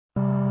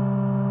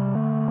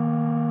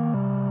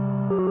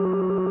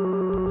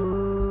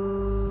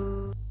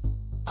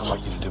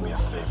want you to do me a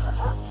favor.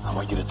 I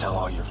want you to tell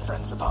all your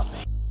friends about me.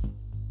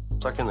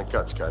 Suck in the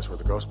guts, guys. We're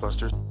the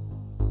Ghostbusters.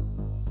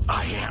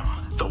 I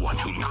am the one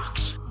who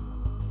knocks.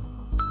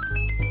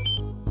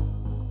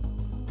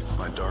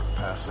 My dark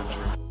passage.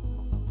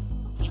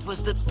 It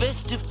was the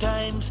best of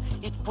times.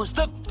 It was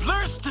the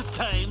worst of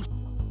times.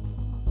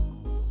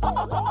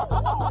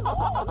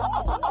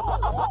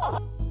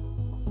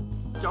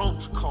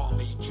 Don't call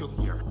me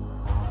Junior.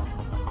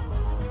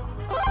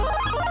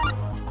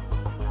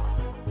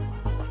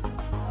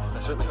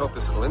 I certainly hope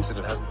this little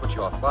incident hasn't put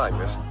you offline,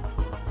 miss.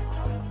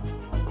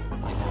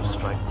 If you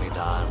strike me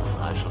down,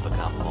 I shall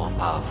become more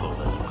powerful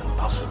than you can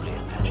possibly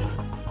imagine.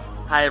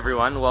 Hi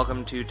everyone,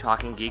 welcome to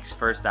Talking Geek's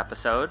first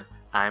episode.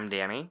 I'm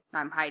Danny.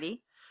 I'm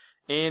Heidi.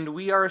 And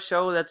we are a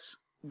show that's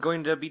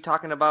going to be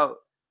talking about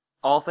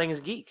all things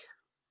geek.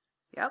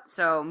 Yep,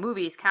 so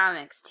movies,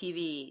 comics,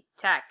 TV,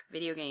 tech,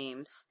 video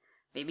games,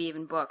 maybe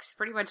even books.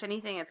 Pretty much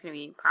anything that's going to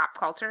be pop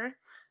culture,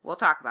 we'll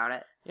talk about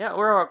it. Yeah,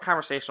 we're a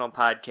conversational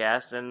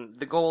podcast, and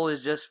the goal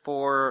is just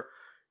for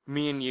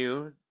me and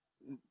you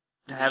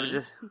to have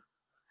just...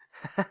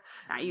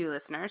 Not you,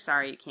 listener.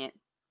 Sorry you can't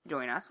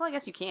join us. Well, I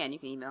guess you can. You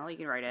can email, you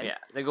can write it. Yeah,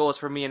 the goal is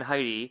for me and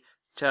Heidi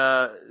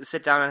to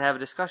sit down and have a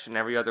discussion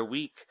every other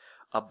week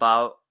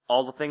about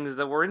all the things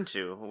that we're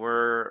into.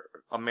 We're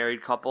a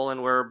married couple,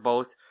 and we're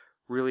both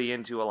really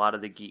into a lot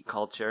of the geek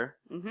culture.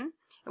 Mm-hmm.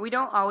 And we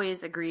don't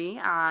always agree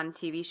on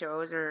TV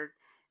shows or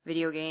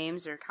video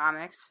games or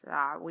comics.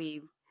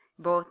 We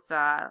both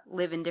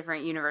live in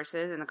different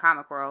universes in the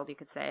comic world, you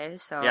could say.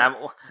 So yeah,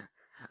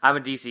 I'm a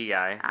DC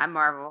guy. I'm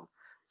Marvel.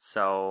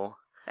 So,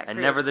 That and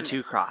never the creates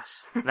two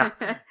cross.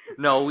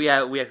 No, we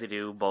actually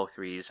do both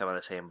read some of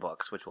the same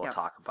books, which we'll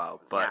talk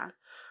about. But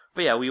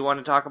yeah, we want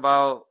to talk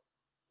about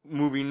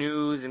movie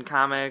news and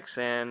comics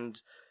and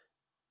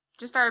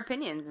just our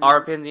opinions.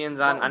 On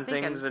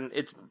things, and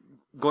it's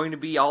going to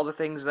be all the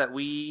things that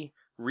we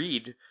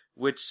read,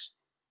 which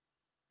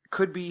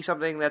could be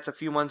something that's a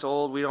few months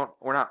old.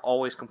 We're not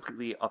always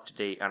completely up to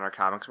date on our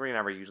comics. We're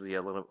never usually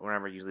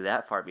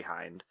that far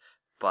behind,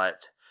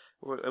 but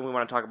we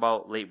want to talk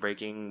about late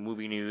breaking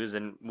movie news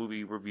and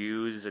movie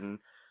reviews and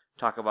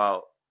talk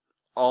about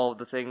all of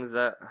the things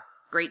that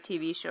great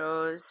TV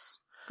shows.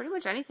 Pretty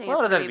much anything. Well,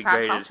 it doesn't have to be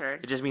great. Culture.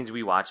 It just means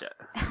we watch it.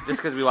 Just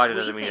because we watch it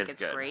doesn't mean it's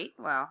good. Great.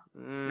 Well,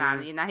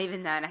 not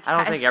even then. I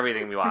don't think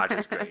everything we watch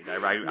is great.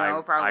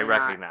 I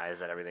recognize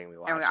that everything we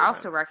watch. And we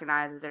also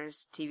recognize that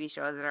there's TV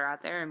shows that are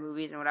out there and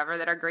movies and whatever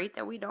that are great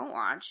that we don't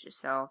watch.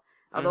 So,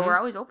 although we're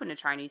always open to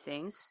try new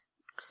things.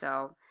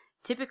 So,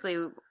 typically,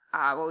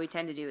 what we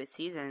tend to do with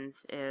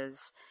seasons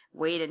is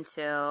wait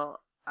until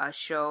a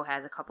show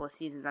has a couple of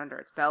seasons under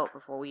its belt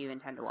before we even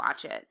tend to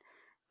watch it.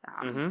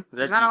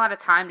 There's not a lot of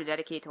time to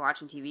dedicate to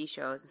watching TV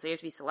shows, and so you have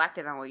to be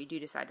selective on what you do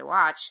decide to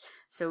watch.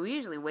 So we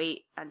usually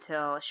wait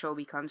until a show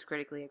becomes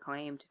critically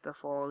acclaimed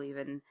before we'll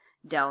even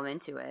delve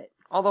into it.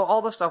 Although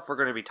all the stuff we're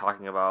going to be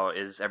talking about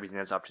is everything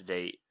that's up to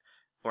date,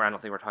 or I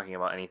don't think we're talking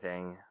about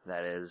anything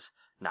that is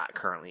not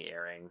currently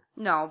airing.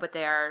 No, but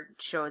they are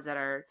shows that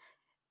are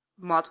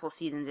multiple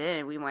seasons in,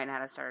 and we might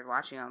not have started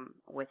watching them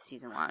with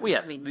season one. Well,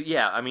 yes,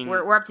 I mean,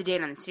 we're up to date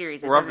on the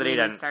series. We're up to date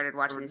on started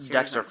watching the series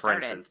Dexter, for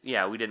instance.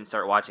 Yeah, we didn't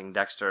start watching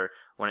Dexter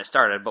when it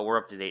started, but we're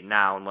up to date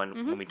now. And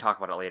when we talk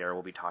about it later,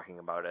 we'll be talking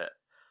about it.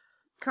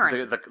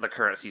 Current, the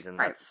current season.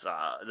 Right.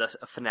 That's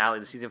the finale.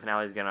 The season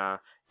finale is gonna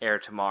air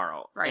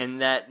tomorrow, right?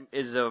 And that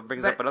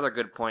brings up another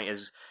good point: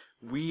 is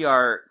we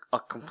are a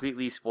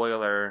completely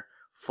spoiler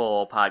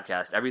full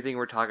podcast. Everything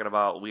we're talking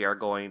about, we are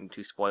going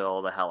to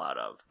spoil the hell out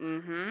of.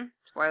 Mm-hmm.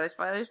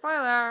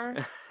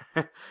 Spoiler.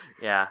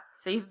 Yeah.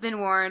 So you've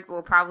been warned.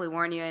 We'll probably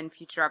warn you in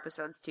future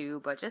episodes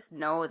too, but just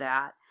know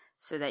that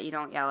so that you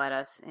don't yell at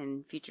us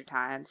in future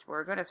times.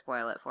 We're going to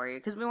spoil it for you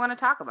because we want to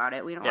talk about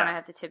it. We don't want to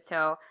have to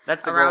tiptoe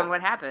around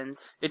what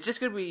happens. It's just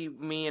going to be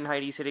me and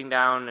Heidi sitting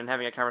down and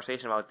having a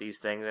conversation about these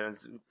things, and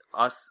it's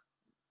us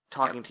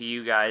talking to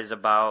you guys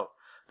about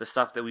the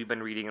stuff that we've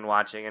been reading and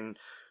watching, and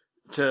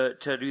to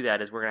do that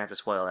is we're gonna have to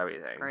spoil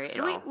everything. Right.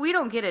 So. And we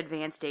don't get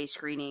advanced day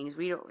screenings.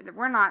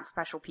 We're not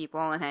special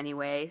people in any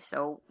way,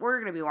 so we're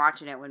gonna be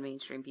watching it when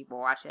mainstream people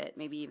watch it,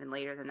 maybe even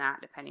later than that,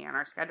 depending on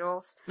our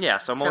schedules. Yeah,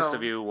 so most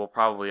of you will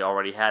probably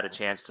already had a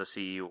chance to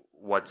see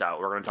what's out.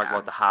 We're gonna talk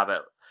about The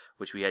Hobbit,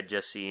 which we had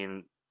just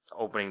seen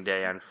opening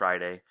day on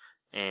Friday,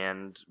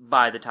 and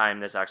by the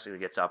time this actually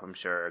gets up, I'm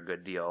sure a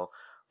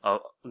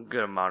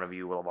good amount of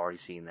you will have already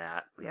seen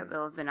that. Yeah,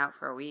 they'll have been out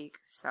for a week,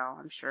 so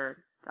I'm sure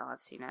they'll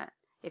have seen it.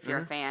 If you're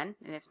a fan,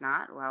 and if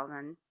not, well,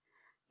 then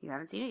you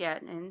haven't seen it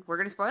yet, and we're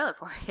going to spoil it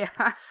for you.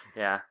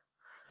 Yeah.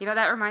 You know,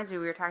 that reminds me,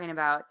 we were talking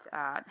about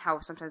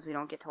how sometimes we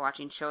don't get to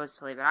watching shows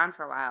until they've been on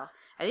for a while.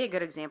 I think a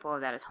good example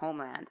of that is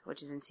Homeland,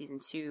 which is in season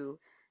 2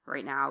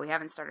 right now. We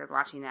haven't started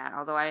watching that,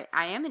 although I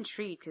am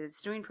intrigued because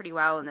it's doing pretty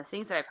well, and the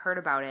things that I've heard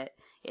about it,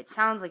 it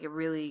sounds like a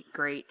really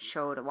great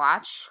show to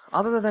watch.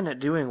 Other than it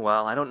doing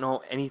well, I don't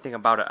know anything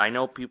about it. I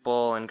know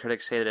people and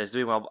critics say that it's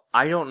doing well, but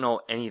I don't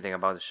know anything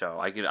about the show.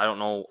 I don't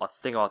know a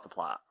thing about the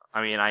plot.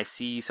 I mean, I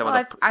see some of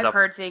the... I've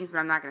heard things, but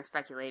I'm not going to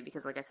speculate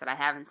because, like I said, I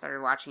haven't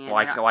started watching it.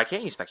 Why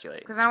can't you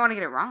speculate? Because I don't want to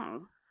get it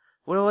wrong.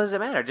 What does it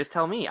matter? Just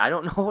tell me. I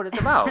don't know what it's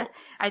about.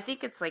 I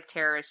think it's like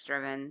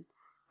terrorist-driven,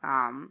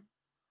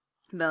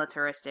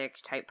 militaristic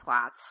type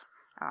plots.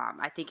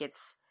 I think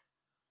it's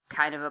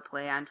kind of a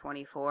play on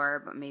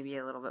 24, but maybe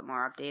a little bit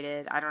more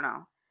updated. I don't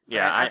know.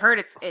 Yeah, I've heard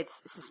it's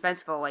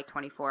suspenseful like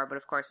 24, but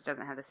of course it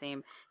doesn't have the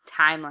same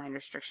timeline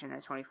restriction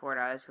as 24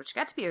 does, which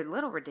got to be a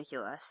little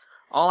ridiculous.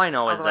 All I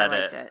know is Although I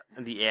that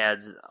liked the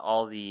ads,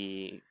 all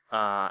the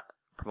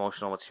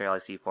promotional material I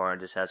see for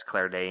it just has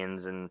Claire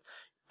Danes and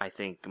I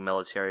think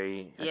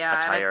military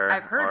attire.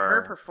 I've heard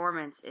her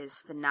performance is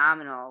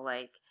phenomenal,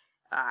 like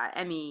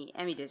Emmy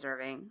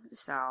deserving.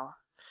 So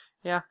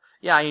yeah,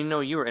 I know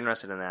you were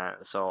interested in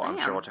that, so I'm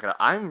sure we'll check it out.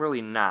 I'm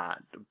really not,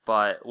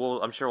 but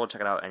I'm sure we'll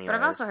check it out anyway. But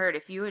I've also heard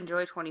if you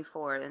enjoy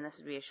 24, then this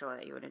would be a show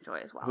that you would enjoy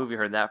as well. Who have you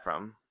heard that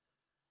from?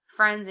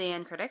 Friends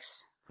and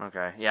critics.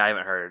 Okay, yeah, I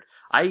haven't heard.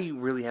 I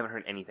really haven't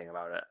heard anything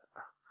about it.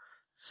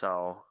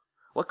 So,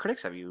 what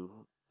critics have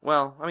you?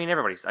 Well, I mean,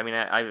 everybody's. I mean,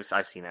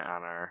 I've seen it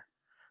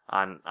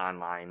on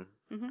online.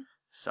 Mm-hmm.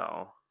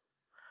 So,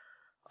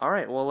 all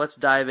right. Well, let's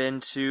dive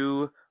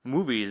into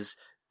movies,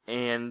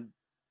 and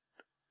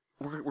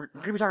we're going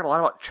to be talking a lot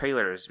about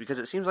trailers because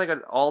it seems like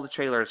all the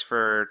trailers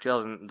for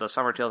the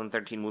summer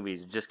 2013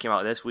 movies just came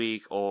out this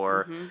week,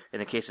 or in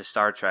the case of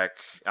Star Trek,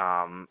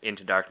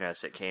 Into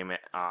Darkness,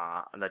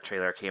 the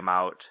trailer came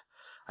out,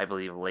 I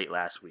believe, late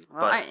last week.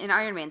 Well, and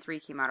Iron Man 3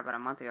 came out about a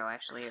month ago.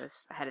 Actually, it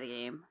was ahead of the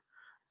game.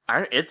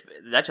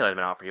 That trailer's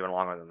been out for even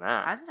longer than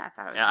that. Hasn't it? I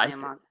thought it was only a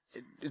month.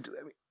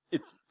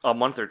 It's a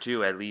month or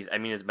two at least. I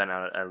mean, it's been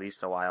out at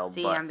least a while.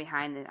 See, but... I'm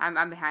behind.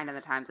 I'm behind on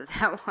the times with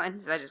that one,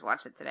 so I just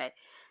watched it today.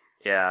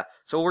 Yeah,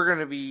 so we're going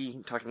to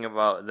be talking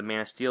about the Man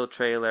of Steel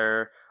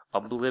trailer,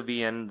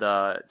 Oblivion,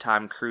 the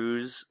Tom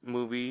Cruise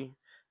movie,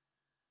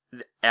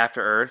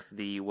 After Earth,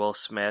 the Will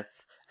Smith,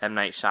 M.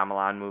 Night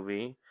Shyamalan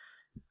movie,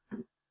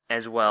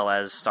 as well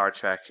as Star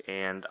Trek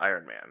and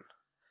Iron Man.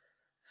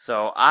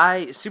 So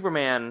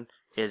Superman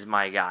is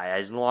my guy.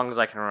 As long as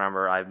I can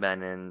remember, I've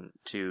been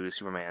into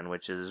Superman,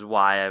 which is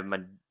why I'm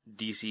a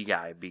DC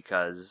guy,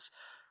 because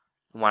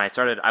when I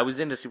started, I was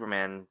into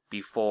Superman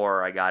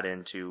before I got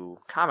into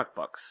comic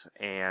books,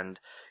 and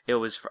it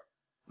was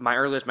my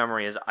earliest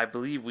memory is I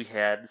believe we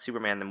had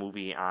Superman the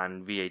movie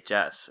on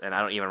VHS, and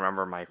I don't even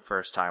remember my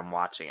first time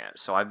watching it.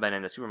 So I've been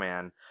into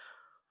Superman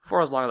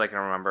for as long as I can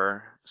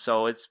remember.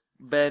 So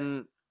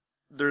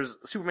there's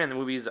Superman the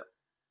movies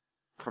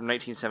from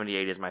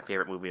 1978 is my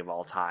favorite movie of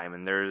all time,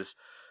 and there's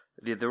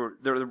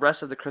the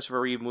rest of the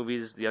Christopher Reeve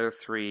movies, the other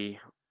three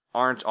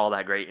aren't all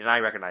that great, and I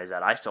recognize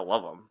that. I still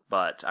love them,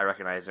 but I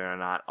recognize they're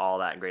not all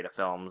that great of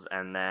films.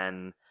 And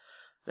then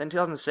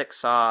 2006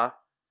 saw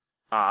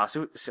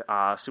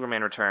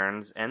Superman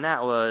Returns, and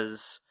that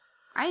was...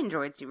 I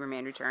enjoyed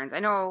Superman Returns.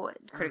 I know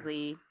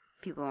critically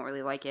people don't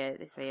really like it.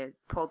 They say it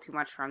pulled too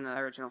much from the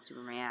original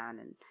Superman,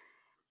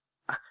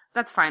 and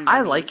that's fine.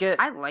 I like it.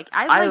 I like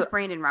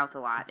Brandon Routh a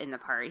lot in the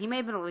part. He may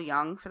have been a little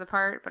young for the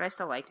part, but I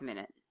still liked him in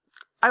it.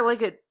 I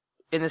like it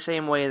in the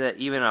same way that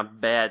even a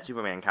bad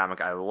Superman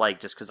comic I like,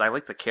 just because I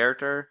like the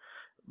character,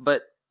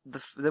 but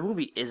the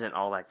movie isn't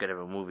all that good of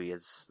a movie.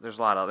 There's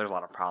a lot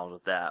of problems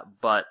with that.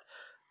 But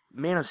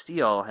Man of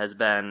Steel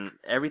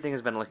everything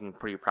has been looking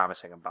pretty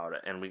promising about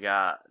it, and we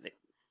got a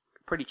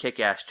pretty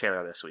kick-ass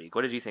trailer this week.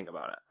 What did you think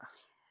about it?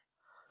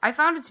 I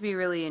found it to be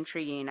really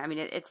intriguing. I mean,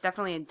 it's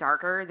definitely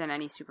darker than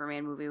any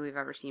Superman movie we've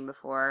ever seen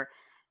before.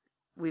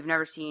 We've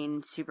never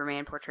seen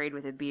Superman portrayed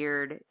with a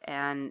beard,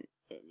 and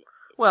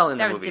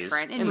that was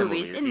different in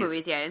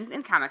movies. Yeah,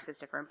 in comics it's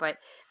different, but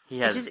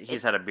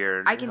he's had a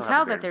beard. I can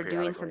tell that they're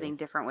doing something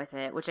different with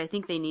it, which I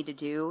think they need to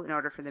do in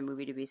order for the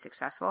movie to be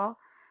successful.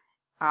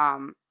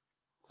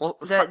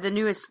 The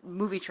newest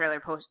movie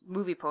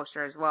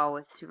poster as well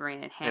with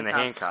Superman in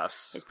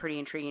handcuffs is pretty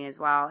intriguing as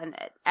well. And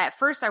at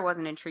first I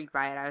wasn't intrigued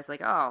by it. I was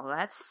like, oh, well,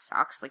 that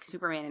sucks, like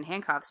Superman in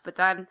handcuffs. But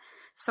then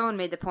someone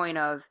made the point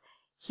of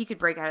he could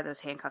break out of those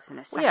handcuffs in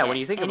a second. Well, yeah, when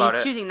you think about it,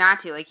 he's choosing not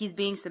to. Like, he's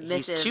being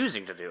submissive. He's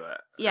choosing to do it.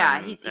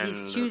 Yeah, he's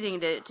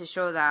choosing to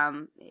show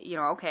them,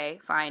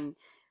 okay, fine,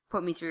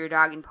 put me through your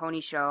dog and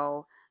pony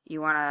show. You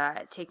want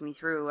to take me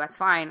through? That's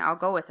fine. I'll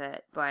go with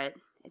it. But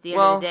at the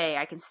end of the day,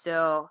 I can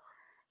still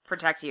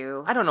protect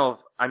you. I don't know.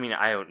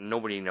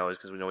 Nobody knows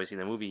because we've always seen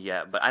the movie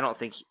yet. But I don't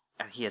think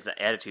he has an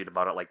attitude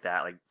about it like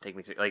that. Like, take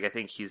me through. Like, I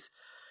think he's.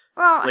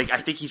 Well,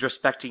 I think he's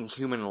respecting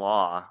human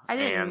law. I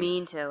didn't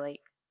mean to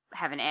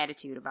have an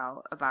attitude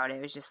about it.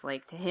 It was just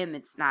to him,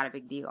 it's not a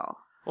big deal.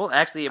 Well,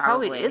 actually, it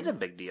probably is a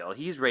big deal.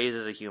 He's raised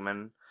as a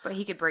human, but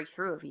he could break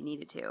through if he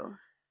needed to.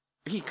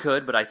 He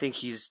could, but I think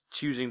he's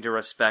choosing to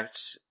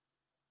respect,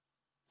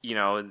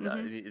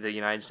 the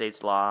United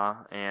States law,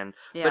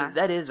 but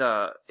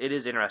it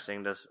is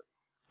interesting.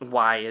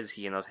 Why is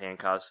he in those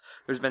handcuffs?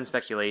 There's been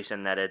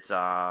speculation that it's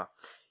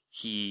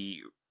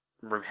he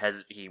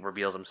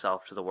reveals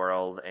himself to the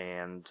world,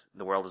 and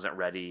the world isn't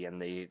ready,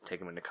 and they take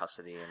him into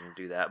custody and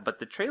do that. But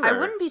the trailer, I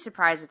wouldn't be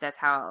surprised if that's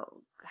how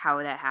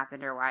that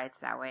happened or why it's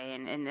that way.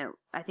 And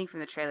I think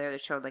from the trailer they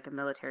showed a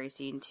military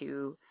scene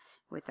too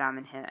with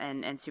them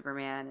and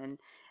Superman, and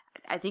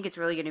I think it's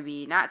really going to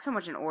be not so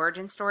much an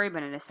origin story,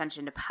 but an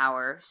ascension to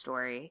power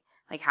story.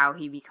 Like how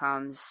he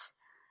becomes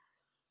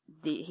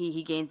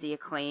he gains the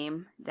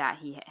acclaim that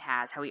he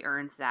has, how he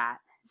earns that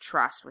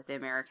trust with the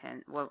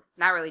American, well,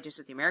 not really just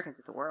with the Americans,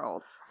 with the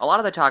world. A lot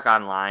of the talk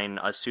online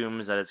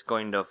assumes that it's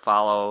going to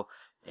follow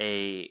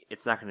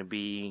it's not going to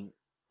be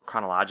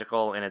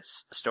chronological in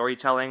its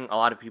storytelling. A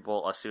lot of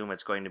people assume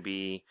it's going to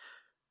be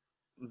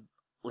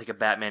like a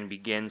Batman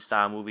Begins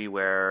style movie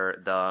where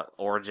the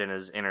origin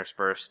is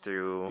interspersed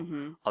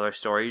through other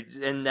stories,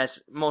 and that's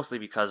mostly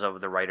because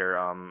of the writer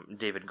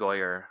David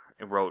Goyer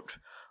wrote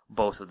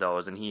both of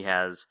those, and he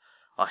has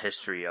a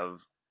history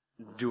of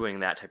doing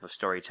that type of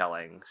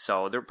storytelling.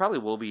 So there probably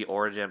will be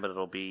origin, but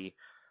it'll be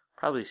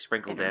probably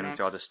sprinkled in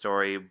throughout the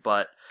story.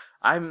 But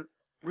I'm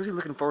really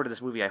looking forward to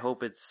this movie. I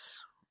hope it's...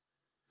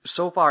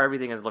 So far,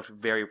 everything has looked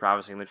very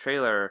promising. The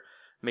trailer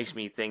makes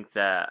me think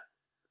that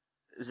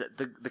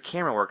the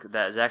camera work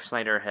that Zack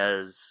Snyder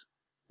has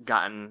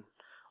gotten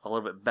a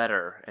little bit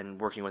better in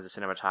working with the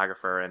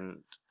cinematographer, and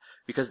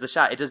because the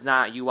shot, it does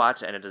not, you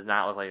watch it and it does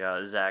not look like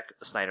a Zack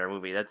Snyder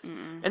movie.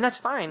 And that's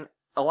fine.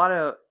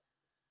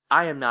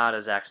 I am not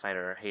a Zack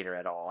Snyder hater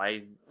at all.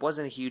 I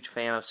wasn't a huge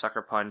fan of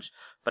Sucker Punch,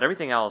 but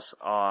everything else,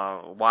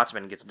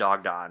 Watchmen gets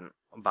dogged on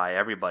by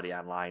everybody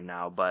online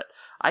now, but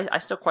I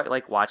still quite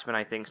like Watchmen.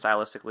 I think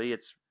stylistically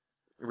it's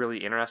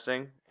really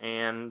interesting,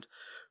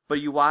 but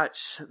you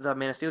watch the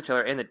Man of Steel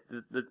trailer, and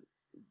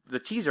the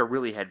teaser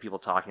really had people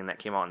talking. That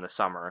came out in the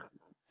summer.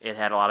 It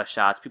had a lot of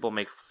shots. People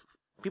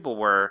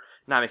were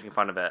not making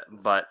fun of it,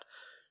 but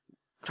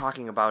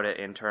talking about it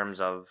in terms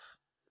of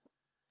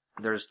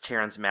there's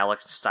Terrence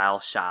Malick style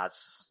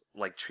shots,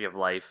 like Tree of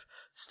Life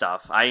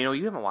stuff.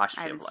 You haven't watched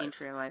Tree of Life. I haven't seen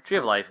Tree of Life. Tree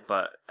of Life,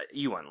 but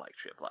you wouldn't like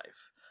Tree of Life.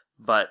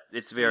 But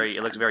it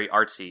looks very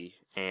artsy,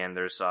 and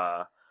there's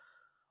a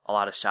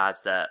lot of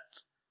shots that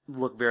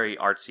look very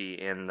artsy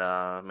in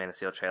the Man of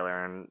Steel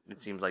trailer, and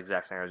it seems like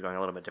Zack Snyder is going a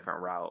little bit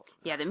different route.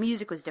 Yeah, the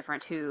music was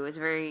different too. It was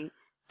very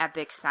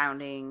epic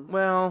sounding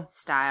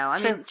style. I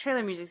mean,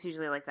 trailer music's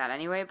usually like that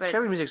anyway, but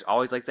trailer music's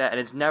always like that, and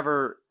it's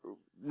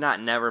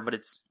but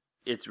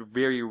it's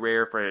very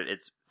rare for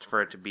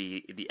it to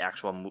be the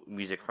actual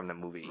music from the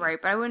movie. Right,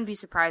 but I wouldn't be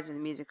surprised if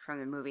the music from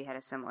the movie had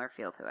a similar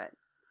feel to it.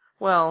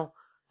 Well,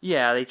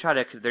 yeah, they try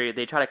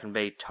to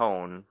convey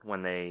tone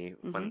when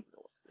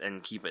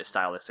and keep it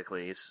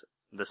stylistically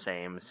the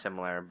same,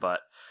 similar. But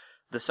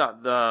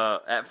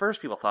at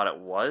first people thought it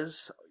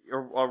was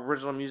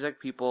original music.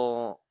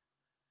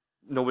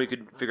 Nobody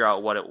could figure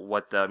out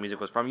what the music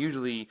was from.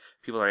 Usually,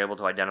 people are able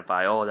to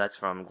identify, oh, that's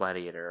from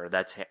Gladiator, or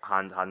that's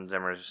Hans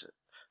Zimmer's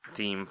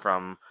theme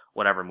from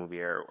whatever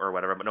movie or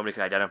whatever. But nobody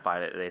could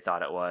identify it. They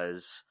thought it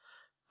was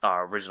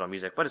original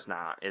music, but it's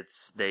not.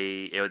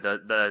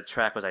 The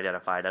track was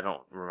identified. I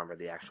don't remember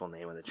the actual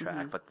name of the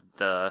track, but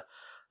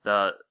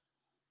the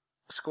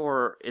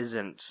score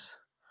isn't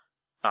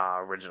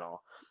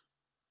original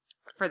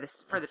for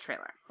the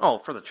trailer. Oh,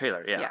 for the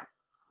trailer,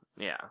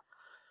 yeah.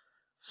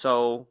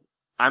 So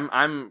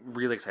I'm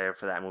really excited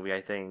for that movie.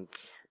 I think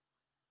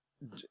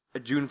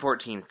June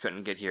 14th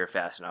couldn't get here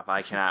fast enough.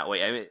 I cannot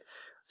wait. I mean,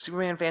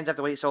 Superman fans have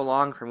to wait so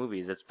long for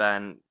movies.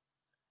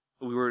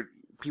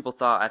 People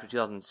thought after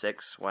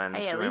 2006 when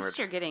at least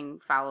you're getting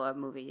follow-up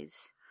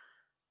movies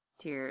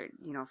to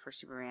for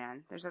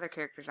Superman. There's other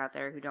characters out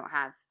there who don't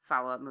have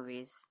follow-up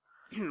movies,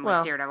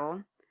 like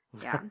Daredevil.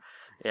 Yeah.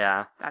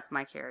 Yeah. That's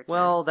my character.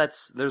 Well,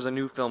 there's a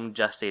new film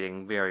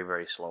gestating very,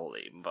 very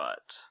slowly,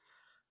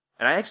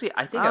 and I think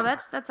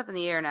that's up in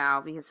the air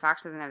now because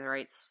Fox doesn't have the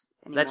rights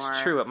anymore.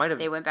 That's true. It might have.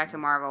 They went back to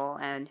Marvel,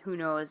 and who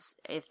knows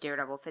if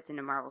Daredevil fits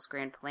into Marvel's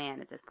grand plan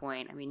at this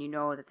point. I mean,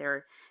 that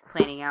they're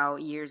planning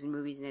out years and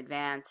movies in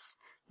advance.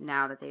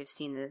 Now that they've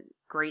seen the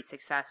great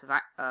success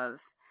of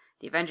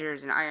the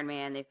Avengers and Iron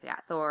Man, they've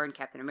got Thor and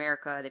Captain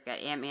America, they've got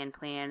Ant-Man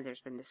planned,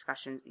 there's been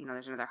discussions,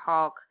 there's another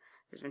Hulk,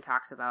 there's been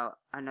talks about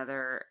a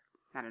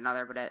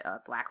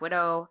Black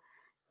Widow.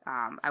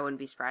 I wouldn't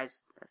be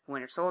surprised if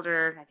Winter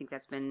Soldier, I think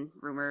that's been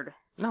rumored.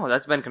 No,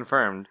 that's been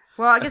confirmed.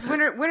 Well, I guess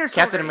Winter Soldier...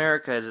 Captain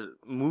America's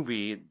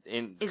movie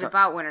is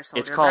about Winter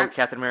Soldier. It's called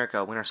Captain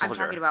America, Winter Soldier. I'm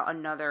talking about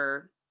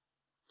another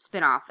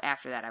spin-off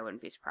after that. I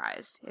wouldn't be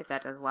surprised if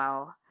that does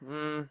well.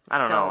 I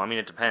don't know. I mean,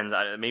 it depends.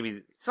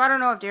 Maybe. So I don't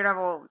know if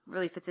Daredevil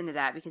really fits into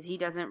that because he's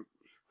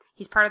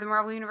part of the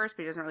Marvel Universe,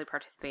 but he doesn't really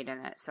participate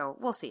in it. So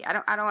we'll see. I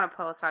don't want to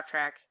pull us off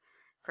track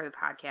for the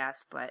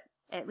podcast, but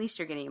at least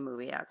you're getting a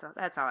movie. That's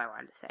all I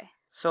wanted to say.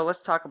 So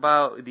let's talk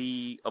about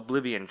the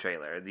Oblivion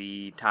trailer,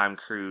 the Tom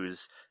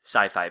Cruise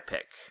sci-fi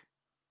pick.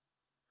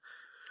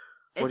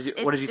 What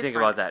did you think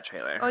about that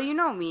trailer? Well, you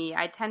know me.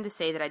 I tend to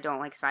say that I don't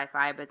like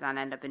sci-fi, but then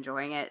end up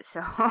enjoying it.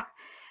 So,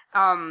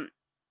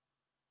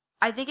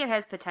 I think it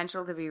has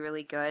potential to be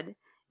really good,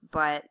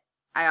 but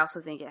I also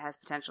think it has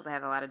potential to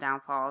have a lot of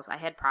downfalls. I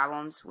had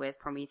problems with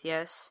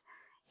Prometheus,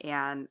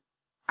 and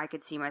I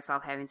could see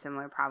myself having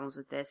similar problems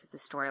with this if the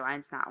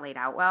storyline's not laid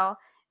out well.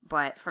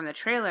 But from the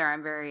trailer,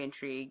 I'm very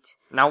intrigued.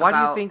 Now, why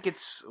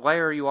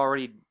are you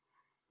already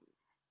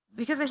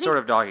because I think sort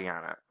of dogging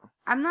on it?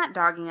 I'm not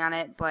dogging on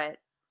it, but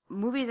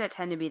movies that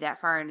tend to be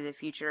that far into the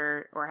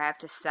future or have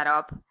to set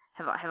up,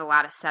 have a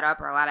lot of setup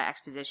or a lot of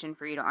exposition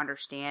for you to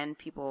understand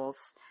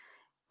people's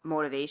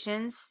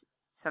motivations,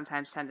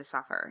 sometimes tend to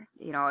suffer.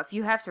 You know, if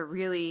you have to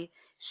really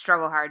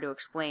struggle hard to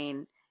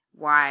explain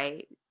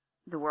why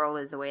the world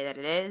is the way that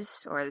it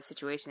is or the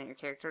situation that your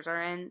characters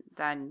are in,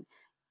 then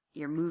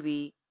your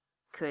movie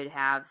could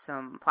have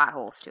some plot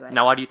holes to it.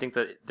 Now, why do you think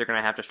that they're going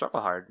to have to struggle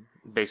hard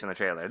based on the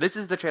trailer? This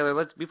is the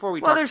trailer. Before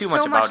we talk too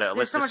much about it,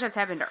 there's so much that's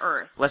happened to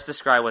Earth. Let's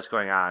describe what's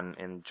going on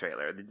in the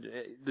trailer.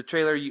 The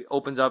trailer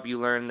opens up, you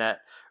learn that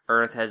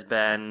Earth has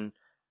been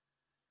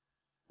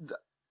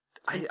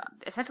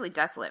essentially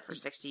desolate for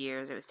 60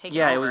 years. It was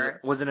taken over. Yeah,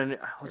 it was it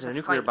a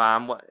nuclear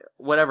bomb?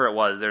 Whatever it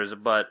was.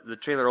 But the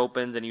trailer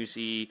opens and you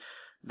see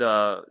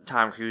the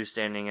Tom Cruise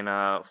standing in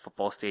a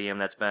football stadium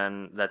that's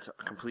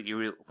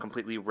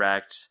completely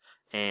wrecked,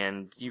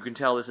 and you can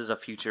tell this is a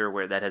future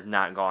where that has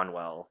not gone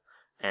well.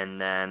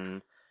 And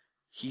then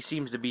he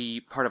seems to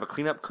be part of a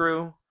cleanup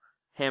crew.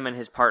 Him and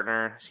his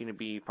partner seem to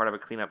be part of a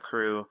cleanup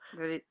crew.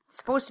 They're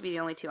supposed to be the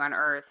only two on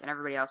Earth, and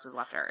everybody else has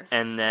left Earth.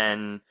 And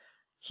then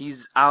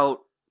he's out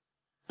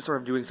sort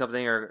of doing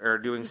something or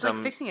doing he's some...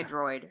 like fixing a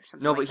droid or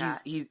something. No, but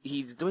that.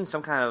 he's doing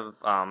some kind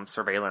of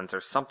surveillance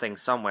or something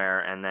somewhere,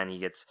 and then he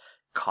gets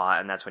caught,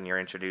 and that's when you're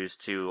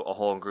introduced to a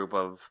whole group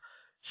of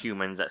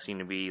humans that seem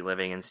to be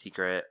living in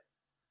secret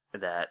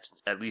that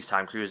at least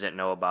Tom Cruise didn't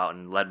know about,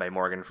 and led by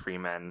Morgan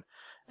Freeman.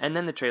 And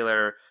then the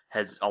trailer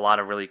has a lot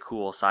of really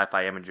cool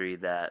sci-fi imagery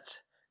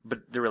but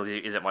there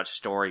really isn't much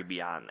story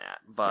beyond that.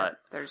 But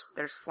yeah,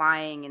 there's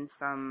flying in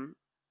some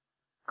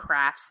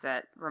crafts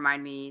that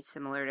remind me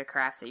similar to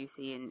crafts that you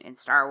see in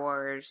Star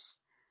Wars.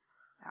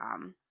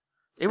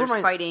 There's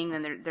fighting,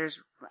 then there's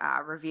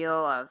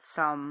reveal of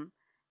some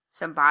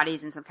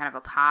bodies in some kind of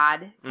a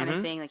pod kind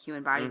of thing, like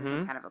human bodies in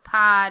some kind of a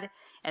pod,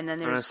 and then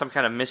there's some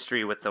kind of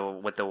mystery with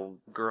the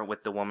girl,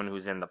 with the woman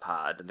who's in the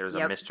pod. There's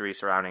a mystery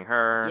surrounding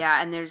her.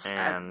 Yeah, and there's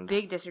a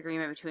big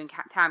disagreement between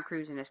Tom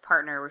Cruise and his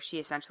partner, where she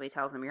essentially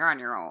tells him, "You're on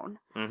your own.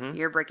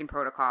 You're breaking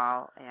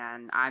protocol,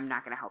 and I'm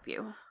not going to help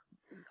you."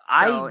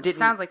 So it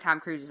sounds like Tom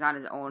Cruise is on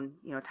his own.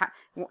 You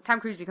know, Tom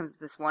Cruise becomes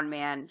this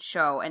one-man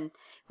show, and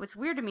what's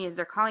weird to me is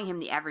they're calling him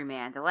the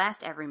Everyman, the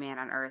last Everyman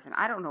on Earth, and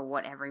I don't know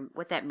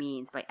what that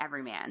means by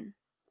Everyman.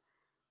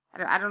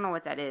 I don't know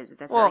what that is. If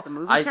that's like a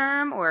movie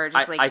term or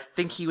just I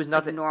think he was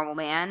nothing like a normal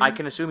man. I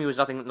can assume he was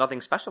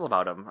nothing special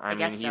about him. I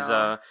mean,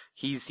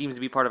 he seems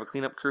to be part of a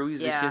cleanup crew.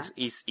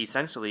 He's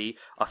essentially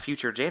a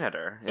future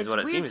janitor. Is what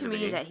it seems to be.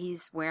 It's weird to me that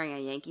he's wearing a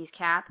Yankees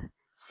cap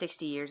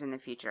 60 years in the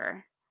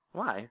future.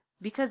 Why?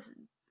 Because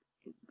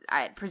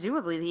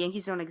presumably the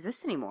Yankees don't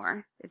exist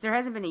anymore. If there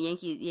hasn't been a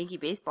Yankee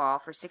baseball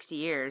for 60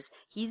 years,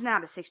 he's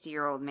not a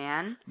 60-year-old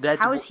man.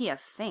 How is he a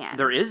fan?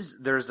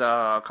 There's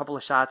a couple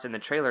of shots in the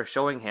trailer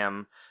showing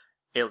him.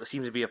 It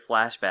seems to be a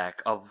flashback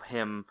of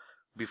him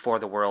before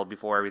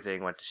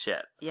everything went to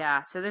shit.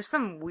 Yeah, so there's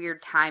some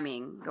weird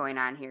timing going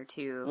on here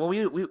too. Well, we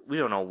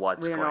don't know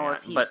what's going on. We don't know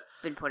if he's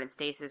been put in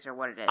stasis or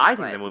what it is. I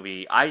think the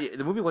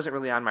movie wasn't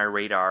really on my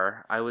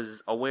radar. I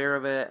was aware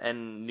of it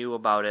and knew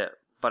about it,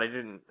 but it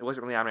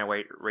wasn't really on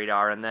my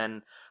radar. And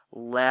then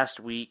last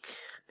week,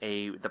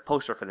 the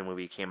poster for the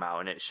movie came out,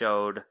 and it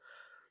showed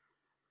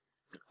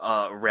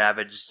a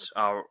ravaged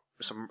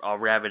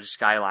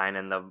skyline,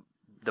 and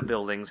the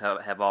buildings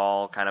have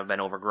all kind of been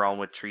overgrown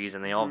with trees,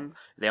 and they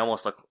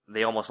almost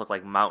look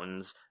like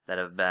mountains that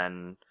have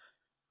been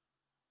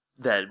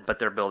but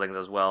they're buildings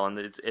as well. And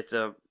it's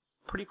a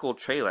pretty cool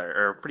trailer,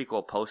 or a pretty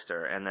cool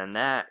poster. And then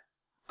that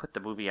put the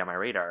movie on my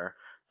radar.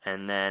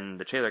 And then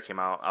the trailer came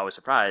out. I was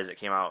surprised. It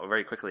came out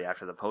very quickly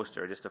after the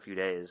poster, just a few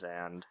days.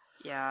 And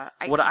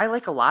what I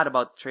like a lot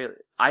about the trailer,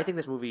 I think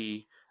this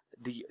movie,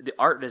 the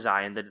art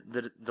design,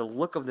 the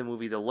look of the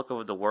movie, the look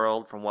of the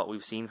world from what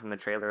we've seen from the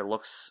trailer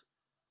looks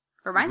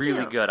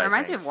really good. It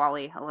reminds me of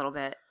WALL-E a little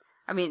bit.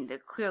 I mean,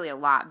 clearly a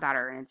lot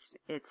better, and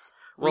it's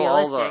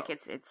realistic.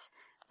 It's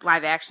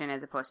live action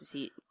as opposed to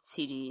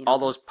CG. You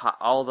know?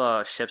 All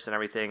the ships and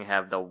everything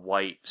have the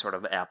white sort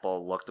of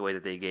Apple look, the way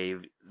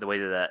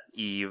that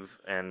Eve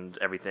and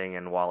everything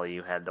in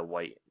WALL-E had the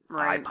white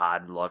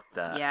iPod look.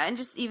 And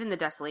just even the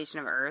desolation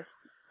of Earth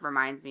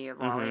reminds me of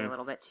WALL-E a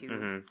little bit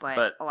too,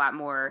 but a lot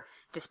more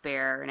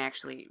despair and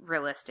actually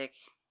realistic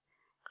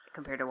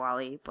compared to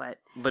WALL-E. But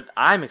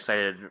I'm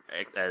excited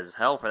as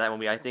hell for that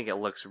movie. I think it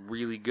looks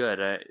really good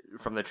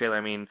from the trailer.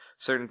 I mean,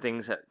 certain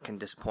things that can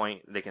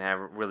disappoint, they can have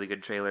really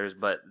good trailers,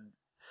 but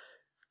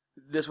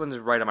this one's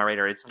right on my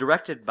radar. It's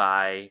directed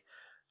by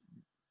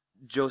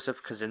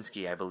Joseph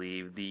Kosinski, I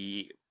believe,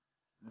 the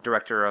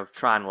director of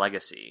Tron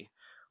Legacy,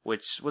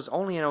 which was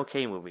only an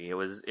okay movie. It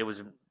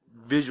was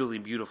visually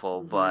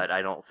beautiful, but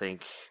I don't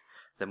think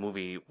the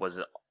movie was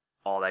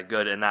all that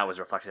good, and that was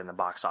reflected in the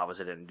box office.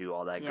 It didn't do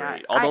all that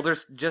great. Although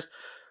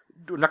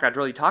we're not going to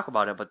really talk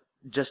about it, but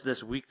just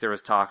this week there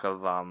was talk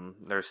of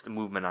there's the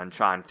movement on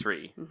Tron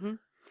 3. Mm-hmm.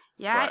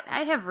 Yeah,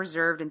 I have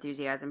reserved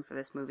enthusiasm for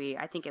this movie.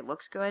 I think it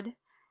looks good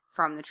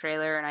from the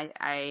trailer, and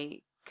I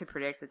could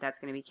predict that that's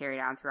going to be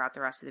carried on throughout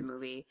the rest of the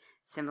movie.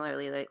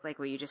 Similarly, like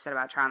what you just said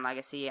about Tron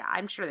Legacy,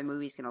 I'm sure the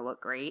movie's going to look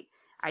great.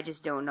 I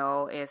just don't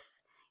know if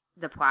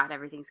the plot and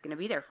everything's going to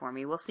be there for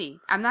me. We'll see.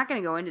 I'm not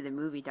going to go into the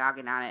movie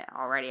dogging on it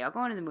already. I'll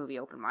go into the movie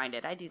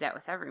open-minded. I do that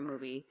with every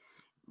movie.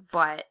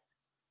 But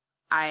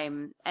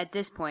at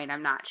this point,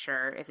 I'm not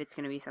sure if it's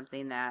going to be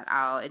something that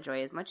I'll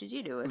enjoy as much as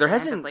you do. There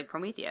hasn't, like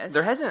Prometheus.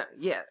 There hasn't,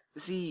 yeah.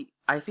 See,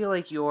 I feel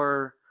like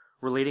you're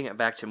relating it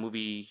back to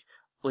movie.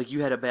 Like,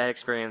 you had a bad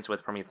experience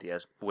with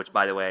Prometheus, which,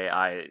 by the way,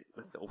 I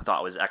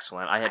thought was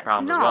excellent. I had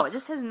problems as well. No,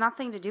 this has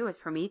nothing to do with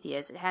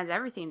Prometheus. It has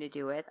everything to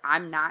do with,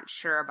 I'm not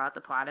sure about the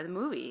plot of the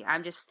movie.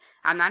 I'm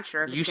not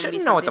sure if it's going to be something that I enjoy.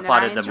 You shouldn't know what the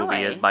plot of the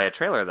movie is by a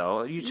trailer,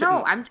 though. You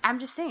shouldn't. No, I'm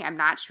just saying, I'm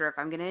not sure if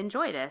I'm going to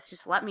enjoy this.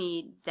 Just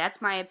that's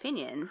my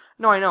opinion.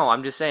 No, I know.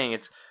 I'm just saying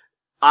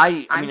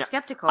I'm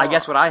skeptical. I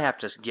guess what I have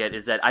to get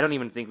is that I don't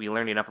even think we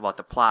learned enough about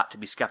the plot to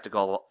be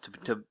skeptical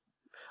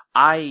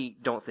I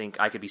don't think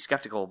I could be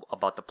skeptical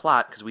about the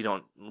plot because we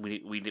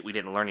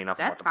didn't learn enough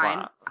about the plot.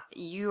 That's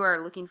fine. You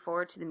are looking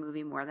forward to the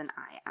movie more than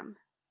I am.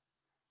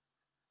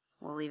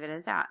 We'll leave it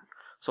at that.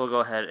 So we'll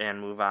go ahead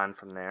and move on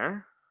from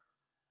there.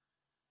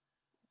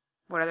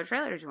 What other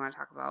trailers do you want to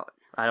talk about?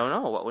 I don't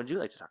know. What would you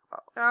like to talk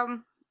about?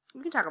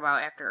 We can talk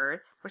about After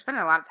Earth. We're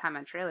spending a lot of time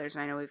on trailers,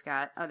 and I know we've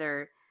got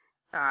other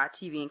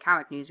TV and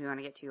comic news we want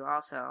to get to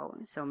also,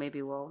 so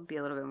maybe we'll be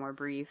a little bit more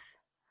brief.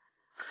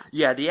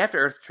 Yeah, the After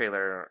Earth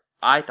trailer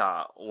I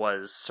thought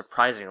was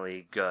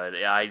surprisingly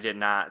good. I did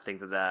not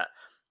think that.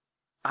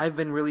 I've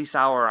been really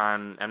sour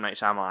on M. Night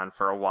Shyamalan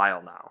for a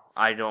while now.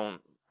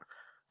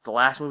 The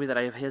last movie that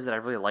I have his that I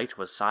really liked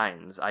was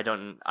Signs. I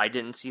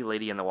didn't see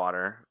Lady in the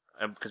Water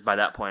because by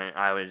that point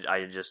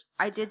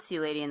I did see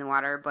Lady in the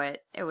Water, but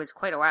it was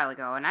quite a while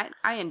ago, and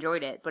I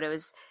enjoyed it. But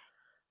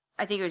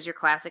I think it was your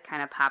classic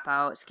kind of pop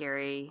out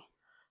scary.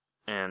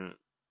 And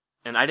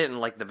I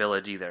didn't like The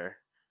Village either.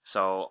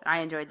 So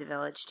I enjoyed The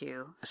Village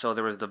too. So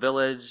there was The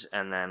Village,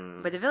 and then...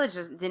 But The Village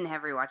didn't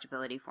have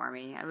rewatchability for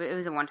me. It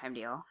was a one-time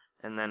deal.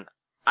 And then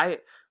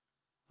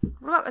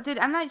did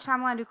M. Night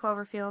Shyamalan do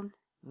Cloverfield?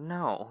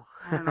 No.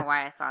 I don't know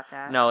why I thought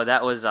that. No,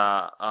 that was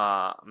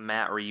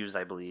Matt Reeves,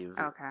 I believe.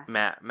 Okay.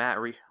 Matt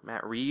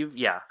Reeves?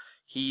 Yeah.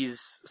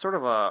 He's sort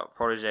of a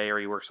protege, or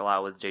he works a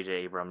lot with J.J.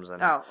 Abrams,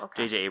 and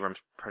J.J. Abrams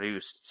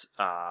produced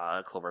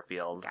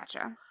Cloverfield.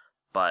 Gotcha.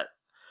 But...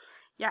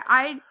 Yeah,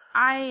 I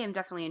am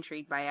definitely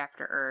intrigued by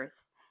After Earth.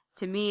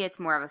 To me, it's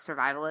more of a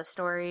survivalist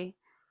story,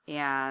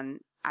 and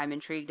I'm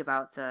intrigued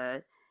about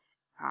the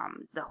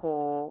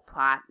whole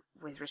plot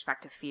with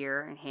respect to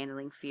fear and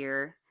handling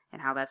fear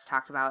and how that's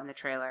talked about in the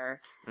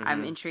trailer. Mm-hmm.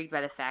 I'm intrigued by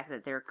the fact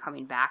that they're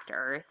coming back to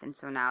Earth, and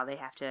so now they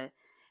have to,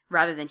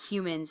 rather than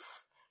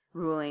humans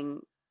ruling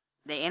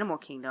the animal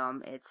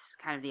kingdom, it's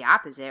kind of the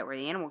opposite, where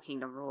the animal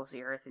kingdom rules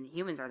the Earth and the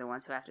humans are the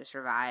ones who have to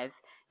survive.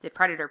 The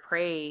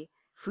predator-prey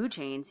food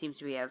chain seems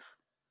to have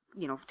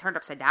turned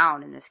upside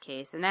down in this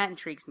case, and that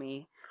intrigues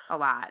me a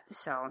lot.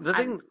 So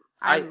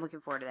I'm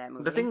looking forward to that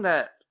movie. The thing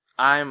that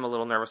I'm a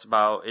little nervous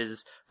about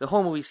is the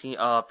whole movie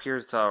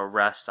appears to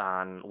rest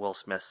on Will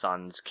Smith's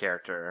son's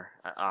character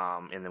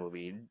in the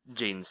movie.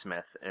 Jaden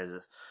Smith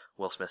is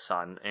Will Smith's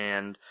son,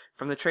 and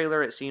from the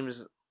trailer it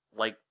seems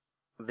like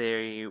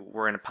they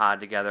were in a pod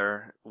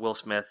together, Will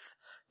Smith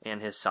and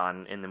his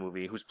son in the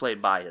movie, who's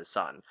played by his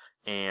son,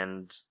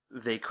 and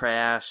they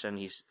crash, and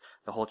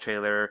the whole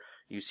trailer.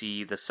 You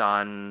see the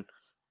son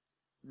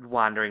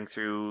wandering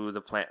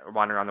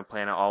around the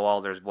planet, all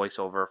while there's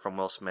voiceover from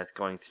Will Smith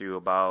going through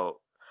about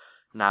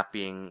not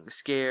being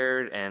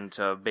scared and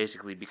to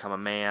basically become a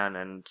man.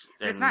 And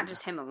it's not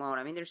just him alone.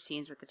 I mean, there's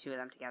scenes with the two of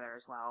them together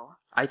as well.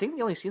 I think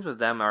the only scenes with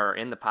them are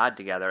in the pod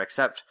together,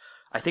 except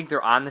I think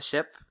they're on the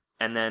ship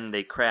and then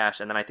they crash,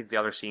 and then I think the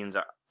other scenes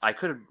are... I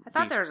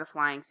thought there was a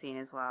flying scene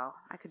as well.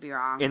 I could be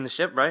wrong. In the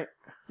ship, right?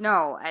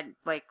 No,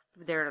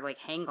 they're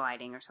hang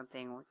gliding or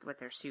something with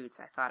their suits.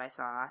 I thought I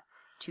saw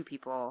two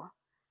people.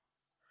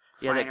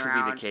 Yeah, that could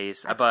around. Be the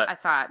case. I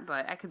thought,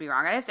 but I could be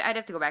wrong. I'd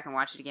have to go back and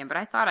watch it again. But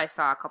I thought I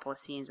saw a couple of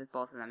scenes with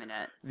both of them in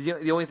it.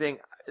 The only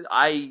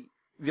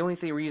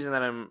reason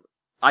that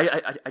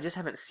I just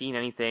haven't seen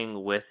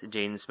anything with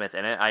Jaden Smith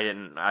in it. I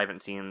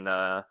haven't seen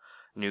the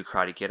new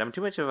Karate Kid. I'm too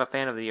much of a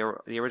fan of the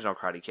original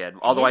Karate Kid.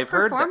 Although I've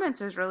heard his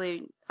performance was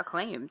really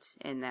acclaimed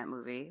in that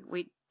movie.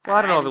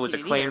 I don't know if it was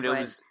acclaimed.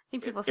 I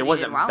think people said it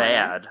wasn't well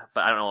bad,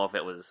 but I don't know if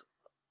it was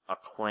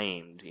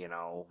acclaimed.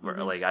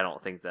 Mm-hmm. Like I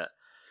don't think that.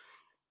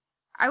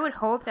 I would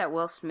hope that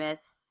Will Smith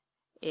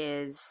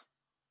is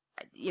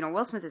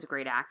a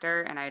great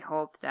actor, and I'd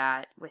hope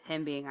that with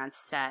him being on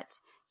set,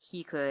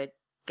 he could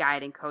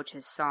guide and coach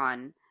his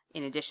son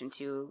in addition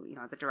to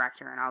the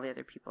director and all the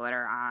other people that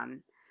are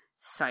on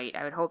site.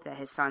 I would hope that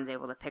his son's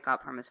able to pick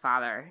up from his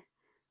father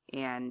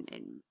and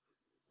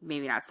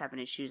maybe not step in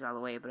his shoes all the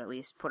way, but at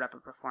least put up a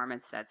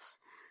performance that's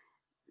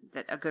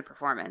a good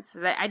performance.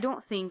 I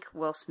don't think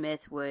Will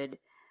Smith would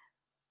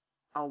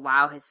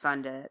allow his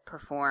son to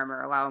perform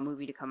or allow a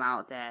movie to come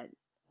out that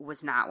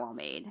was not well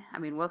made. I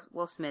mean,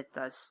 Will Smith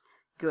does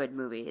good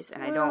movies,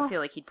 and I don't feel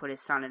like he'd put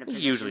his son in a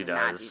position he usually to does.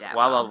 Not do that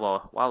Wild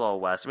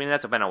Wild West. I mean,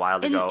 that's been a while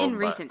ago. In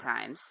recent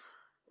times.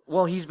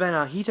 Well,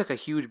 he took a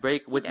huge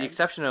break, with the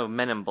exception of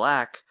Men in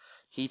Black.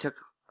 He took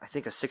I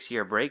think, a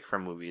 6-year break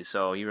from movies,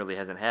 so he really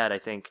hasn't had. I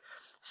think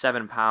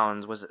 7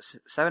 Pounds was it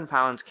 7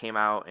 Pounds came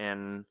out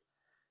in.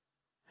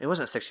 It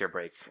wasn't a 6-year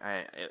break.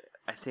 I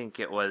think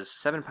it was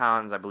 7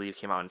 Pounds. I believe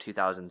came out in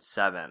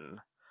 2007,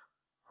 or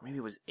maybe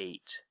it was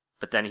 8.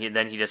 But then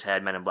he just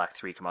had Men in Black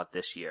 3 come out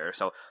this year,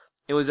 so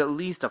it was at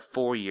least a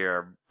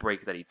 4-year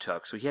break that he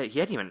took. So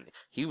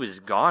he was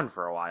gone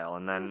for a while,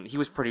 and then he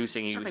was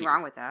producing. Nothing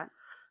wrong with that.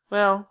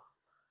 Well,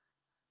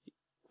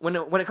 when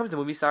it comes to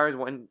movie stars,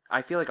 when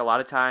I feel like a lot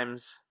of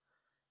times,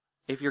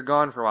 if you're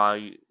gone for a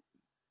while,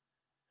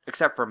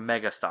 except for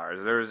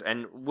megastars,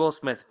 and Will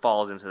Smith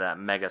falls into that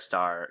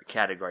megastar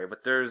category,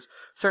 but there's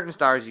certain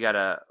stars you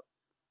gotta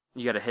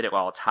hit it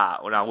while it's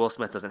hot. Well, now Will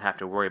Smith doesn't have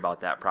to worry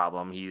about that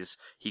problem.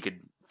 He could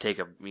take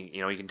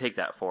he can take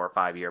that 4 or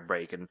 5 year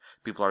break, and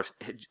people are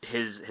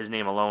his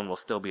name alone will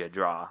still be a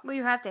draw. Well,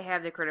 you have to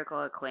have the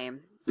critical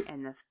acclaim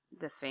and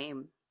the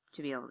fame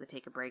to be able to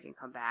take a break and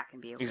come back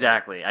and be able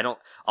Exactly.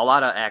 A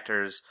lot of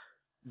actors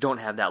don't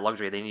have that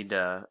luxury. They need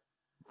to.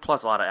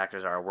 Plus, a lot of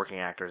actors are working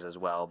actors as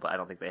well, but I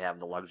don't think they have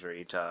the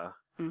luxury to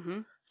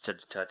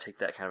take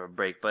that kind of a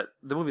break. But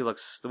the movie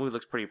looks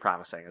pretty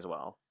promising as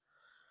well.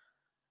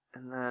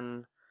 And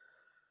then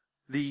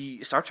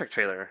the Star Trek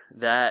trailer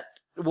the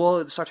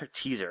Star Trek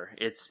teaser.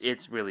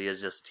 It's really is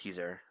just a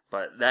teaser,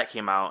 but that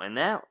came out and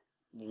that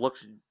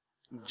looks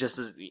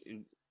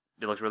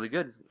it looks really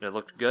good. It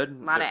looked good.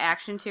 A lot of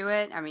action to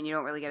it. I mean, you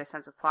don't really get a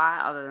sense of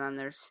plot other than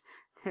there's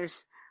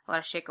a lot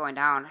of shit going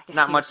down. I guess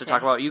not much to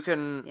talk about. You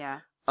can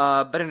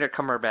Benedict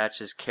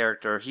Cumberbatch's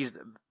character,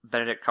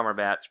 Benedict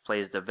Cumberbatch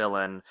plays the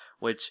villain,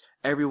 which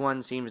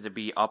everyone seems to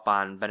be up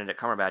on Benedict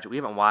Cumberbatch. We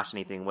haven't watched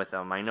anything with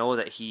him. I know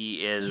that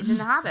he's in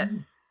The Hobbit.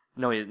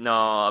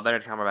 No,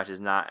 Benedict Cumberbatch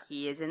is not.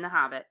 He is in The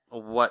Hobbit.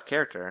 What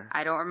character?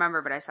 I don't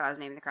remember, but I saw his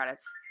name in the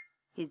credits.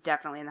 He's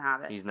definitely in The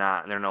Hobbit. He's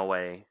not. There's no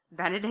way.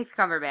 Benedict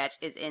Cumberbatch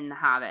is in The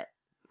Hobbit.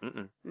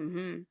 Mm-mm.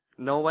 Mm-hmm.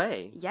 No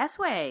way. Yes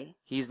way.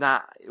 He's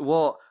not.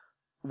 Well,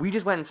 we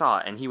just went and saw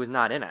it, and he was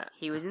not in it.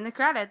 He was in the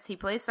credits. He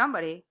plays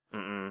somebody.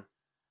 Mm-mm.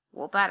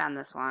 We'll bet on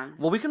this one.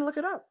 Well, we can look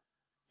it up.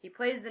 He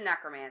plays the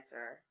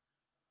necromancer.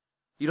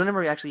 You don't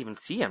ever actually even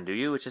see him, do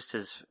you? It's just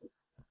his...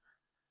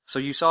 So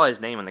you saw his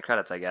name in the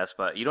credits, I guess,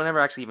 but you don't ever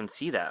actually even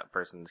see that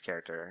person's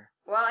character.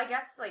 Well, I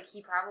guess,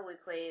 he probably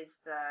plays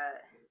the...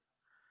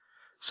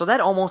 So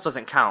that almost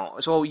doesn't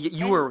count. So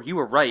you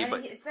were right,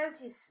 but... It says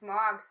he's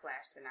Smaug /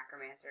 the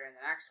necromancer in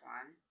the next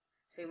one.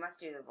 So he must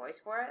do the voice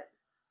for it?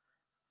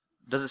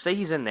 Does it say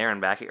he's in There and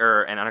Back,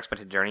 or An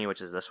Unexpected Journey, which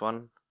is this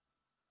one?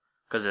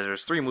 Because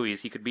there's 3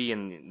 movies. He could be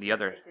in the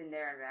other. It's in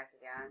There and Back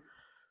again.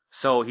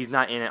 So he's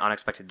not in An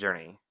Unexpected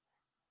Journey.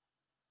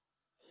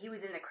 He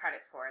was in the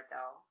credits for it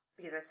though,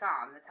 because I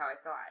saw him. That's how I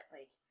saw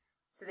it.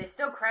 So they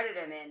still credit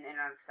him in An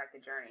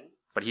Unexpected Journey.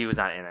 But he was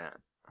not in it.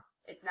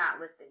 It's not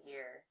listed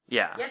here.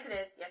 Yeah. Yes, it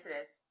is. Yes, it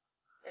is.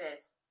 It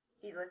is.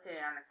 He's listed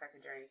in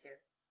Unexpected Journey too.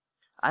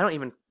 I don't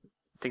even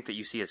think that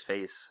you see his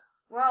face.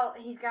 Well,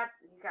 he's got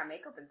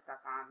makeup and stuff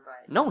on,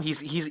 but no, he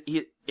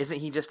isn't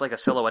he just like a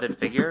silhouetted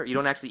figure? You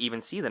don't actually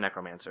even see the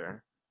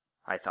necromancer.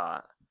 I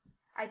thought.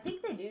 I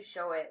think they do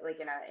show it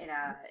in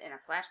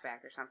a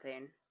flashback or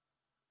something.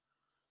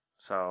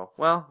 So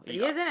well, but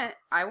he is in it.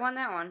 I won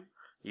that one.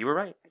 You were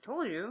right. I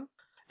told you.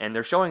 And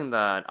they're showing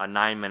a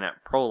 9-minute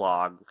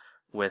prologue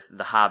with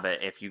The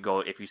Hobbit. If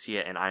you see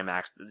it in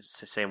IMAX, it's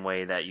the same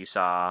way that you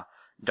saw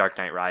Dark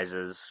Knight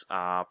Rises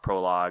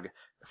prologue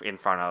in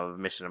front of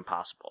Mission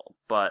Impossible.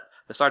 But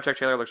the Star Trek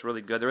trailer looks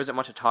really good. There isn't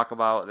much to talk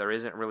about. There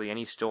isn't really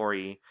any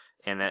story,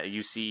 and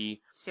you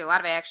see a lot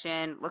of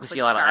action. Looks like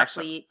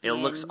Starfleet. It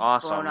looks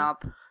awesome. Blown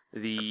up.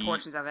 The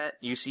portions of it.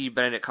 You see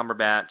Benedict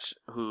Cumberbatch,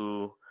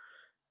 who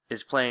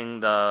is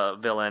playing the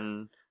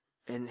villain,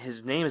 and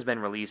his name has been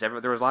released. There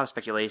was a lot of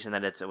speculation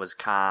that it was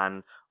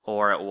Khan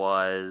or it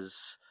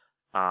was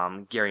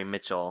Gary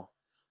Mitchell,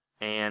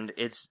 and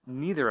it's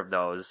neither of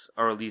those,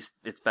 or at least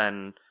it's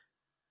been.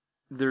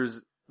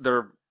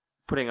 They're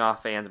putting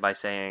off fans by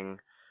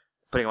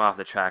putting him off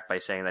the track by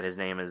saying that his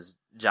name is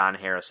John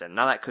Harrison.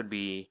 Now that could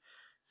be,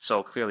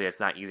 so clearly it's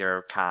not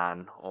either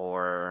Khan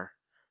or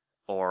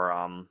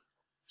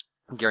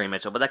Gary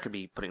Mitchell, but that could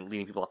be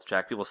leading people off the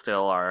track. People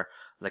still are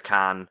the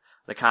Khan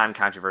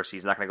controversy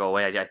is not going to go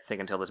away. I think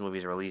until this movie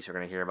is released, you're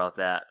going to hear about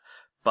that.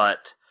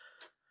 But,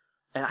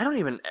 and I don't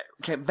even,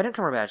 Benedict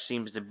Cumberbatch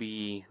seems to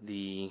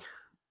be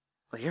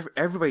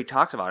everybody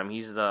talks about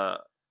him.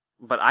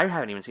 But I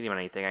haven't even seen him in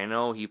anything. I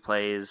know he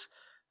plays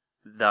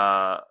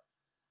the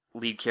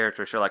lead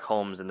character Sherlock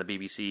Holmes in the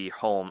BBC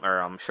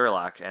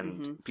Sherlock,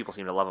 and people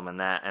seem to love him in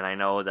that. And I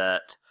know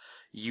that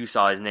you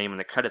saw his name in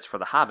the credits for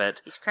The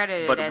Hobbit. He's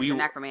credited as the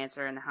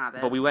necromancer in The Hobbit.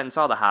 But we went and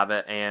saw The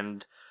Hobbit,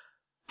 and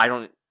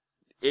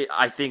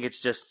I think it's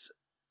just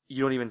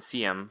you don't even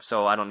see him,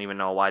 so I don't even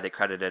know why they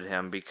credited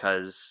him,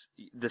 because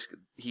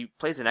he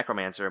plays a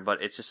necromancer,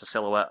 but it's just a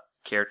silhouette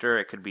character.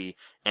 It could be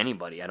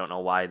anybody. I don't know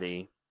why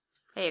they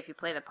Hey, if you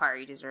play the part,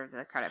 you deserve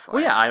the credit for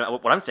Well, it. yeah.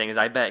 What I'm saying is,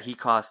 I bet he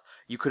cost.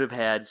 You could have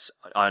had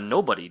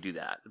nobody do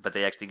that, but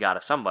they actually got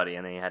a somebody,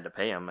 and they had to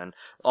pay him. And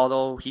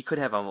although he could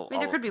have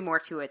there could be more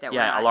to it that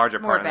a larger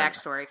more part,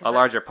 backstory. A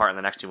larger part in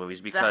the next two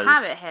movies, because The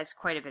Hobbit has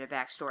quite a bit of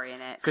backstory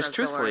in it. Because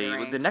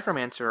truthfully, the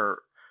Necromancer,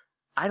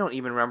 I don't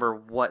even remember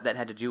what that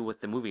had to do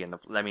with the movie.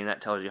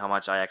 That tells you how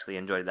much I actually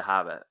enjoyed The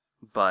Hobbit.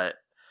 But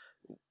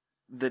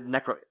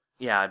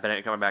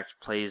Benedict Cumberbatch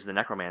plays the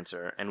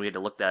Necromancer, and we had to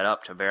look that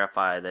up to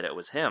verify that it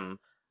was him.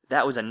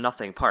 That was a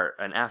nothing part,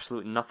 an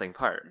absolute nothing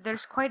part.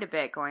 There's quite a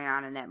bit going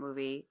on in that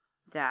movie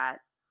that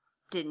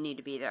didn't need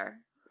to be there.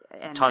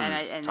 And,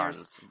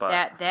 tons.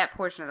 But that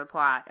portion of the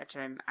plot, which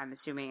I'm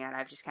assuming that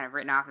I've just kind of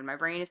written off in my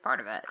brain, is part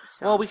of it.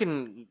 So. Well, we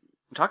can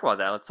talk about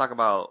that. Let's talk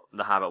about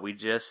The Hobbit. We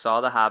just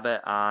saw The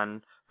Hobbit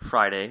on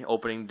Friday,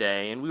 opening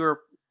day, and we were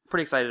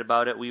pretty excited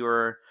about it. We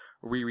were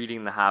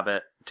rereading The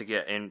Hobbit to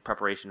get in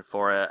preparation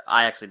for it.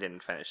 I actually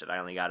didn't finish it. I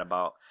only got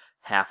about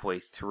halfway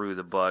through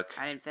the book.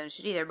 I didn't finish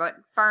it either, but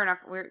far enough.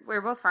 We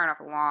were both far enough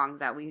along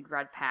that we'd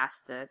read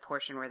past the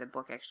portion where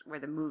where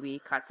the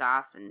movie cuts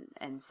off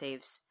and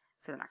saves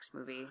for the next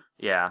movie.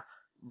 Yeah,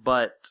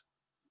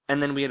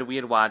 and then we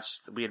had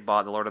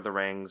bought the Lord of the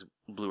Rings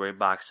Blu-ray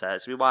box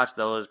set, so we watched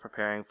those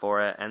preparing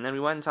for it, and then we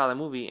went and saw the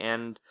movie,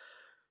 and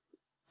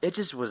it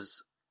just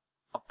was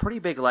a pretty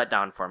big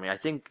letdown for me. I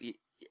think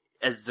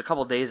as a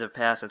couple days have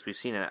passed since we've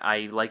seen it,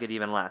 I like it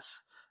even less.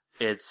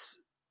 It's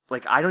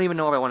like, I don't even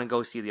know if I want to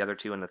go see the other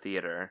two in the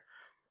theater.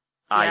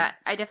 Yeah,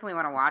 I definitely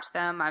want to watch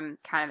them. I'm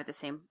kind of at the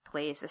same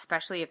place,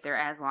 especially if they're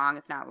as long,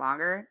 if not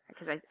longer,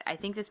 because I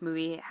think this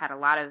movie had a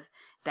lot of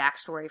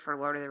backstory for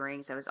Lord of the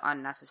Rings that was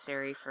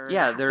unnecessary for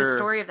the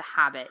story of The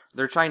Hobbit.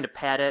 They're trying to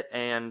pad it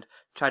and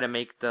try to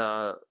make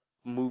the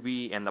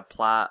movie and the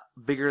plot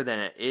bigger than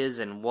it is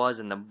and was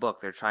in the book.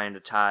 They're trying to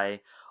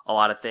tie a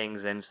lot of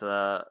things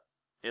into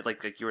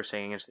like you were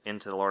saying,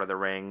 into the Lord of the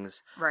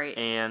Rings. Right.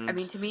 And I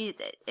mean, to me,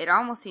 it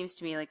almost seems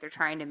to me like they're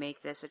trying to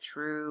make this a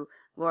true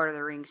Lord of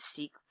the Rings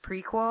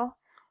prequel.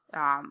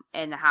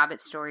 And the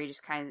Hobbit story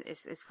just kind of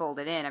is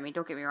folded in. I mean,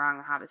 don't get me wrong,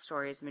 the Hobbit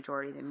story is the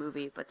majority of the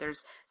movie, but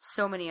there's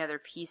so many other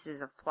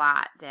pieces of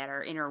plot that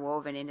are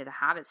interwoven into the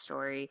Hobbit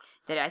story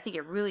that I think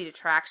it really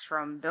detracts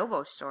from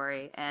Bilbo's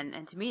story.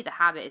 And to me, the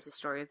Hobbit is the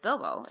story of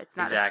Bilbo. It's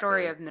not the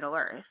story of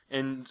Middle-earth.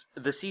 And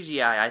the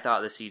CGI, I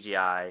thought the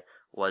CGI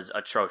was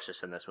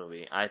atrocious in this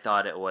movie. I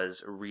thought it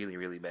was really,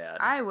 really bad.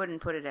 I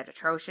wouldn't put it at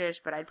atrocious,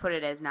 but I'd put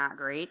it as not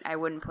great. I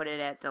wouldn't put it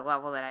at the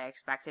level that I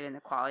expected and the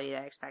quality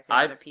that I expected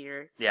out of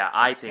Peter. Yeah,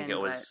 I think it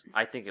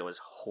was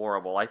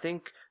horrible. I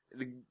think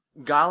the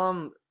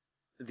Gollum,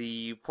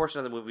 the portion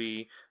of the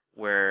movie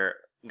where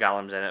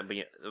Gollum's in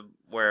it,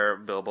 where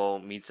Bilbo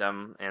meets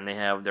him and they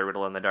have their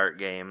Riddle in the Dark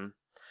game,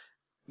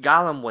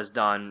 Gollum was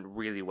done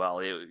really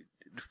well.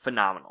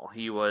 Phenomenal.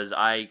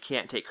 I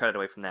can't take credit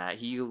away from that.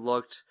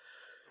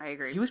 I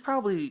agree. He was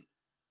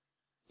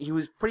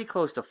pretty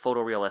close to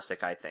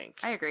photorealistic, I think.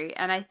 I agree.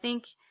 And I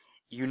think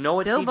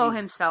it's Bilbo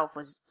himself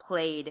was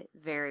played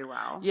very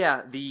well.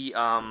 Yeah, the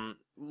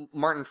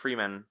Martin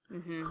Freeman,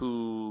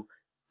 who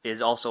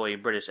is also a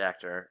British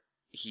actor,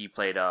 he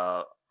played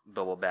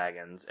Bilbo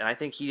Baggins, and I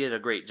think he did a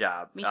great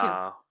job. Me too.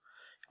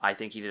 I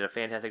think he did a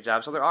fantastic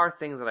job. So there are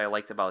things that I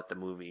liked about the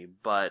movie,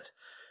 but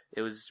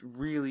it was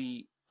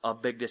really a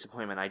big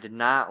disappointment. I did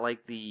not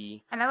like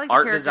the art design. And I like the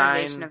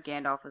characterization of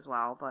Gandalf as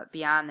well, but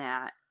beyond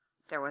that,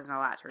 there wasn't a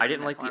lot to read. I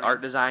didn't like the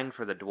art design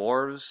for the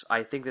dwarves.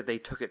 I think that they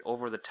took it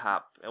over the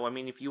top. I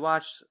mean, if you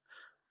watch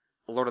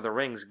Lord of the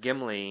Rings,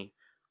 Gimli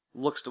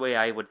looks the way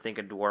I would think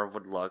a dwarf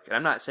would look. And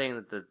I'm not saying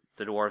that the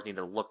dwarves need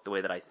to look the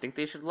way that I think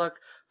they should look,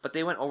 but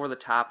they went over the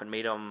top and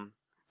made them...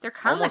 They're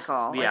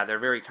comical. They're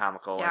very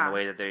comical in the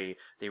way that they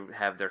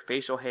have their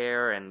facial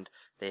hair, and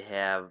they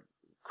have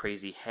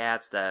crazy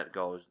hats that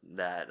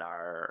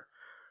are...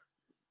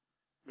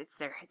 It's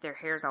their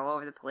hair's all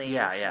over the place.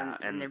 Yeah.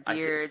 And their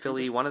beards.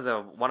 Philly, one of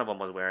them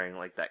was wearing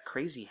like that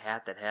crazy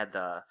hat that had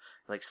the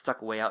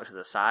stuck way out to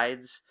the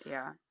sides.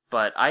 Yeah.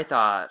 But I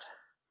thought,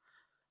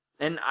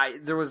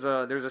 there's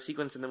a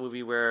sequence in the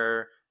movie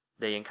where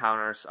they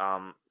encounter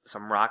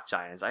some rock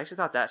giants. I actually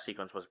thought that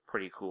sequence was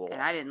pretty cool.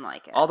 And I didn't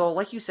like it. Although,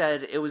 like you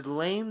said, it was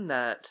lame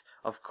that,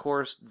 of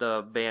course,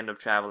 the band of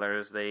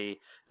travelers they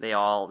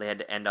had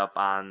to end up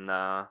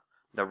on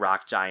the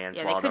rock giants.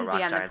 Yeah, they couldn't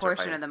be on the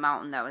portion of the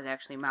mountain that was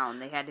actually mountain.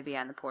 They had to be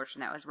on the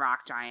portion that was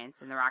rock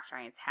giants, and the rock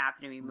giants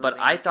happened to be moving. But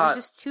I thought it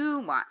was just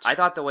too much. I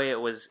thought the way it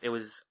was.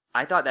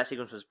 I thought that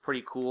sequence was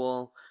pretty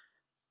cool.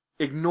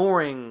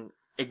 Ignoring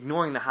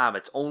the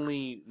hobbits,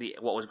 only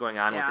what was going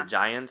on with the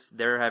giants.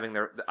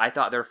 I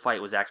thought their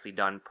fight was actually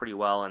done pretty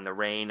well in the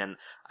rain, and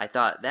I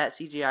thought that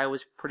CGI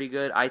was pretty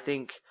good. I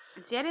think.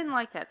 See, I didn't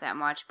like that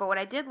much, but what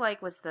I did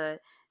like was the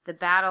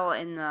battle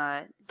in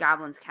the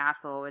Goblin's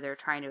Castle where they're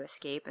trying to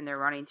escape and they're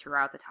running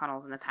throughout the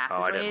tunnels and the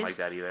passageways. Oh, I didn't like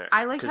that either.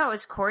 I liked how it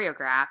was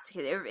choreographed.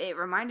 It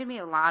reminded me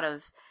a lot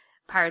of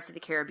Pirates of the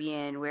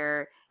Caribbean,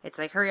 where it's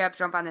like, hurry up,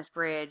 jump on this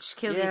bridge,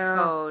 kill these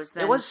foes,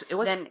 then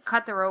then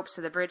cut the rope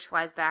so the bridge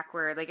flies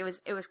backward. Like it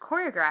was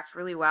choreographed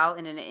really well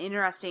in an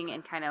interesting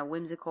and kind of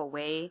whimsical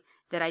way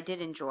that I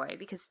did enjoy.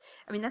 Because,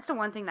 I mean, that's the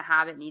one thing The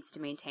Hobbit needs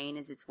to maintain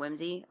is its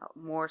whimsy,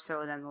 more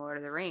so than The Lord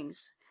of the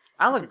Rings.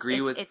 I'll agree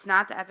with... It's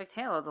not the epic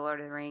tale of The Lord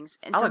of the Rings.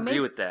 And I'll so agree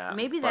with that.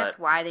 Maybe that's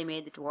why they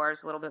made the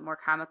dwarves a little bit more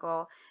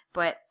comical,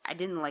 but I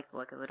didn't like the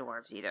look of the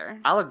dwarves either.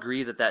 I'll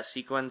agree that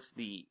sequence,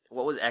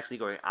 what was actually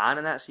going on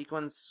in that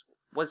sequence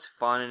was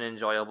fun and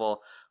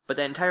enjoyable, but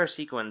the entire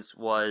sequence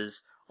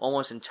was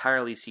almost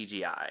entirely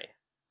CGI.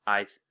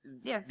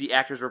 The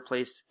actors were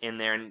placed in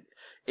there, and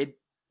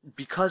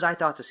because I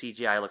thought the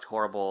CGI looked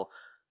horrible,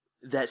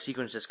 that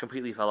sequence just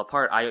completely fell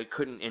apart. I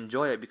couldn't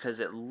enjoy it because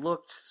it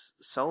looked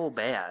so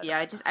bad.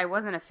 Yeah, I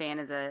wasn't a fan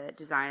of the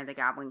design of the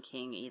Goblin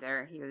King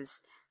either. He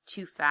was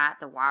too fat.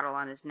 The waddle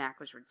on his neck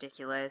was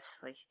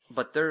ridiculous.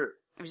 But it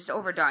was just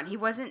overdone.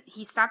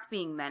 He stopped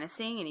being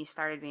menacing and he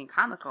started being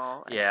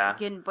comical. Yeah.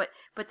 Again, but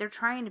they're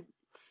trying to...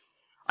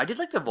 I did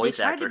like the voice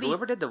actor.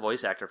 Whoever did the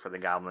voice actor for the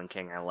Goblin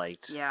King, I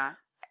liked. Yeah.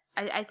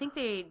 I think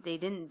they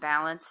didn't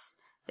balance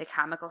the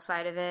comical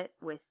side of it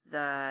with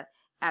the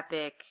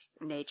epic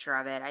nature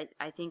of it.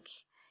 I think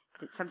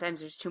that sometimes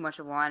there's too much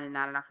of one and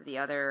not enough of the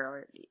other,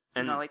 or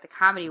the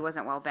comedy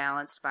wasn't well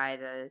balanced by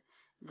the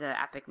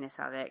epicness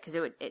of it, because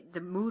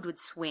the mood would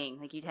swing.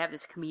 Like, you'd have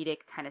this comedic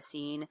kind of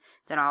scene,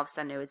 then all of a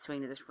sudden it would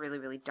swing to this really,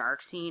 really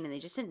dark scene, and they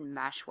just didn't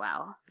mesh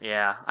well.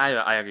 Yeah,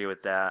 I agree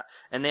with that.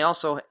 And they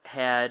also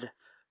had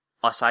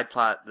a side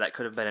plot that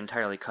could have been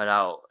entirely cut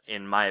out,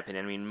 in my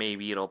opinion. I mean,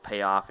 maybe it'll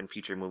pay off in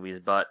future movies,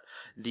 but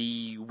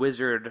the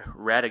wizard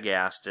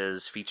Radagast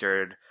is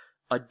featured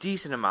a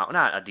decent amount,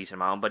 not a decent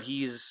amount, but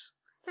there's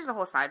a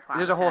whole side plot.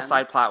 There's a whole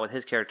side plot with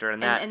his character,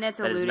 and that's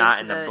that is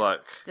not in the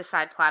book. The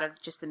side plot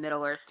of just the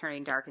Middle Earth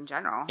turning dark in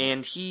general.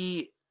 And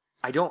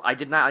I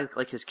did not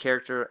like his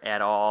character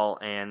at all,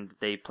 and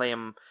they play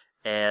him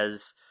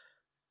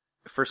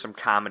for some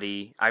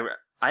comedy. I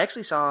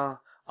actually saw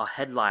a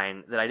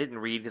headline that I didn't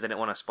read because I didn't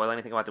want to spoil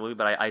anything about the movie,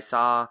 but I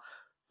saw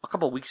a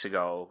couple weeks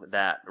ago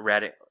that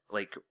relating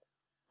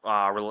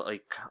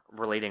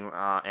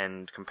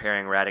and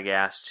comparing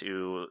Radagast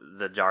to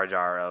the Jar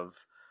Jar of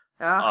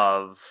The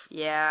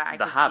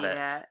Hobbit. See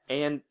that.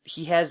 And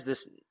he has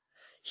this.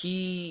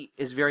 He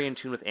is very in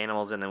tune with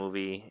animals in the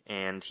movie,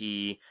 and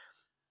he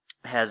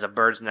has a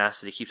bird's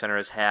nest that he keeps under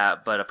his hat,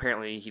 but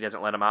apparently he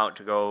doesn't let him out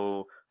to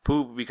go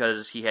poop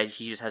because he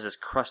just has this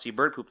crusty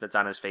bird poop that's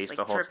on his face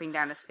the whole dripping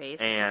down his face.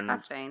 And it's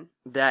disgusting.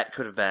 That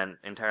could have been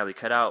entirely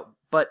cut out.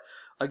 But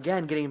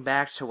again, getting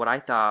back to what I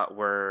thought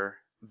were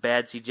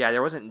bad CGI,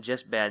 there wasn't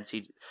just bad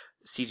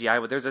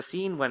CGI, but there's a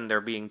scene when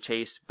they're being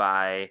chased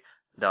by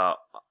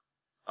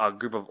a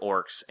group of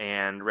orcs,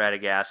 and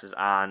Radagast is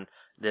on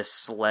this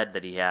sled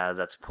that he has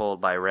that's pulled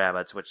by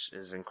rabbits, which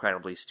is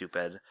incredibly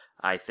stupid,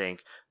 I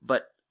think.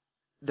 But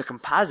the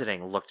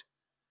compositing looked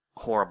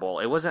horrible.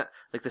 It wasn't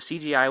like the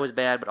CGI was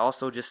bad, but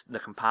also just the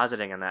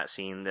compositing in that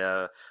scene.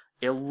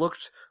 It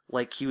looked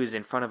like he was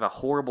in front of a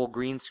horrible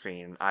green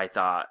screen. I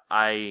thought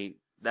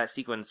that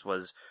sequence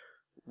was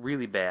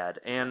really bad.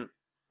 And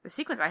the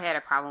sequence I had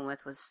a problem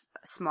with was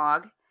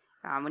Smaug.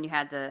 When you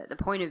had the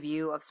point of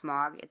view of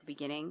Smaug at the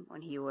beginning,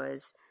 when he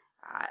was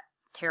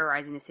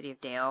terrorizing the city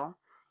of Dale,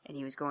 and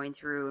he was going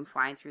through and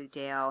flying through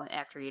Dale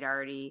after he'd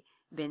already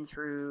been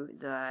through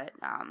the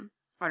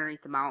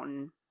underneath the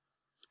mountain,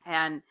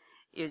 and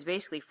it was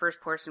basically first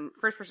person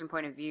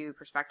point of view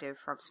perspective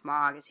from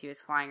Smaug as he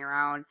was flying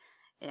around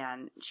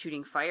and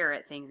shooting fire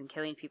at things and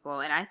killing people,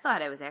 and I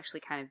thought it was actually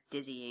kind of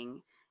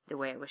dizzying the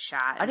way it was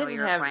shot and the way you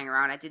were flying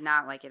around. I did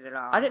not like it at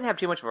all. I didn't have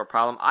too much of a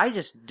problem. I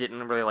just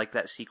didn't really like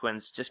that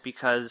sequence just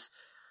because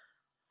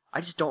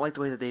I just don't like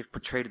the way that they've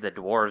portrayed the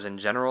dwarves in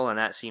general, and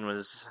that scene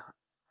was,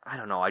 I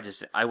don't know,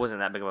 I wasn't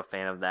that big of a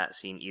fan of that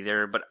scene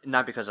either, but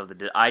not because of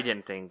I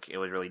didn't think it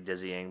was really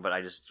dizzying, but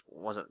I just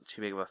wasn't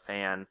too big of a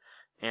fan,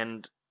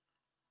 and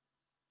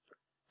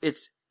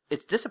it's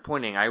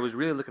disappointing. I was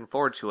really looking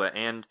forward to it,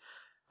 and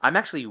I'm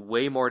actually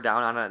way more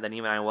down on it than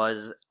even I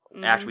was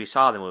after we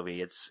saw the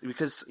movie. It's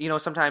because,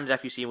 sometimes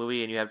after you see a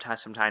movie and you have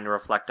some time to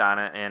reflect on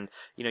it, and,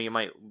 you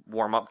might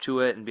warm up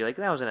to it and be like,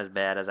 that wasn't as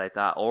bad as I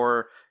thought,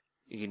 or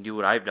you can do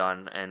what I've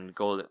done and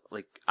go,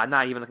 I'm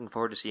not even looking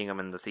forward to seeing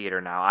them in the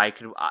theater now.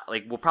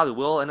 We'll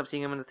probably end up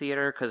seeing them in the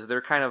theater, because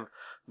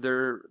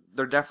they're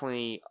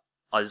definitely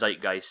a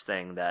zeitgeist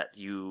thing that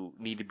you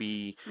need to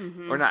be,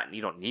 or not,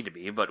 you don't need to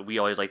be, but we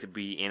always like to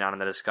be in on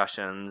the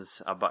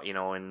discussions about,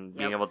 and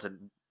being able to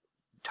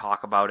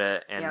talk about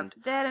it. And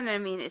that, and I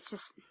mean, it's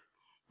just,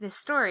 the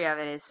story of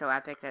it is so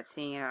epic that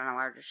seeing it on a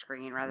larger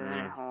screen rather than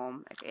at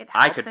home, it helps,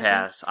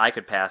 I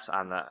could pass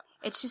on that.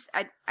 It's just,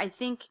 I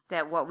think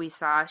that what we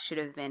saw should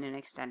have been an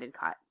extended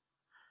cut.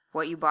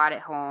 What you bought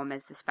at home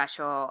as the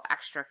special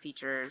extra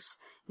features,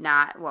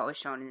 not what was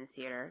shown in the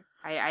theater.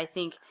 I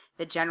think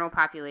the general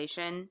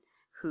population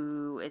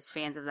who is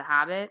fans of The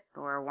Hobbit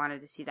or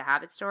wanted to see the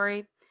Hobbit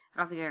story, I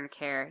don't think they're going to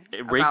care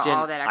about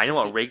all that extra. I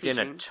know it raked in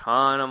a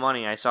ton of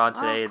money. I saw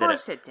today that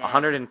it did.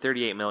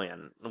 138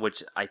 million,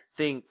 which I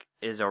think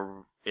is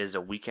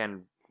a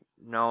weekend.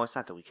 No, it's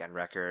not the weekend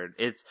record.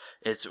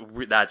 That's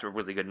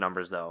really good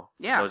numbers though.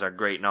 Yeah, those are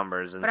great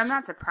numbers. But I'm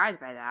not surprised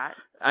by that.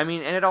 I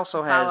mean, and it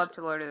also has follow up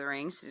to Lord of the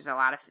Rings. There's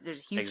a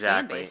huge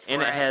fan base for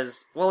and it. it has.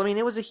 Well, I mean,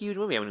 it was a huge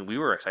movie. I mean, we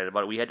were excited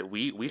about it.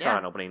 We saw it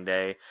on opening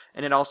day,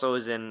 and it also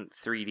is in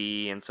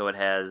 3D, and so it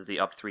has the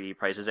up 3D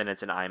prices, and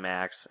it's in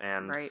IMAX.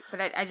 And right, but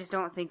I just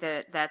don't think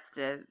that that's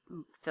the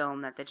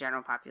film that the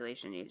general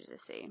population needed to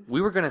see.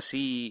 we were gonna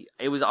see.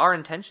 It was our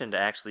intention to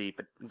actually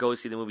go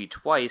see the movie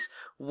twice.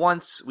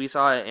 Once we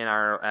saw it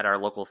at our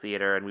local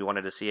theater, and we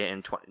wanted to see it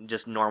in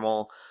just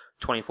normal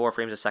 24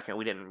 frames a second.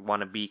 We didn't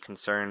want to be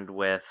concerned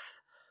with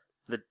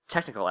the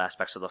technical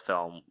aspects of the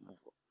film,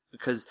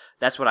 because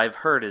that's what I've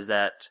heard is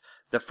that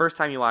the first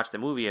time you watch the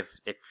movie, if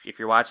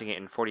you're watching it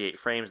in 48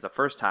 frames the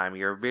first time,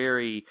 you're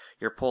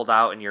pulled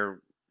out and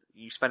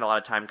you spend a lot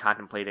of time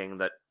contemplating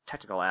the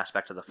technical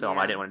aspect of the film.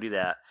 Yeah. I didn't want to do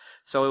that.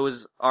 So it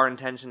was our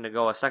intention to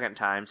go a second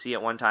time, see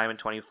it one time in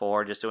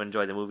 24 just to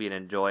enjoy the movie and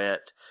enjoy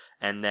it,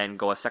 and then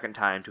go a second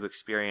time to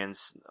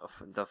experience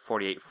the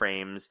 48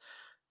 frames,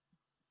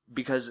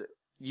 because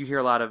you hear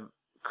a lot of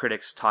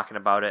critics talking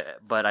about it,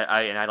 but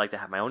I like to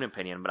have my own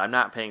opinion, but I'm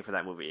not paying for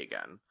that movie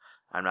again.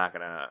 I'm not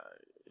going to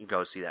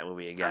go see that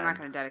movie again. I'm not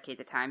going to dedicate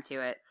the time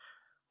to it.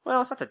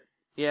 Well, it's not that...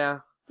 Yeah.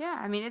 Yeah,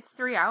 I mean, it's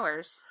 3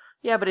 hours.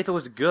 Yeah, but if it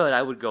was good,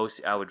 I would go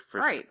see...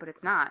 Right, but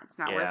it's not. It's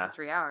not worth the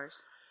 3 hours.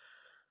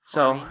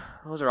 So,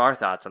 those are our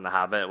thoughts on The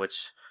Hobbit,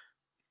 which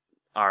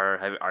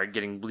are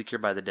getting bleaker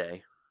by the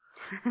day.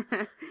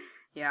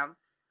 Yeah.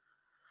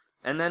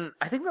 And then,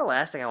 I think the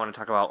last thing I want to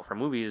talk about for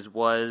movies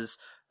was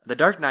The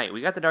Dark Knight.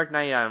 We got The Dark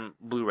Knight on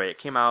Blu-ray. It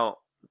came out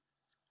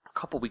a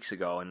couple weeks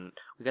ago, and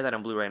we got that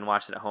on Blu-ray and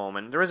watched it at home.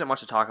 And there isn't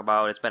much to talk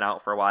about. It's been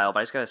out for a while, but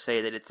I just gotta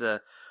say that it's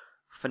a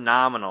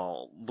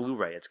phenomenal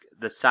Blu-ray. It's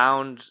the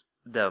sound,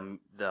 the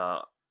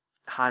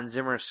Hans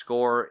Zimmer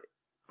score.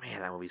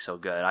 Man, that movie's so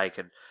good.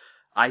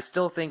 I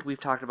still think we've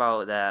talked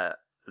about that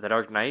The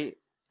Dark Knight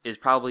is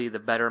probably the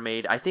better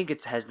made. I think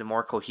it has the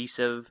more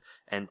cohesive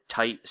and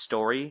tight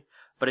story.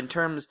 But in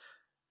terms,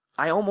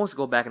 I almost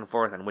go back and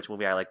forth on which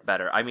movie I like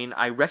better. I mean,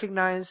 I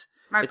recognize...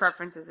 My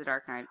preference is The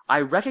Dark Knight.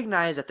 I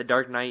recognize that The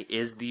Dark Knight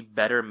is the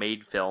better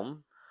made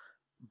film,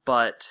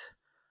 but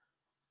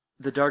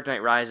The Dark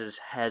Knight Rises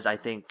has, I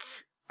think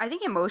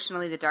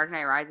emotionally The Dark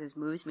Knight Rises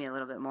moves me a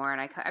little bit more,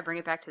 and I bring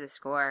it back to the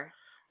score.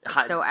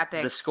 It's so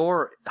epic. The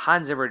score,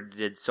 Hans Zimmer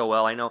did so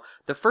well. I know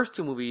the first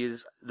two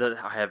movies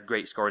have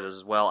great scores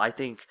as well. I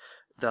think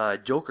the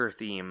Joker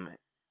theme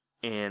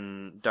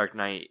in Dark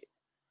Knight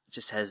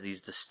just has these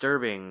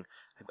disturbing,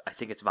 I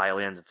think it's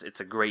violins. It's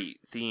a great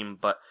theme,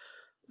 but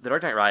The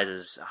Dark Knight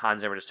Rises,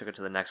 Hans Zimmer just took it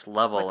to the next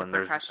level, and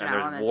there's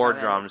war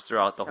drums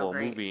throughout the whole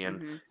movie,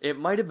 and it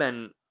might have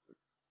been,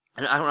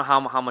 and I don't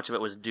know how much of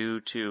it was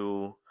due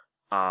to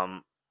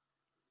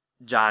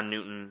John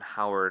Newton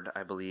Howard,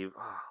 I believe.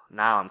 Oh,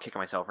 now I'm kicking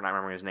myself for not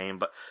remembering his name,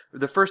 but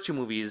the first two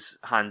movies,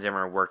 Hans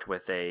Zimmer worked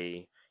with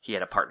he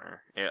had a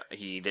partner.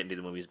 He didn't do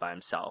the movies by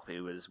himself. He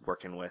was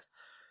working with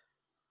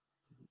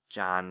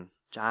John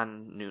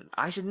Newton.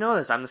 I should know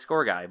this. I'm the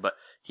score guy, but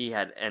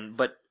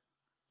but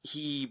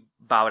he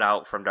bowed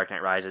out from Dark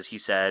Knight Rises. He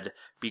said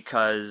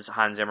because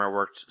Hans Zimmer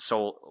worked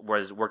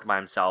by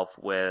himself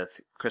with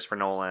Christopher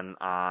Nolan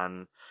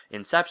on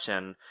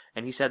Inception,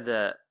 and he said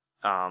that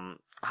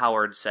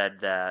Howard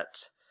said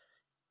that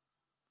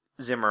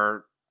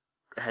Zimmer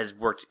has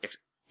worked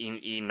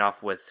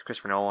enough with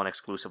Christopher Nolan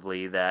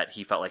exclusively that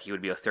he felt like he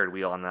would be a third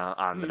wheel on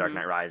the Dark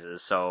Knight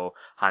Rises. So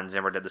Hans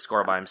Zimmer did the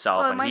score by himself.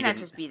 Well, it and might not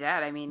just be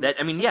that.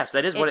 Yes,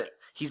 that is what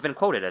he's been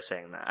quoted as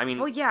saying that. I mean,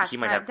 well, yes, he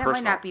might have that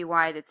might not be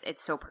why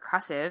it's so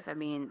percussive. I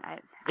mean,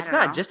 it's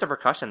not just a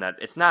percussion.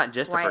 It's not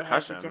just why a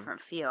percussion. It has a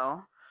different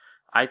feel.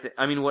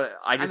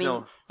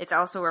 It's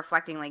also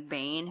reflecting like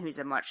Bane, who's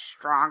a much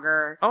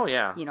stronger. Oh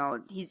yeah.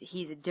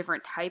 He's a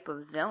different type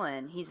of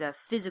villain. He's a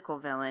physical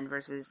villain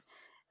versus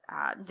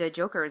the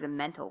Joker is a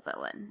mental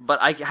villain. But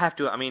I have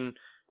to. I mean,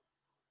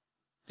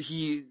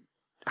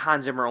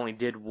 Hans Zimmer only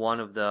did one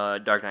of the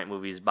Dark Knight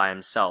movies by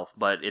himself,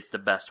 but it's the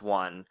best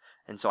one,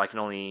 and so I can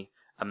only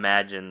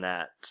imagine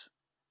that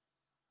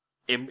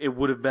it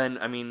would have been.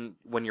 I mean,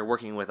 when you're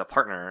working with a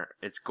partner,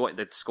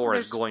 the score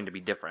is going to be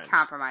different.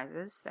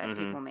 Compromises that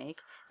people make,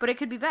 but it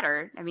could be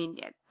better. I mean,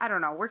 I don't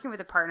know. Working with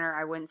a partner,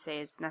 I wouldn't say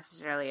is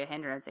necessarily a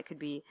hindrance. It could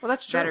be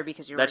better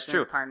because you're working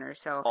with a partner.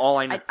 So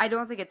I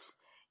don't think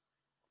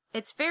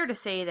it's fair to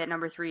say that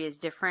number 3 is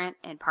different,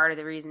 and part of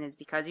the reason is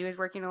because he was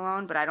working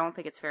alone. But I don't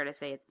think it's fair to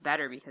say it's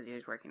better because he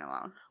was working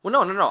alone.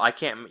 Well, no. I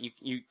can't.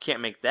 You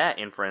can't make that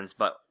inference.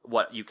 But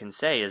what you can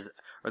say is,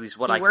 or at least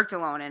what he worked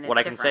alone, and what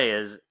I can say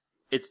is.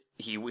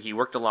 He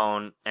worked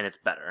alone and it's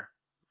better,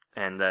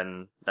 and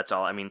then that's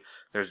all. I mean,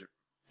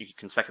 you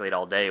can speculate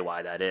all day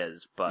why that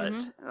is, but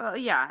well,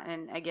 yeah,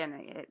 and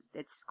again,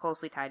 it's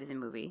closely tied to the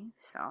movie,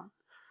 so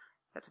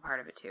that's a part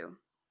of it too.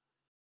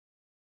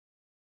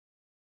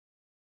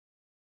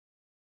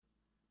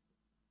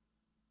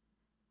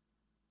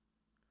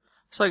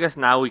 So I guess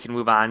now we can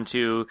move on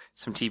to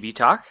some TV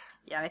talk.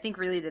 Yeah, I think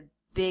really the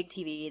big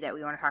TV that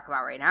we want to talk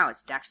about right now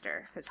is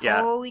Dexter. Because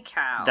holy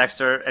cow.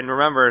 Dexter, and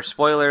remember,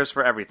 spoilers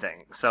for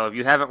everything. So if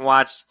you haven't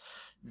watched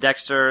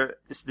Dexter,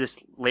 this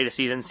latest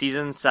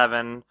season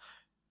 7,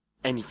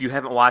 And if you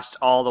haven't watched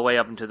all the way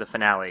up into the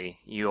finale,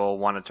 you'll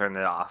want to turn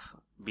it off,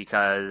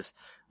 because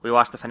we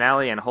watched the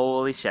finale and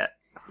holy shit.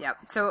 Yep.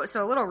 So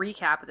a little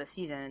recap of the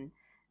season.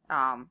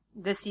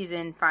 This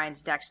season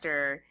finds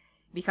Dexter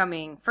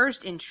becoming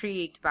first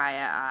intrigued by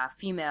a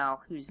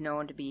female who's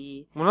known to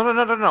be... Well,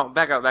 no.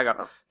 Back up.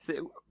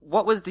 Oh.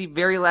 What was the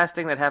very last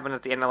thing that happened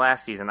at the end of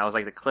last season? That was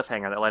like the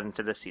cliffhanger that led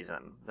into this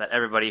season. That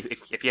everybody,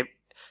 if you,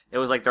 it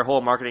was like their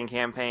whole marketing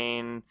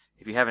campaign.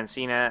 If you haven't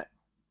seen it,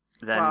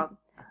 then... Well,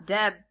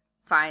 Deb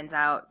finds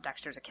out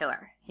Dexter's a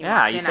killer. He yeah,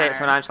 walks you in say on it so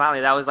her.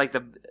 nonchalantly. That was like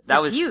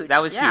that was huge.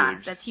 That was yeah,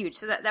 huge. That's huge.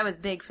 So that was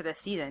big for this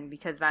season,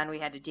 because then we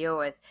had to deal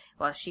with,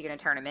 well, is she going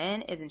to turn him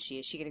in? Isn't she?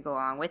 Is she going to go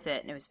along with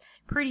it? And it was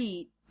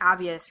pretty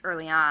obvious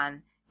early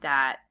on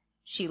that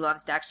she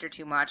loves Dexter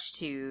too much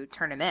to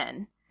turn him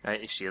in.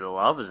 She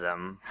loves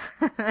him.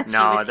 She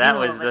No, was that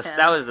in was love with him.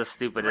 that was the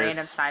stupidest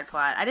Random side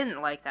plot. I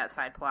didn't like that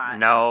side plot.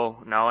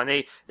 No, and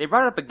they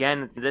brought it up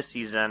again this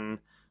season.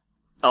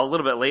 A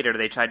little bit later,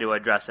 they tried to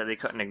address it. They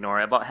couldn't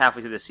ignore it. About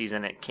halfway through the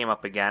season, it came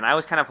up again. I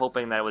was kind of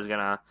hoping that it was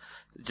gonna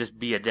just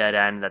be a dead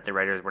end, that the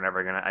writers were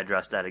never gonna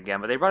address that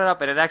again. But they brought it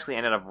up, and it actually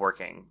ended up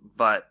working.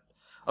 But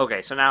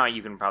okay, so now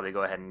you can probably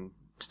go ahead and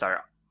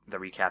start the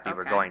recap you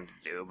were going to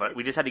do. But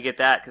we just had to get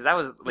that, because that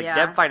was like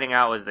Deb finding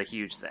out was the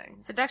huge thing.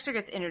 So Dexter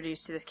gets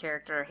introduced to this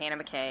character, Hannah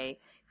McKay,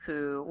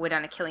 who went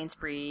on a killing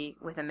spree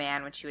with a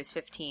man when she was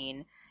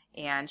 15,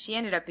 and she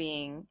ended up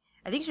being,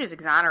 I think she was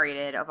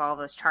exonerated of all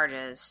those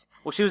charges.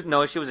 Well, she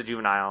was a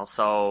juvenile,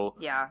 so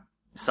yeah,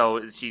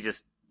 so she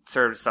just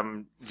served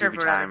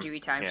whatever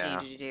juvie time she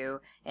needed to do,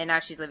 and now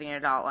she's living an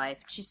adult life.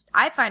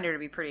 I find her to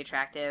be pretty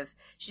attractive.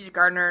 She's a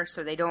gardener,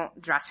 so they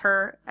don't dress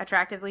her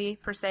attractively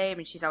per se. I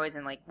mean, she's always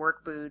in like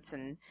work boots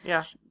and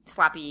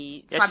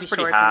sloppy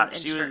shorts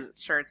and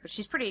shirts, but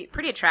she's pretty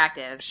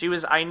attractive. She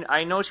was.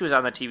 I know she was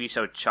on the TV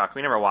show Chuck.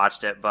 We never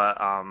watched it, but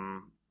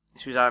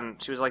she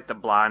was like the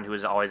blonde who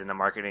was always in the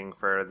marketing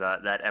for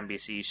that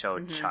NBC show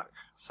Chuck.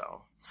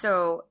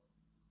 So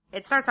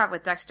it starts off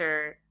with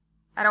Dexter.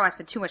 I don't want to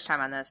spend too much time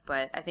on this,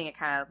 but I think it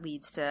kind of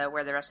leads to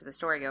where the rest of the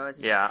story goes.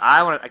 Yeah,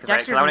 I want to get to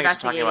talking about the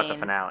investigating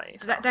finale.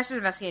 So. Dexter's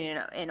investigating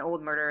an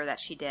old murder that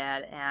she did,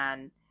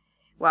 and,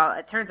 well,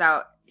 it turns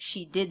out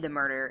she did the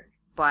murder,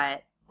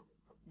 but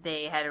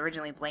they had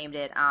originally blamed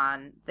it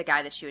on the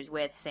guy that she was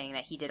with, saying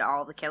that he did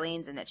all the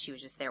killings and that she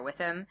was just there with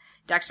him.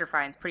 Dexter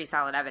finds pretty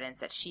solid evidence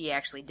that she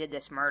actually did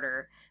this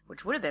murder,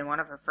 which would have been one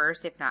of her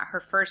first, if not her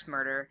first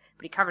murder,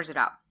 but he covers it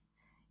up.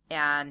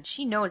 And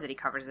she knows that he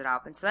covers it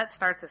up. And so that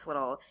starts this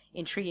little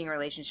intriguing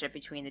relationship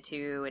between the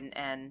two.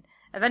 And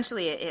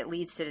eventually it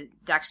leads to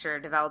Dexter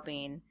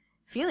developing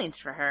feelings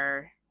for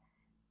her.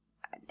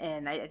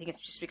 And I think it's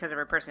just because of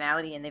her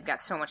personality, and they've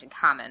got so much in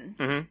common.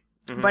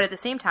 Mm-hmm. Mm-hmm. But at the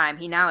same time,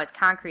 he now has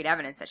concrete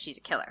evidence that she's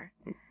a killer.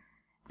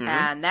 Mm-hmm.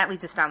 And that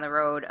leads us down the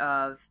road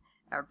of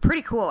a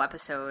pretty cool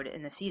episode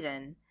in the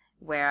season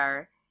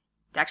where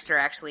Dexter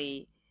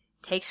actually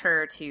takes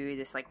her to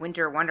this like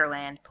winter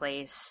wonderland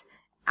place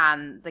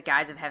on the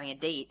guise of having a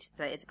date.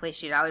 It's a place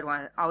she'd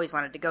always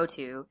wanted to go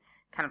to,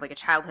 kind of like a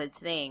childhood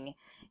thing.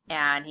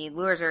 And he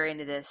lures her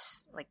into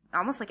this, like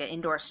almost like an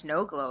indoor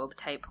snow globe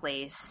type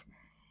place,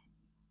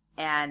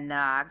 and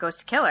goes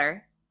to kill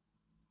her.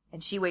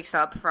 And she wakes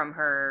up from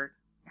her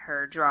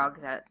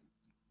drug that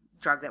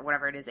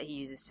whatever it is that he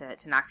uses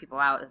to knock people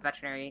out, the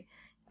veterinary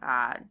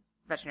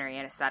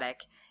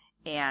anesthetic,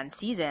 and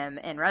sees him.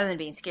 And rather than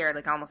being scared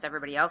like almost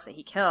everybody else that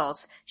he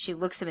kills, she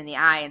looks him in the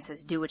eye and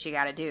says, "Do what you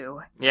got to do."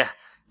 Yeah.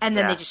 And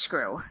then they just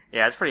screw.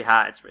 Yeah, it's pretty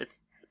hot. It's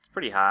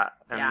pretty hot.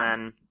 And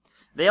then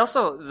they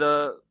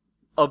also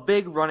a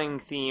big running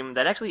theme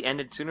that actually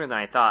ended sooner than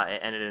I thought.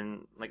 It ended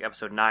in like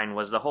episode 9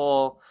 was the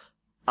whole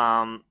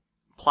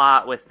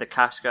plot with the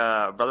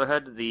Kafka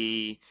Brotherhood,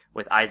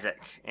 with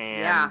Isaac,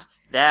 and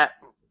that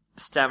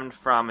stemmed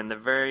from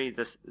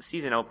the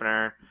season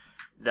opener,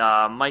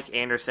 the Mike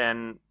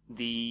Anderson,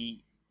 the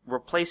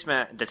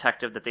replacement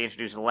detective that they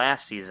introduced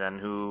last season,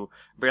 who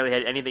barely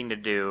had anything to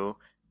do.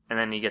 And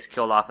then he gets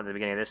killed off at the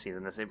beginning of this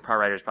season. The part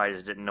writers probably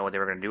just didn't know what they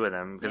were going to do with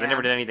him, because they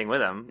never did anything with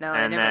him. No,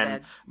 they never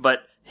did. But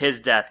his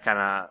death kind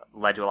of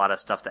led to a lot of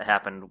stuff that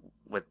happened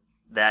with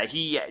that.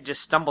 He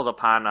just stumbled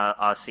upon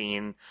a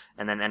scene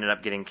and then ended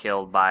up getting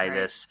killed by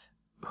this,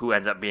 who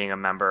ends up being a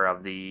member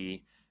of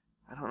the,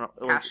 I don't know,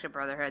 Kafka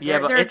Brotherhood. Yeah,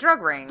 they're a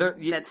drug ring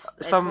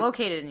it's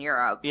located in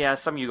Europe. Yeah,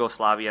 some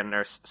Yugoslavian.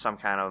 There's some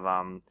kind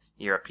of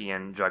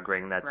European drug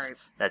ring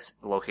that's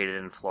located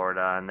in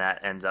Florida, and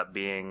that ends up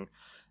being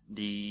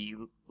the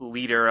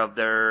leader of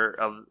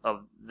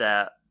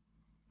that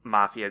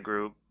mafia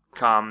group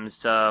comes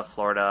to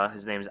Florida.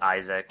 His name's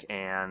Isaac,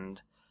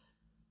 and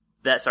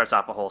that starts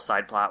off a whole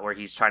side plot where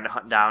he's trying to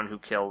hunt down who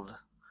killed.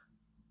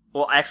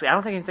 Well, actually, I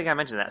don't think I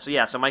mentioned that.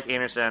 So Mike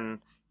Anderson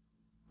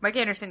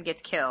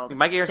gets killed.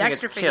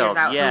 Dexter figures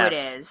out who it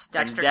is.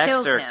 Dexter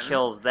kills him.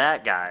 Kills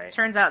that guy.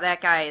 Turns out that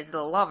guy is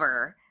the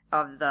lover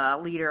of the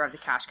leader of the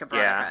Kafka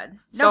Brotherhood.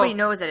 Nobody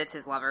knows that it's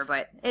his lover,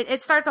 but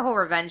it starts a whole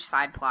revenge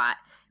side plot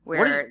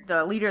where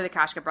the leader of the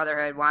Kafka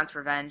Brotherhood wants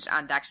revenge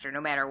on Dexter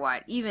no matter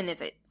what, even if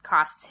it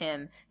costs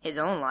him his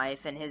own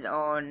life and his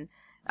own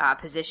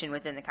position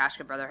within the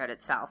Koshka Brotherhood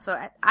itself. So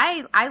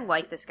I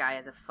like this guy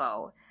as a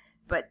foe,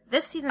 but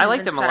this season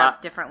has been set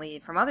up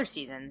differently from other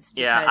seasons.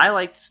 Yeah, I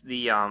liked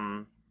the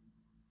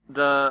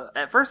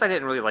at first I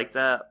didn't really like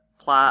the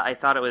plot. I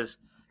thought it was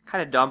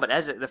kind of dumb, but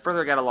the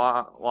further it got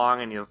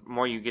along and the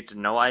more you get to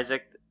know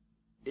Isaac,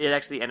 it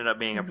actually ended up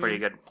being a pretty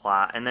good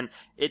plot. And then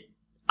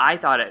I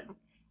thought it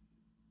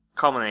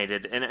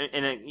culminated, and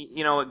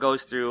it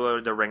goes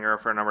through the ringer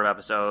for a number of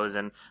episodes,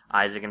 and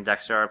Isaac and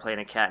Dexter are playing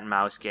a cat and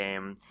mouse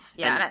game.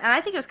 Yeah, and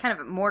I think it was kind of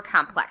a more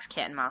complex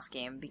cat and mouse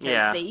game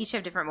because they each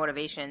have different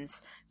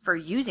motivations for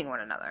using one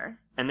another.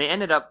 And they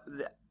ended up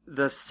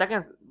the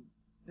second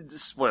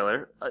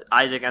spoiler.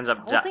 Isaac ends up.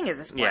 The whole thing is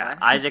a spoiler. Yeah,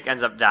 Isaac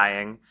ends up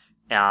dying,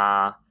 and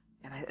I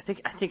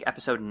think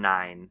episode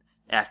 9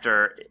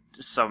 after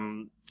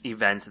some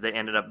events they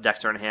ended up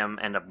Dexter and him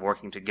end up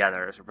working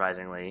together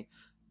surprisingly.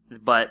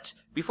 But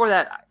before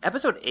that,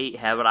 episode 8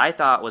 had what I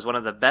thought was one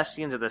of the best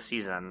scenes of the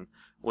season,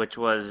 which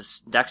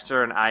was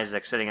Dexter and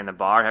Isaac sitting in the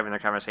bar having their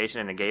conversation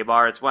in a gay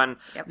bar. It's when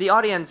the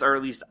audience, or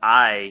at least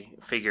I,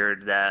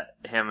 figured that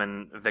him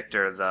and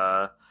Victor,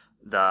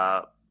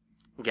 the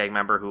gang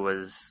member who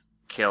was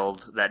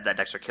killed, that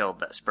Dexter killed,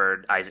 that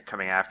spurred Isaac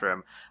coming after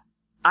him.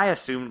 I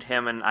assumed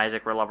him and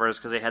Isaac were lovers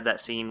because they had that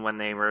scene when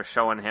they were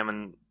showing him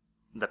in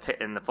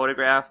the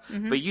photograph,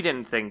 but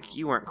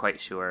you weren't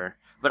quite sure.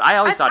 But I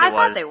always thought it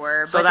was. I thought they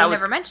were, so but they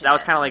never mentioned it. That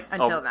was kind of like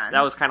until then.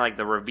 That was kind of like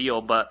the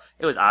reveal, but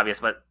it was obvious.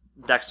 But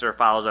Dexter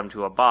follows them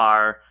to a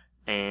bar,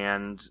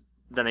 and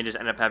then they just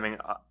end up having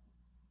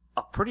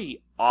a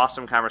pretty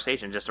awesome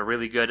conversation, just a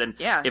really good, and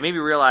it made me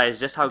realize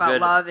just how about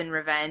good love and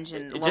revenge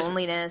and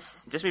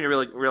loneliness. Just made me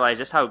really realize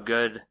just how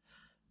good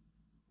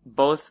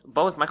both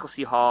Michael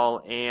C.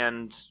 Hall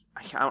and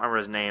I don't remember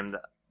his name.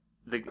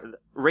 The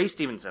Ray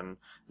Stevenson,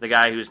 the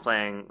guy who's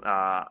playing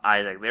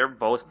Isaac, they're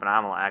both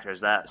phenomenal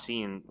actors. That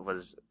scene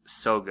was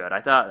so good.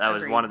 I thought that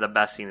was one of the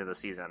best scenes of the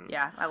season.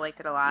 Yeah, I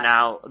liked it a lot.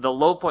 Now, the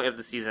low point of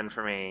the season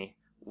for me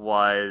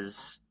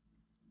was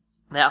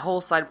that whole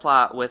side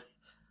plot with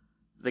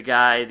the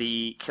guy,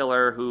 the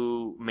killer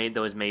who made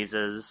those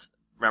mazes.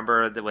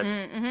 Remember with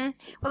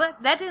Well,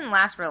 that didn't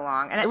last real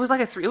long, and it was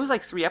like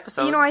 3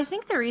 episodes. I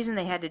think the reason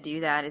they had to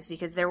do that is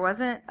because there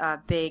wasn't a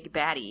big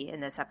baddie in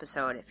this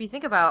episode. If you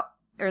think about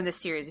or in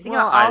this series, if you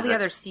think about all the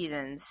other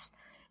seasons,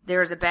 there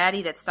was a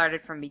baddie that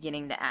started from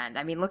beginning to end.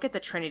 I mean, look at the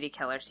Trinity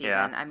Killer season.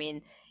 Yeah. I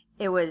mean,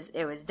 it was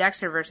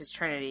Dexter versus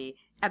Trinity,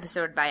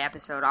 episode by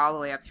episode, all the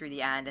way up through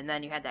the end, and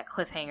then you had that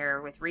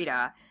cliffhanger with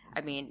Rita.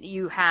 I mean,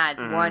 you had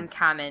one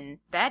common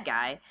bad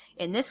guy.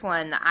 In this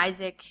one, the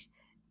Isaac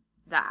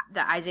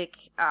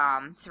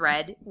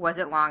thread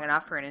wasn't long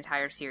enough for an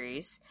entire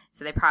series,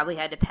 so they probably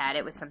had to pad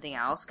it with something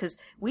else, because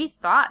we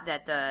thought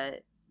that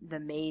the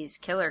Maze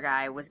killer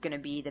guy was going to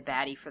be the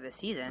baddie for the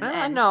season.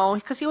 No,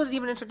 because he wasn't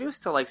even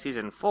introduced till like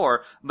season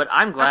 4. But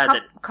I'm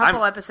glad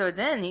episodes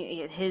in,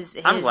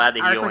 I'm glad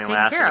that he only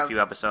lasted a few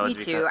episodes.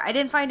 Me too. I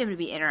didn't find him to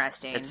be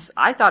interesting.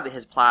 I thought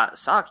his plot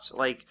sucked.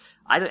 Like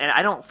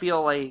I don't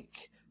feel like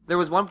there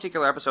was one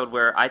particular episode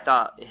where I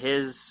thought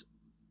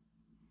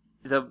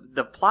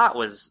the plot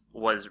was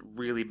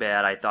really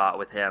bad. I thought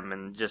with him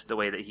and just the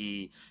way that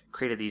he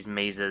created these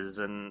mazes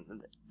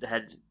and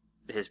had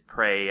his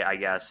prey, I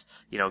guess,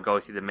 go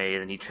through the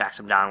maze, and he tracks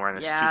him down wearing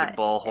a stupid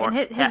bullhorn.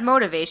 And his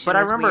motivation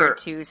was weird,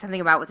 too.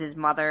 Something about with his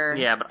mother.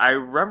 Yeah, but I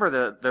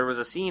remember there was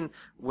a scene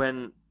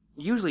when,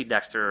 usually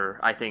Dexter,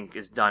 I think,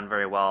 is done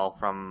very well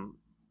from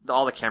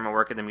all the camera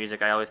work and the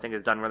music, I always think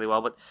is done really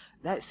well, but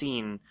that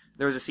scene,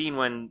 there was a scene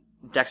when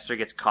Dexter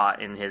gets caught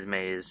in his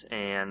maze,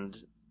 and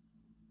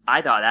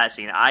I thought that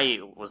scene, I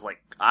was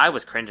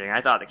cringing.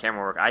 I thought the camera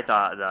work, I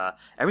thought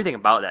everything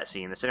about that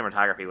scene, the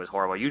cinematography was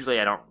horrible. Usually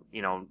I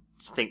don't,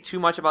 think too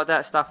much about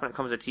that stuff when it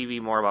comes to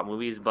TV, more about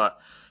movies, but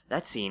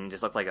that scene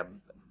just looked like a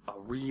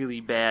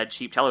really bad,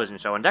 cheap television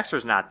show, and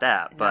Dexter's not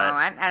that. But no,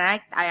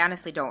 I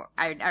honestly don't.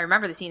 I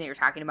remember the scene that you're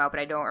talking about, but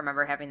I don't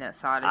remember having that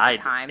thought at the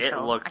time,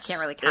 so I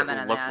can't really comment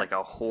on that. It looked like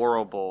a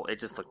horrible,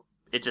 it just looked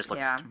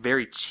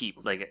very cheap.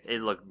 Like,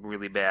 it looked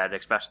really bad,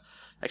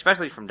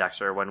 especially from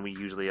Dexter, when we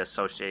usually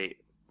associate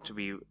to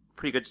be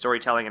pretty good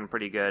storytelling and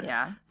pretty good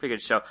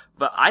show.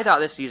 But I thought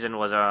this season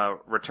was a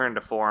return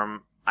to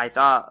form. I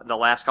thought the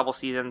last couple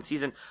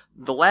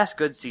the last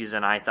good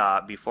season I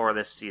thought before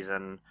this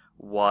season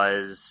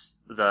was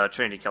the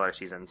Trinity Killer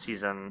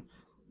season.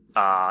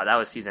 That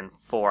was season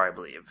 4, I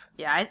believe.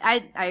 Yeah,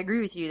 I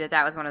agree with you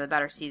that was one of the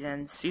better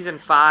seasons. Season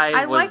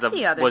 5 was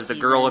the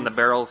Girl in the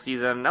Barrel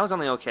season. That was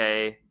only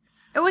okay.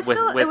 It was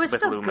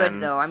still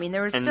good though. I mean,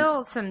 there was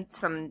still some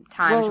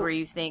times where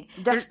you think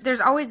there's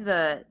always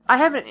the. I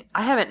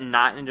haven't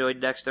not enjoyed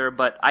Dexter,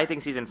 but I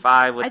think season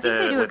 5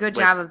 they do a good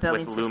job of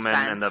building with suspense.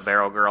 Lumen and the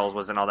Barrel Girls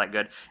wasn't all that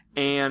good.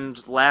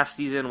 And last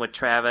season with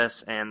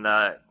Travis and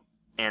the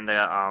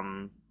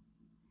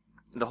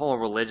whole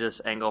religious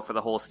angle for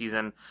the whole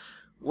season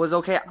was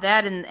okay.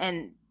 That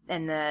and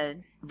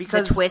the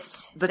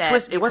twist. The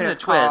twist. It wasn't a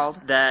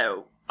twist that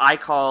I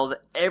called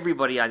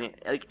everybody on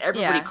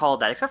everybody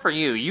called that except for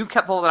you. You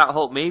kept holding out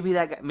hope. Maybe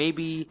that guy,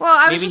 maybe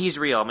he's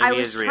real. Maybe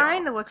he's real. I was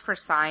trying to look for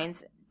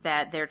signs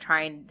that they're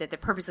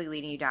purposely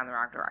leading you down the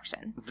wrong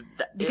direction.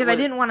 Because I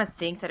didn't want to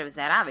think that it was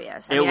that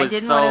obvious. I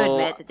didn't want to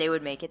admit that they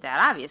would make it that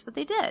obvious, but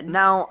they did.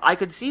 Now, I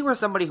could see where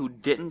somebody who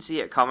didn't see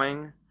it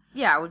coming...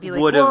 Yeah, it would be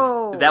like,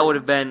 whoa! That would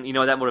have been,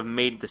 that would have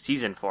made the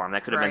season for them.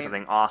 That could have been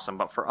something awesome.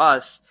 But for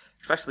us,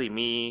 especially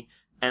me,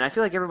 and I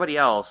feel like everybody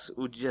else,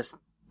 who just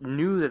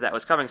knew that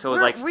was coming, so it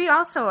was like... We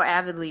also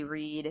avidly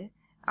read...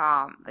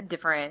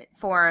 different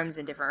forums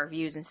and different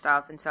reviews and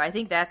stuff, and so I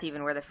think that's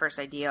even where the first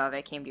idea of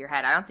it came to your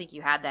head. I don't think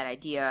you had that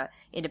idea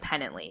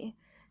independently.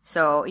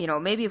 So,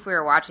 maybe if we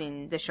were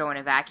watching the show in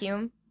a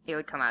vacuum, it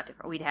would come out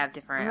different. We'd have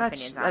different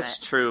opinions on it. That's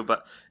true,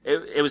 but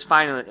it was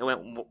fine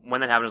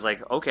when that happened. It was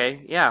like,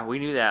 okay, yeah, we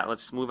knew that.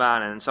 Let's move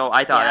on. And so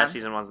I thought that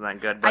season wasn't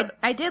that good. But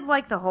I did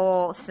like the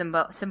whole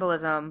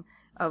symbolism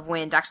of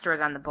when Dexter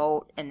was on the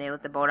boat and they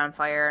lit the boat on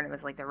fire and it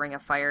was like the Ring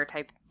of Fire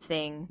type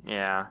thing.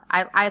 Yeah.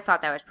 I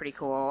thought that was pretty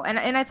cool.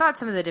 And I thought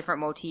some of the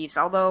different motifs,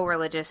 although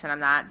religious and I'm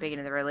not big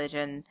into the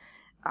religion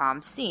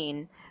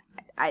scene,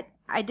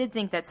 I did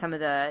think that some of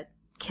the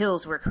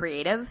kills were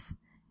creative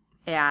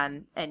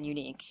and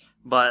unique.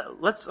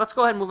 But let's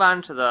go ahead and move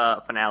on to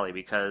the finale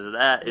because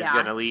that is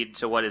going to lead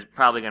to what is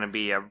probably going to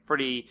be a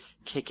pretty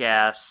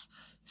kick-ass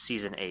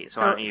season 8.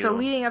 So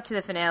leading up to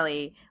the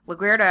finale,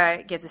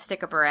 LaGuerta gets a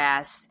stick up her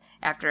ass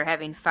after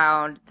having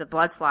found the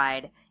blood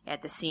slide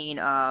at the scene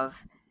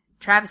of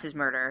Travis's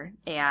murder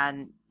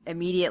and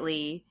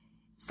immediately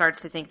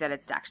starts to think that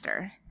it's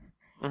Dexter.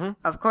 Mm-hmm.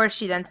 Of course,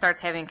 she then starts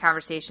having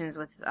conversations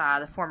with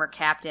the former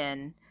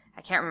captain.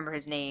 I can't remember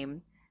his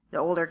name. The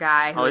older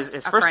guy.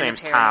 His first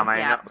name's Tom. I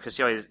know because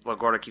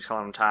LaGuerta keeps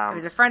calling him Tom. He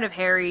was a friend of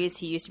Harry's.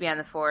 He used to be on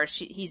the force.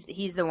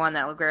 He's the one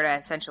that LaGuerta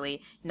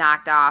essentially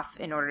knocked off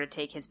in order to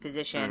take his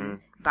position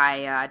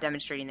by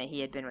demonstrating that he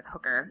had been with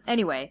Hooker.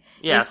 Anyway,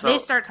 they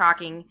start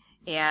talking,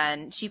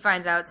 and she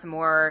finds out some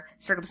more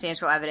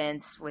circumstantial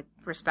evidence with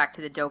respect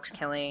to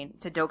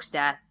Doak's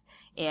death,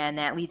 and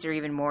that leads her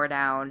even more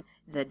down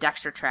the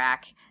Dexter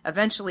track.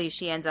 Eventually,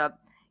 she ends up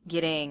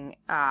getting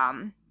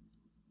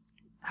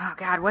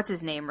what's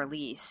his name,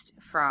 released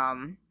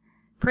from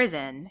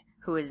prison,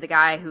 who is the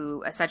guy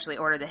who essentially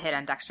ordered the hit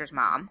on Dexter's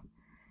mom.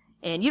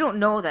 And you don't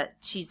know that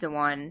she's the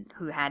one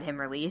who had him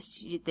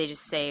released. They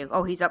just say,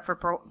 he's up for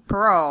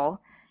parole,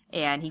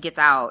 and he gets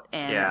out.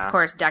 And, of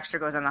course, Dexter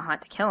goes on the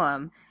hunt to kill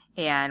him.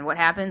 And what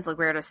happens?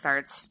 LaGuerta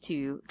starts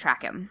to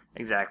track him.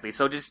 Exactly.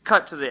 So just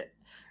cut to the...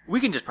 We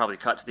can just probably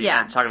cut to the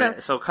end.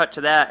 So cut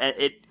to that.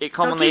 It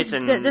culminates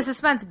in... The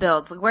suspense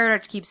builds.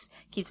 LaGuerta keeps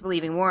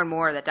believing more and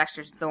more that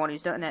Dexter's the one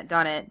who's done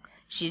it.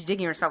 She's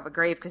digging herself a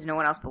grave because no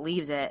one else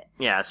believes it.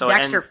 Yeah, so...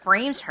 Dexter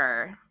frames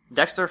her.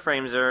 Dexter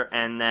frames her,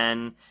 and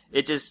then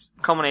it just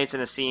culminates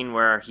in a scene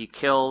where he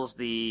kills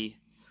the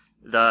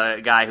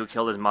guy who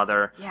killed his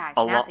mother. Yeah,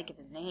 I cannot think of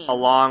his name.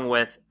 Along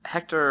with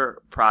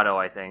Hector Prado,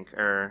 I think.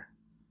 Or...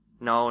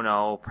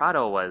 No,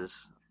 Prado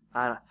was...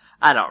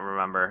 I don't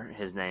remember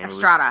his name.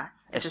 Estrada.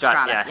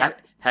 Estrada. Yeah,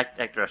 yep.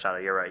 Hector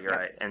Estrada. You're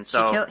right. And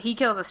so he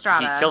kills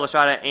Estrada. He killed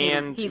Estrada,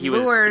 and he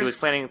was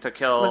planning to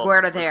kill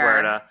LaGuerta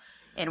there.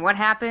 And what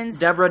happens?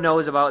 Deborah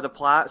knows about the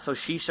plot, so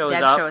she shows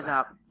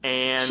up.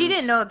 And she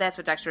didn't know that that's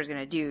what Dexter was going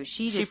to do.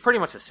 She pretty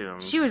much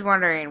assumed. She was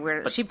wondering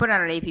where. She put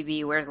on an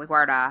APB. Where's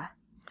LaGuerta?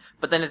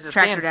 But then it's a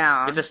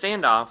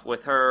standoff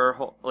with her.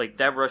 Like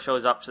Deborah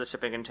shows up to the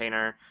shipping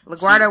container.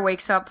 LaGuerta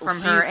wakes up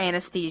from her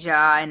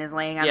anesthesia and is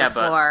laying on the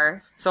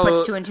floor.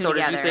 Puts two and two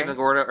together. Did you think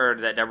LaGuerta or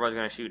that Deborah was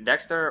going to shoot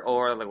Dexter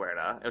or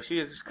LaGuerta?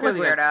 She was clearly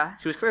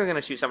going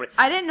to shoot somebody.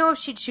 I didn't know if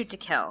she'd shoot to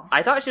kill.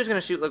 I thought she was going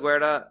to shoot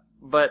LaGuerta,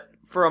 but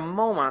for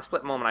a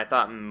split moment, I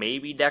thought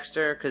maybe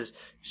Dexter because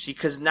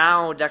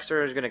now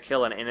Dexter is going to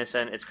kill an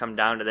innocent. It's come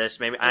down to this.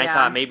 I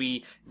thought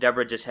maybe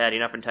Deborah just had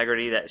enough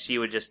integrity that she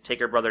would just take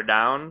her brother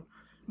down.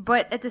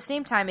 But at the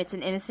same time, it's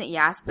an innocent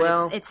yes,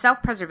 but it's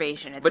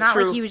self-preservation. It's not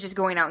like he was just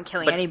going out and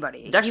killing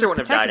anybody. Dexter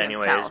wouldn't have died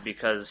anyways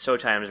because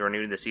Showtime's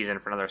renewed the season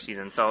for another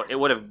season, so it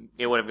would have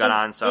gone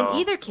on. So in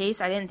either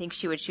case, I didn't think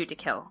she would shoot to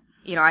kill.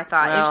 I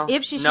thought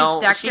if she shoots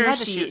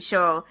Dexter,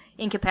 she'll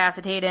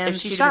incapacitate him,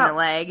 shoot him in the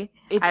leg.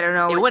 I don't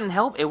know. It wouldn't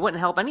help. It wouldn't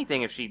help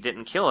anything if she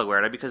didn't kill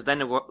LaGuerta because then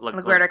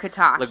LaGuerta could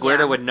talk.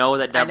 LaGuerta would know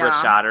that Deborah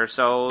shot her.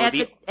 So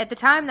at the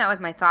time, that was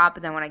my thought.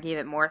 But then when I gave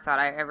it more thought,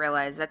 I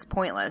realized that's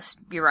pointless.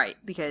 You're right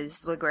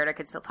because LaGuerta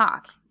could still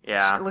talk.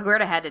 Yeah,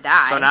 LaGuerta had to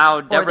die. So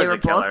now Deborah's or they were a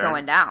killer, both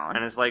going down.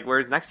 And it's like,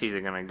 where's next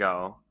season going to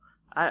go?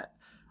 I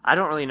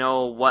don't really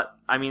know what.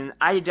 I mean,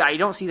 I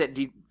don't see that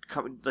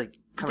Deborah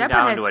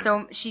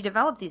she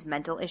developed these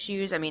mental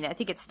issues. I mean, I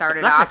think it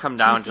started off. It's not going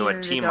to come down to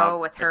a team up.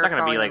 With her it's not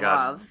going to be like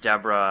a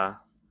Deborah.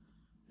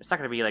 It's not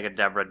going to be like a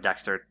Deborah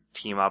Dexter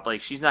team up.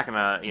 Like she's not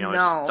going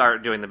to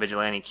start doing the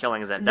vigilante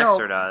killings that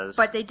Dexter does.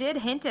 But they did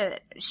hint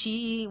at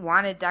she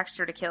wanted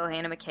Dexter to kill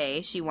Hannah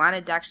McKay. She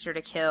wanted Dexter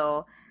to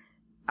kill.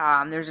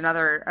 There's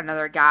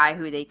another guy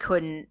who they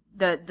couldn't.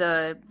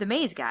 The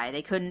Maze guy.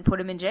 They couldn't put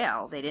him in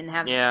jail. They didn't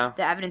have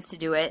the evidence to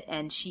do it,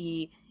 and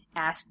she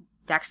asked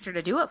Dexter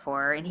to do it for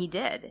her, and he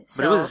did.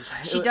 So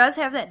she does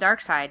have that dark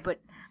side,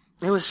 but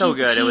it was so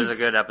good. It was a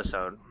good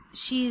episode.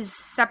 She's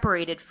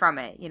separated from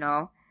it,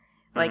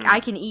 Like, I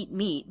can eat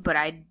meat, but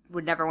I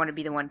would never want to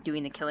be the one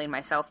doing the killing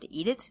myself to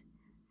eat it.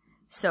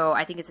 So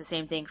I think it's the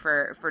same thing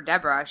for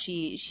Deborah.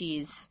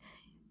 She's,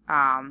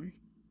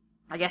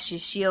 I guess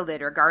she's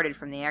shielded or guarded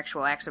from the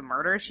actual acts of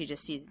murder. She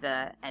just sees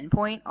the end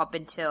point up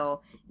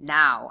until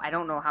now. I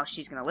don't know how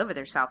she's going to live with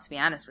herself, to be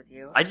honest with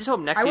you. I just hope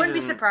next season... I wouldn't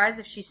be surprised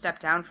if she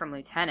stepped down from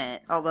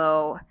lieutenant,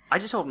 although... I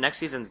just hope next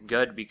season's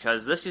good,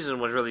 because this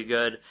season was really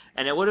good,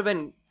 and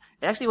it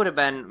actually would have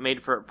been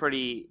made for a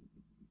pretty...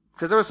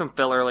 Because there was some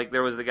filler, like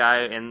there was the guy,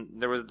 and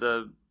there was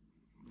the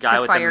guy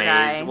with the maze.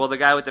 Guy. Well, the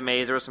guy with the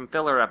maze, there was some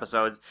filler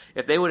episodes.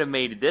 If they would have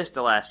made this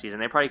the last season,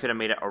 they probably could have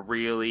made it a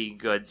really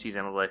good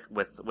season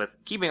with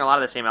keeping a lot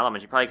of the same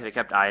elements. You probably could have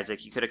kept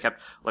Isaac. You could have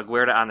kept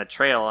LaGuerta on the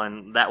trail,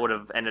 and that would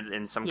have ended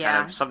in some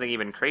kind of something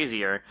even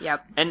crazier.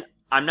 Yep. And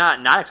I'm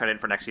not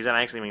excited for next season.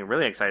 I actually am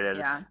really excited.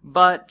 Yeah.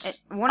 But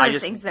one of the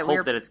things that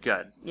hope that it's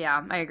good.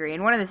 Yeah, I agree.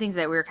 And one of the things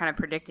that we were kind of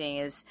predicting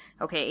is,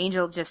 okay,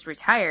 Angel just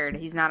retired.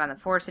 He's not on the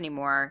force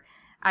anymore.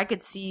 I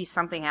could see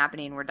something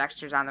happening where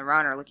Dexter's on the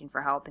run or looking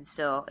for help and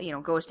still,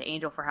 goes to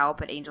Angel for help,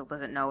 but Angel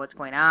doesn't know what's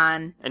going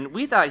on. And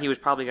we thought he was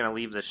probably going to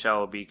leave the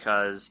show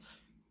because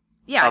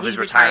of he's his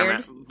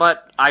retirement. Retired.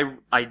 But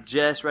I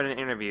just read an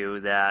interview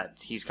that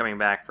he's coming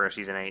back for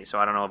season 8, so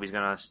I don't know if he's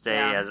going to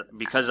stay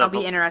because of...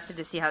 I'll be interested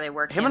to see how they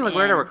work him and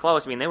LaGuerta were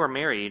close. I mean, they were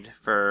married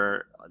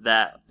for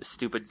that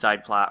stupid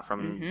side plot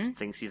from, I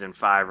think, season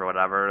 5 or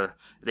whatever.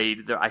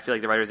 I feel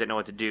like the writers didn't know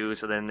what to do,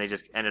 so then they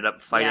just ended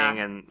up fighting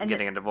and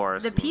getting a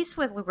divorce. The piece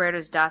with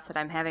LaGuerta's death that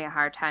I'm having a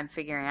hard time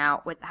figuring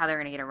out with how they're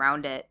going to get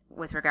around it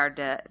with regard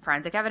to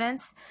forensic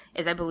evidence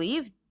is I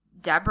believe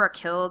Deborah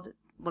killed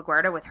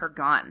LaGuerta with her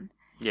gun.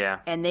 Yeah.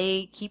 And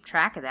they keep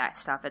track of that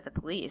stuff at the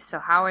police. So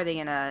how are they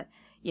going to,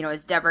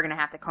 is Deborah going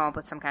to have to come up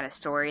with some kind of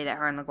story that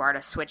her and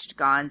LaGuerta switched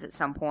guns at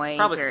some point?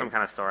 Probably some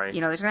kind of story.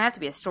 There's going to have to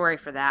be a story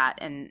for that.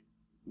 And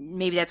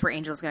maybe that's where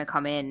Angel's going to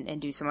come in and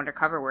do some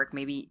undercover work.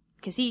 Maybe,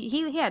 because he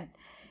had,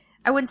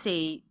 I wouldn't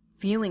say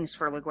feelings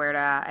for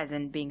LaGuerta as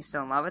in being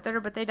still in love with her,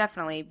 but they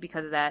definitely,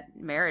 because of that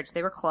marriage,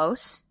 they were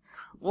close.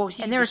 Well,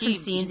 and there were some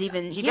scenes he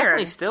here.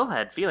 Definitely still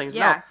had feelings.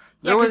 Yeah.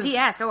 No, because he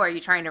asked, are you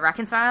trying to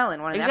reconcile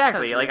in one of the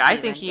episodes? Exactly. Like, I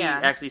think he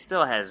actually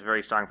still has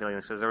very strong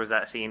feelings, because there was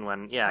that scene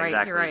when,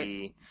 exactly. You're right.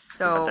 He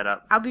so, that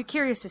up. I'll be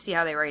curious to see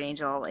how they write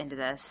Angel into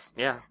this.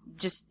 Yeah.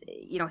 Just,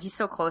 he's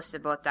so close to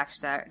both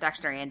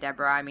Dexter and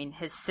Deborah. I mean,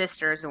 his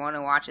sister is the one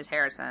who watches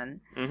Harrison.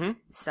 Mm-hmm.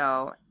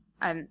 So,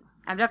 I'm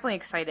definitely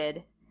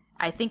excited.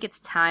 I think it's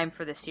time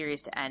for the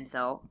series to end,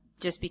 though.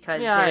 Just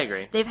because I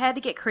agree. They've had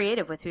to get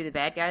creative with who the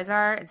bad guys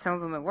are, and some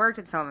of them have worked,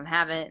 and some of them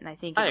haven't. And I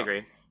think I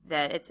agree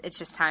that it's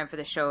just time for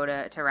the show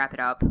to wrap it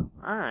up.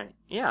 All right,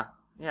 yeah.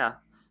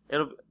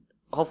 It'll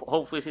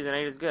hopefully season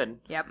 8 is good.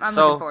 Yep, I'm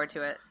looking forward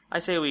to it. I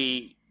say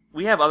we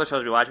have other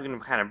shows we watch. We can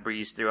kind of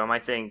breeze through them. I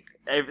think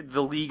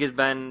The League has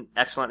been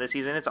excellent this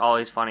season. It's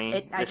always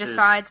funny. I just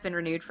saw it's been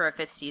renewed for a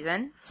 5th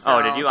season. So,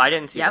 oh, did you? I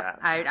didn't see that.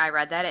 I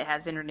read that it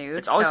has been renewed.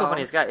 It's always so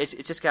funny. It's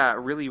just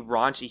got really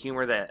raunchy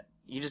humor that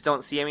you just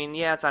don't see. I mean,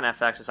 it's on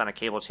FX, it's on a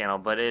cable channel,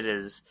 but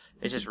it's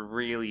just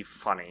really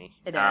funny.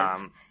 It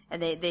is.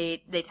 And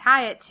they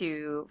tie it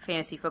to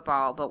fantasy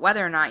football, but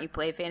whether or not you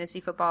play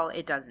fantasy football,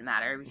 it doesn't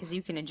matter, because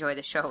you can enjoy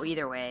the show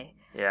either way.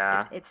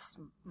 Yeah. It's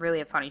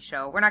really a funny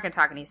show. We're not going to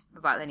talk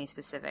about any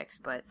specifics,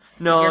 but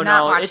if you're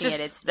not watching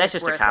that's it's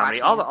just worth a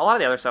comedy. watching. A lot of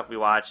the other stuff we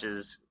watch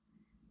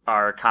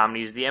are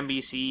comedies. The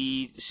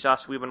NBC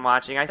stuff we've been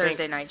watching,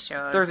 Thursday night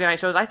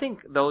shows. I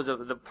think those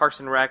of the Parks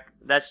and Rec,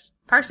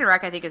 Parks and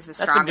Rec, I think, is the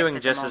strongest. That's been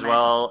doing just as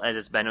well as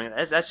it's been doing.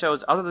 That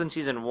shows, other than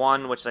season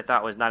 1, which I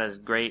thought was not as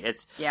great,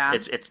 it's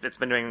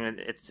been doing.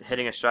 It's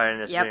hitting a stride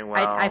and it's doing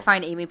well. I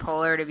find Amy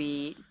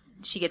Poehler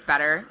she gets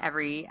better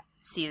every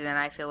season.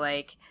 I feel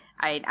like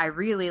I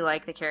really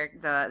like the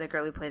character, the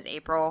girl who plays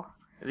April.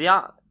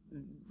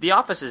 The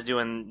Office is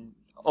doing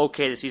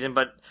okay this season,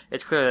 but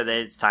it's clear that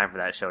it's time for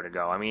that show to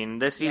go. I mean,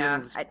 this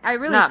season's I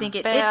really not think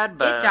it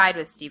died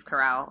with Steve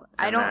Carell.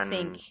 I don't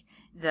think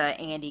the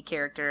Andy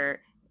character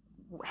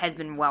has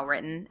been well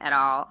written at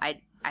all.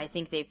 I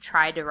think they've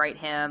tried to write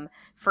him.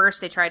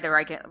 First, they tried to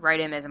write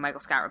him as a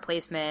Michael Scott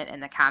replacement,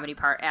 and the comedy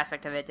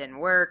aspect of it didn't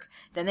work.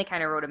 Then they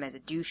kind of wrote him as a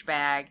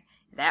douchebag.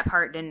 That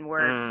part didn't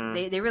work.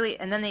 They really,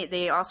 and then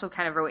they also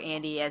kind of wrote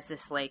Andy as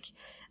this, like,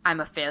 I'm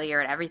a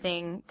failure at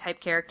everything type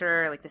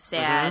character, like the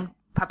sad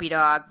puppy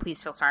dog,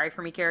 please feel sorry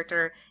for me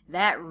character.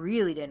 That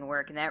really didn't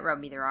work, and that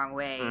rubbed me the wrong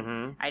way.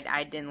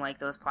 I didn't like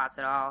those plots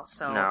at all.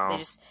 So they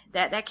just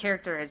that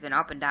character has been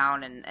up and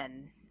down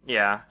and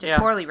just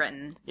poorly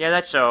written. Yeah,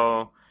 that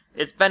show,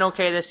 it's been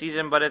okay this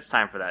season, but it's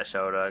time for that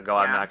show to go.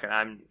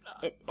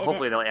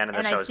 Hopefully the end of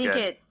the show is good. And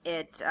I think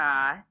it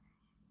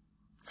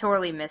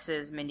sorely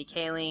misses Mindy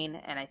Kaling,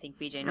 and I think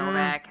BJ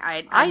Novak.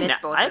 I miss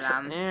both of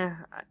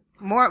them.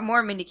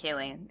 More Mindy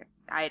Kaling.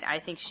 I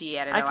think she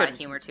added a lot of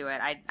humor to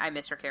it. I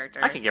miss her character.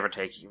 I could give or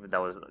take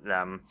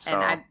them. So.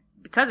 And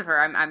because of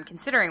her, I'm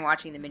considering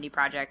watching the Mindy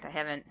Project. I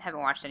haven't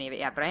watched any of it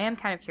yet, but I am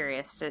kind of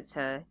curious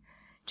to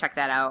check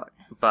that out.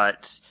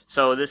 But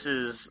so this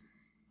is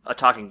a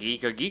Talking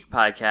Geek, a geek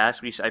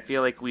podcast. I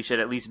feel like we should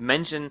at least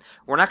mention,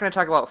 we're not going to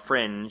talk about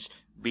Fringe,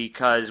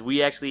 because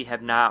we actually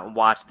have not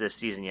watched this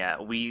season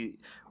yet. We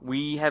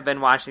have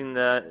been watching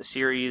the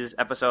series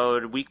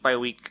episode week by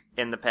week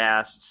in the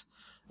past.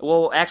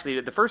 Well,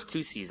 actually, the first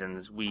 2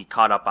 seasons we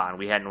caught up on.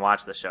 We hadn't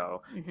watched the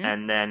show. Mm-hmm.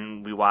 And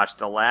then we watched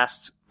the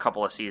last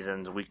couple of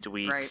seasons week to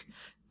week. Right.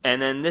 And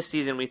then this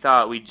season we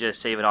thought we'd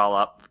just save it all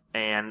up.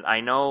 And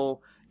I know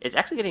it's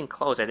actually getting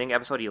close. I think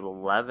episode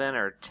 11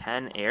 or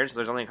 10 airs. So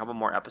there's only a couple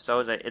more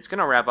episodes. It's going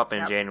to wrap up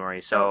in January.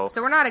 So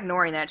we're not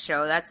ignoring that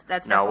show. That's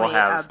no, definitely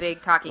a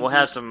big talking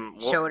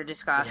show to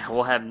discuss. Yeah,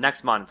 we'll have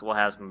next month. We'll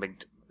have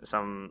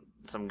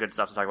some good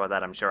stuff to talk about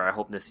that, I'm sure. I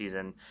hope this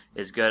season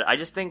is good. I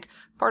just think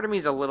part of me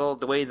is a little,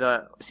 the way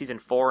the season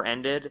 4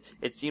 ended,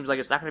 it seems like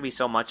it's not going to be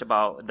so much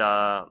about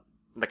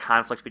the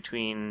conflict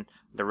between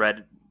the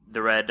red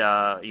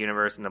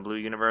universe and the blue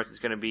universe. It's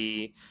going to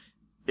be,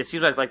 it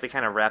seems like they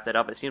kind of wrapped it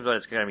up. It seems like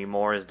it's going to be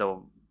more as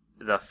the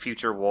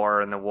future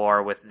war and the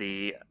war with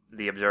the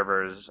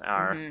observers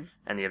and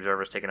the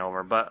observers taking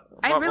over. But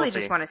I really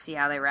just want to see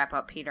how they wrap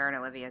up Peter and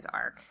Olivia's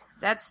arc.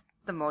 That's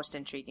the most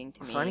intriguing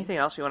to me. So anything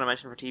else you want to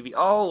mention for TV?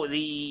 Oh,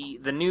 the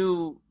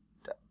new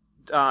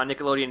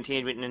Nickelodeon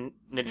Teenage Mutant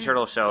Ninja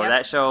Turtle show. Yep.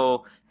 That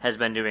show has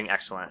been doing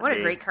excellent. What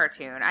a great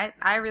cartoon.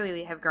 I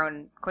really have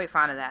grown quite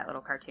fond of that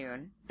little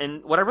cartoon.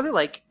 And what I really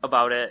like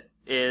about it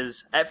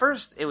is, at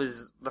first,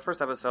 the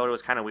first episode, it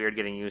was kind of weird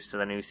getting used to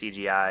the new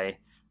CGI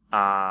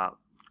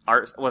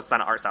art. Well, it's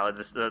not an art style.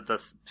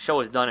 The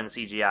show is done in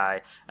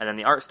CGI, and then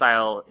the art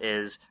style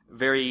is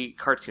very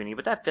cartoony,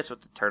 but that fits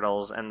with the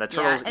turtles, and the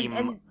turtles. Yeah,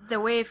 and the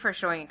way for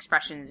showing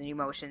expressions and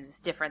emotions is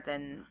different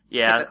than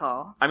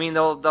typical. I mean,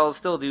 they'll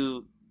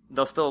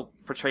still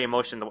portray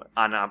emotion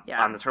on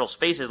the turtles'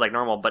 faces like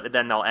normal, but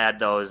then they'll add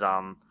those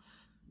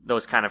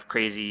kind of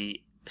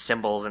crazy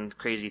symbols and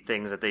crazy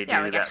things that they do.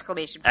 Yeah, like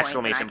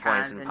exclamation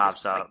points and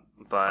pops up.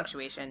 Like but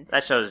punctuation.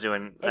 That show's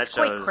doing. It's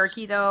quite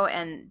quirky though,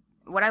 and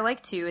what I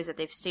like too is that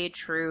they've stayed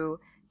true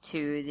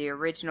to the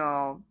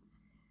original.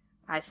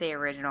 I say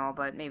original,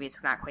 but maybe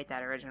it's not quite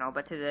that original.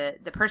 But to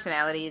the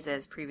personalities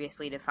as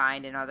previously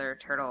defined in other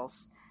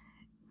Turtles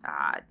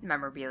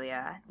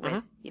memorabilia,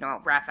 with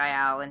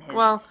Raphael and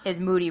his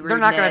moody rudeness.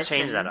 They're not going to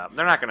change that up.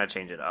 They're not going to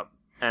change it up.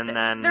 And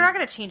then they're not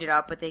going to change it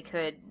up, but they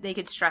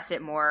could stress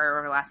it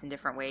more or less in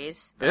different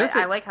ways. But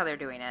I like how they're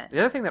doing it. The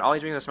other thing that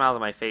always brings a smile to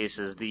my face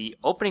is the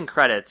opening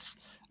credits.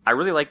 I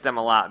really like them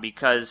a lot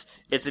because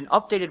it's an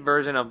updated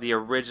version of the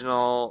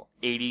original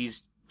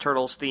 80s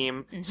Turtles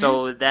theme. Mm-hmm.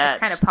 So that's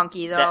kind of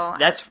punky though.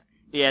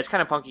 It's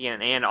kind of punky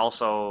and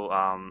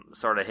also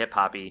sort of hip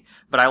hoppy,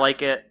 but I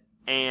like it.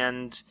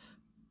 And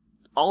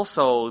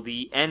also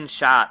the end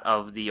shot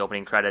of the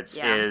opening credits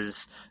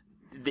is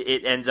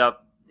it ends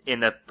up in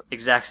the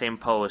exact same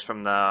pose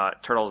from the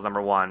Turtles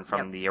 #1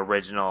 from the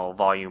original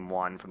Volume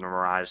 1 from the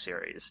Mirage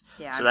series.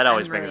 Yeah, so that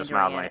always brings a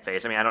smile to my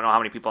face. I mean, I don't know how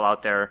many people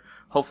out there,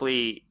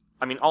 hopefully,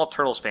 I mean, all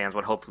Turtles fans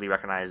would hopefully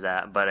recognize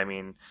that, but I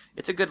mean,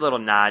 it's a good little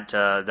nod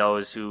to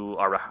those who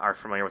are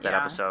familiar with that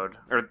episode,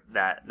 or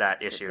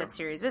that issue. That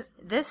series.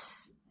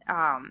 This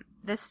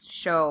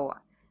show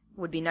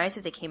would be nice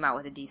if they came out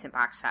with a decent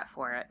box set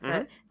for it.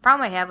 Mm-hmm. The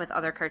problem I have with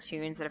other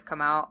cartoons that have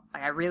come out,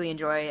 like I really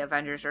enjoy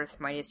Avengers Earth's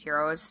Mightiest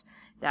Heroes,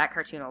 that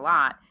cartoon a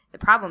lot. The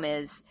problem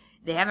is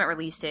they haven't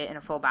released it in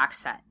a full box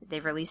set.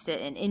 They've released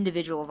it in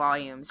individual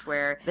volumes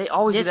where they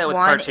always do that with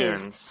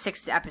cartoons. Disc 1 is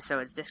 6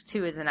 episodes, Disc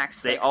 2 is the next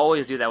 6. They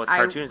always do that with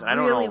cartoons, and I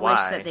don't know why. I really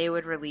wish that they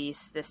would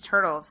release this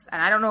Turtles,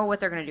 and I don't know what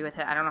they're going to do with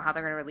it. I don't know how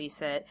they're going to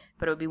release it,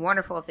 but it would be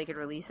wonderful if they could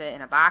release it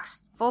in a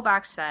full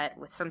box set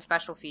with some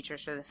special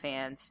features for the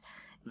fans.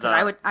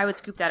 Because I would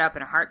scoop that up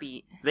in a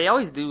heartbeat. They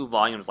always do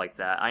volumes like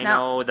that. I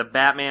know the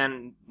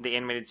Batman, the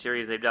animated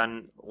series, they've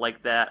done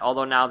like that.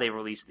 Although now they've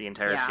released the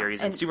entire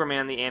series. And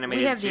Superman, the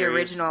animated series. We have the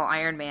original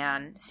Iron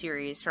Man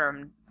series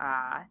from,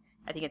 I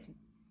think it's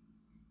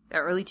the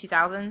early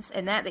 2000s.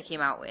 And that they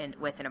came out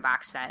with in a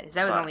box set. Because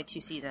that was only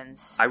 2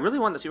 seasons. I really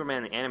want the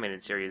Superman, the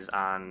animated series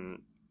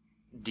on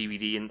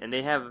DVD. And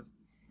they have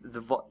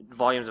the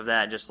volumes of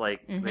that, just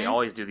like they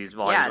always do these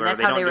volumes. Yeah,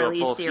 that's how they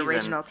released the season.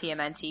 Original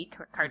TMNT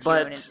cartoon,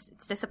 but and it's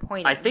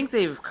disappointing. I think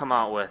they've come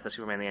out with the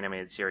Superman the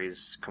Animated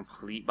Series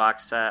complete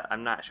box set.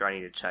 I'm not sure. I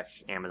need to check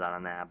Amazon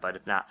on that, but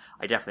if not,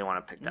 I definitely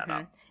want to pick that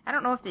up. I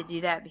don't know if they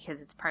do that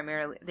because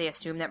they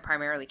assume that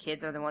primarily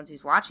kids are the ones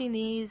who's watching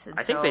these. And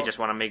I think they just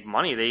want to make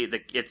money.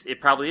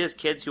 It probably is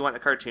kids who want the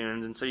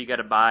cartoons, and so you got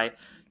to buy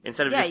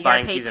instead of just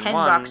buying season 1. Yeah,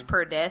 you got to pay $10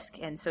 per disc,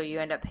 and so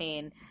you end up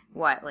paying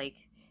what, like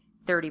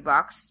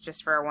 $30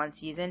 just for one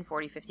season,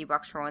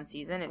 $40-$50 for one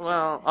season.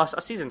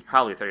 A season's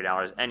probably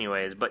 $30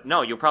 anyways, but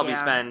no, you'll probably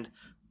spend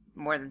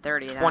more than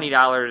 $30.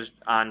 $20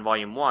 on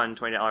volume 1,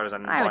 $20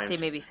 on. I would say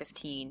maybe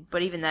 $15,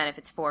 but even then, if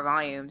it's 4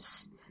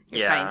 volumes,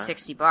 you're spending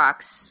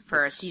 $60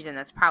 for a season.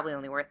 That's probably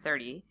only worth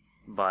 $30.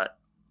 But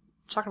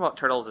talking about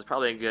Turtles is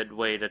probably a good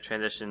way to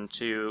transition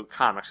to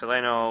comics, because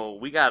I know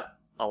we got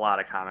a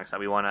lot of comics that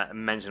we want to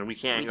mention. We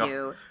can't.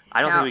 Do.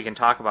 I don't think we can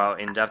talk about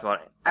in depth about.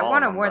 I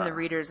want to warn the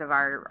readers of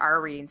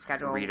our reading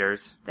schedule.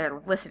 Readers, they're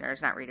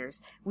listeners, not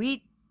readers.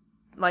 We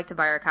like to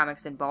buy our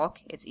comics in bulk.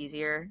 It's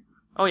easier.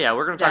 Oh yeah,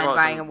 we're going to talk about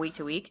buying them week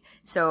to week.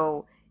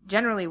 So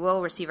generally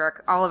will receive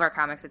all of our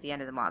comics at the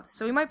end of the month.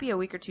 So we might be a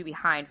week or two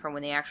behind from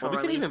when the actual we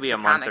release could even be a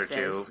of month or comics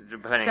two, is.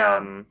 depending So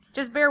on.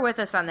 just bear with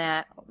us on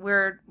that.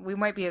 We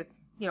might be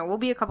we'll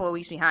be a couple of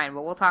weeks behind,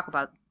 but we'll talk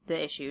about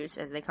the issues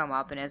as they come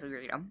up and as we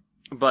read them.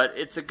 But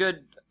it's a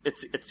good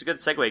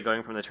segue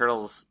going from the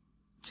Turtles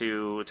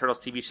to Turtles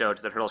TV show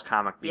to the Turtles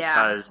comic,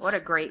 because what a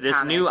great this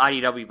comic. new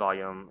IDW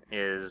volume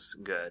is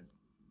good.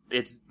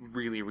 It's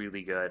really,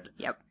 really good.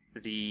 Yep.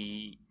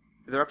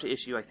 They're up to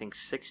issue, I think,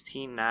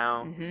 16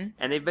 now,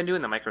 and they've been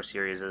doing the micro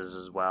series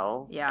as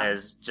well,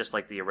 as just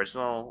like the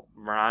original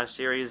Mirage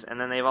series, and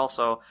then they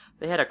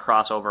had a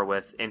crossover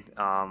with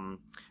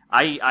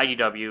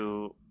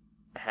IDW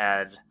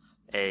had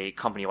a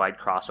company-wide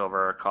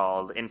crossover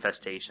called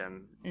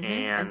Infestation,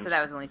 and so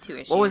that was only 2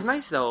 issues. What was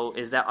nice, though,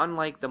 is that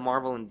unlike the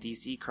Marvel and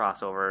DC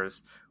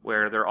crossovers,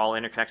 where they're all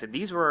interconnected,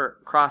 these were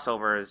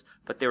crossovers,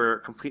 but they were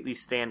completely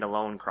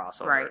standalone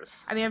crossovers. Right.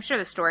 I mean, I'm sure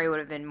the story would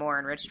have been more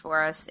enriched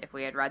for us if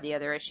we had read the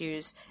other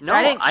issues. No,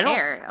 I didn't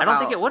care. I don't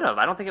think it would have.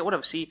 I don't think it would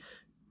have. See,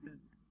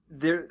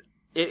 it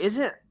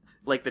isn't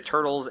like the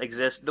Turtles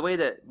exist the way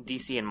that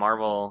DC and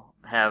Marvel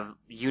have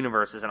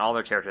universes and all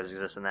their characters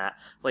exist in that.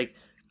 Like,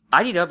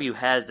 IDW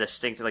has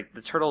distinct, like,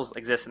 the Turtles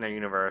exist in their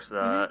universe,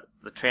 the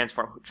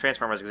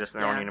Transformers exist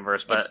in their own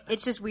universe, but...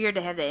 It's just weird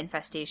to have the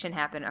infestation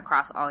happen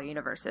across all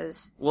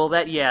universes. Well,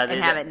 and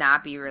have it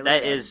not be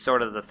related. That is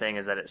sort of the thing,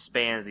 is that it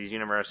spans these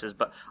universes,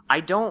 but I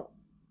don't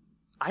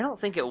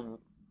think it...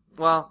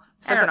 Well,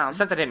 since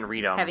I didn't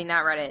read them... Having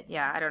not read it,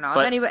 I don't know.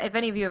 But, if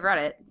any of you have read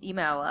it,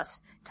 email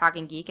us,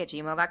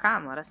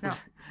 talkinggeek@gmail.com, let us know.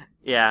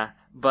 Yeah,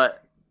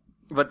 but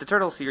the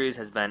Turtles series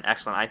has been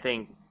excellent. I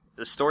think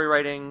the story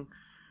writing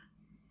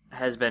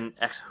has been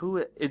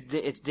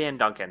it's Dan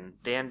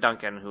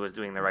Duncan who is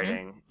doing the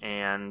writing,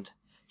 and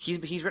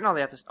he's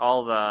written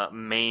all the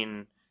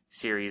main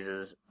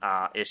series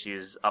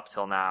issues up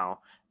till now,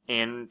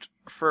 and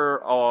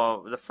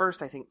for the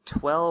first, I think,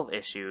 12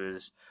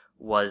 issues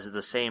was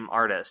the same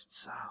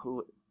artists.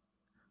 Who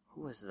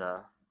was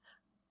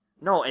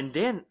and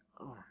Dan,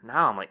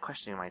 now I'm like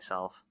questioning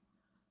myself.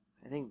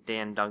 I think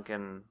Dan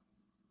Duncan.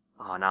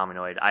 Oh, now I'm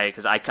annoyed.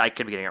 Because I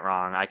could be getting it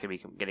wrong. I could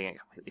be getting it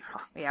completely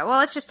wrong. Yeah, well,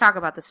 let's just talk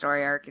about the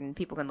story arc, and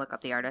people can look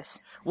up the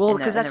artists. Well,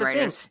 because that's the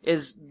thing,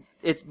 is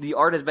the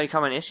art has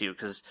become an issue,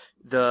 because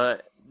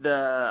the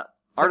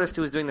artist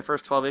who was doing the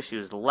first 12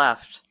 issues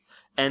left,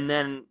 and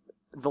then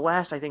the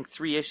last, I think,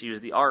 3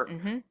 issues, the art,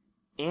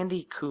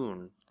 Andy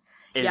Kuhn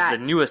is the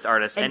newest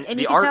artist, and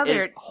the art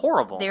is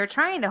horrible. They were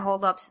trying to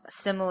hold up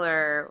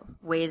similar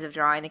ways of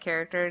drawing the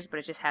characters, but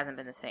it just hasn't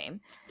been the same.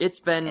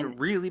 It's been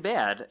really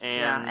bad.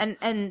 And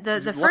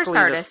the first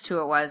artist who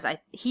it was,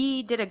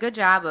 he did a good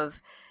job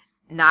of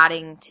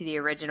nodding to the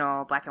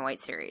original black and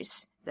white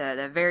series,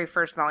 the very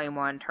first Volume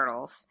 1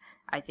 Turtles.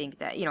 I think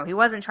that, he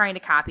wasn't trying to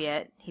copy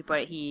it,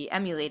 but he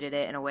emulated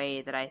it in a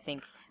way that I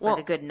think was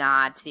a good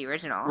nod to the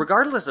original.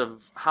 Regardless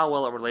of how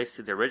well it relates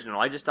to the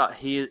original, I just thought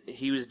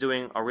he was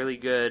doing a really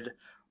good,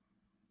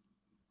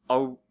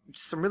 some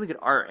really good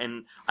art,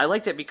 and I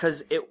liked it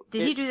because it...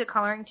 Did he do the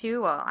coloring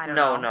too? Well, I don't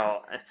know.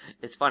 No.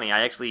 It's funny,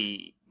 I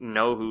actually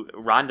know who...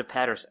 Rhonda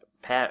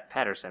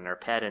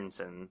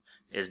Pattinson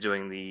is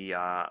doing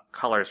the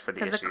colors for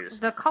the issues.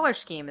 The color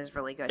scheme is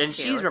really good, and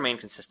too. she's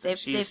remained consistent.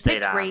 They've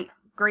picked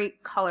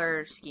great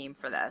color scheme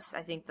for this.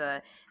 I think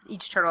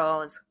each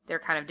turtle they're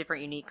kind of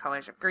different, unique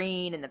colors of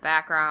green in the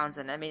backgrounds,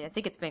 and I mean, I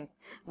think it's been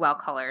well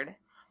colored.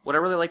 What I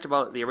really liked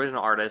about the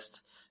original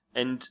artist,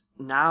 and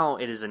now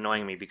it is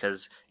annoying me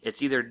because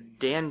it's either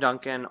Dan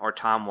Duncan or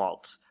Tom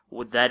Waltz.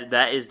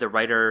 That is the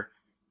writer.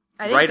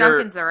 I think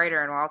Duncan's the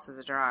writer and Waltz is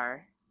a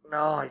drawer.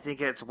 No, I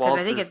think it's Waltz.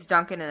 Because I think it's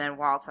Duncan and then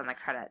Waltz on the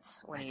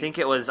credits. I think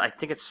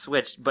it's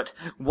switched, but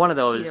one of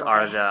those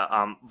are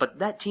the but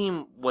that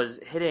team was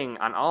hitting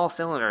on all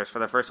cylinders for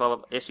the first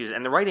 12 issues,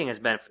 and the writing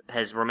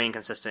has remained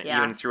consistent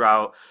even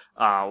throughout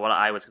what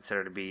I would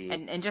consider to be.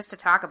 And just to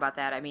talk about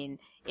that, I mean,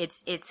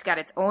 it's got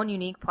its own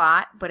unique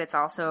plot, but it's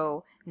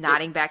also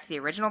nodding back to the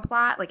original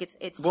plot. Like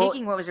it's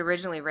taking what was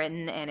originally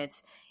written and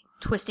it's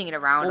twisting it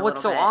around a little bit.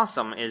 What's so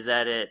awesome is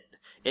that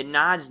it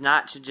nods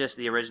not to just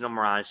the original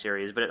Mirage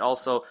series, but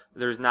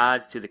there's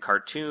nods to the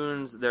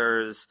cartoons.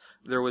 There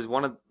was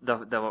one of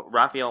the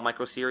Raphael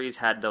micro series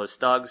had those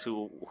thugs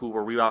who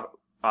were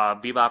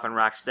Bebop and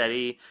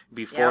Rocksteady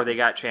before they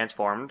got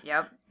transformed.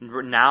 Yep.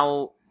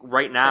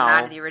 Right now. So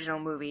not to the original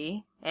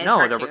movie. And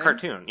cartoon. They were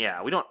cartoon.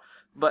 Yeah, we don't.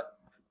 But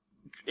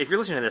if you're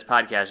listening to this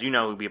podcast, you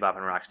know who Bebop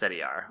and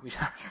Rocksteady are.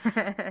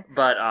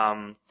 But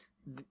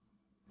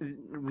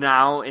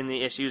now in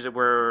the issues that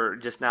we're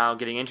just now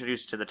getting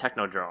introduced to the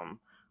Technodrome,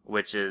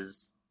 which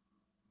is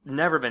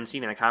never been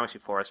seen in the comics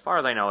before, as far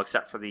as I know,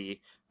 except for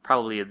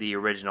probably the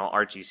original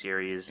Archie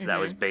series that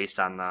was based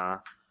on the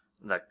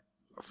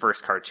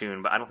first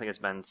cartoon. But I don't think it's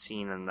been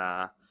seen in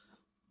the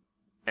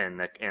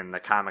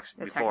comics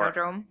before.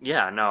 Technodrome?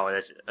 Yeah, no.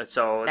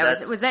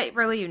 Was that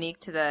really unique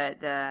to the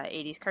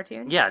 80s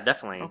cartoon? Yeah,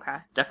 definitely. Okay.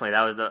 Definitely.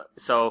 That was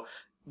so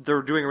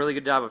they're doing a really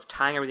good job of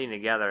tying everything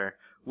together,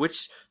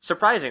 which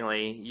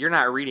surprisingly, you're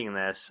not reading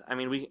this. I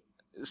mean,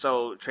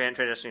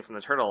 transitioning from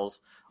the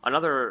Turtles,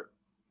 another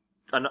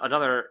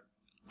another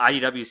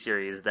IDW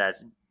series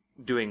that's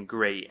doing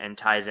great and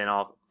ties in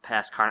all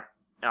past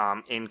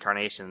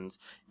incarnations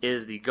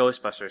is the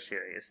Ghostbusters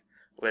series,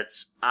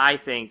 which I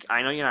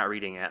know you're not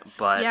reading it,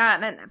 but yeah,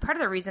 and then part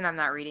of the reason I'm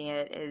not reading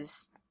it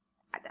is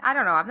I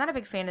don't know. I'm not a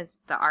big fan of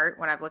the art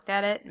when I've looked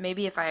at it.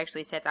 Maybe if I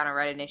actually sat down and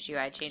read an issue,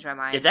 I'd change my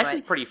mind. It's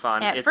actually pretty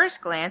fun. At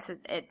first glance,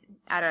 it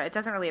I don't know. It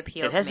doesn't really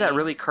appeal. It has to me. that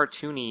really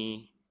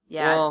cartoony.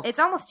 Yeah, well, it's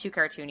almost too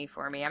cartoony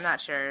for me. I'm not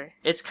sure.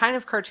 It's kind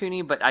of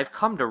cartoony, but I've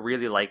come to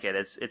really like it.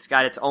 It's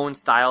got its own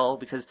style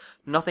because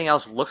nothing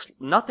else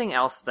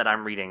that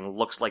I'm reading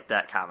looks like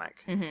that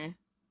comic,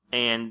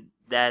 and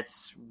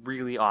that's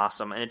really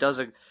awesome. And it does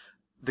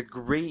the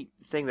great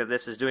thing that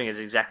this is doing is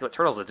exactly what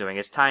Turtles is doing.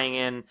 It's tying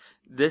in.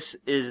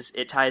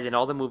 It ties in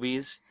all the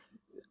movies.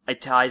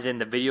 It ties in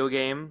the video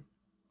game.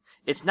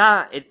 It's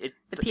not the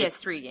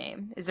PS3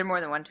 game. Is there more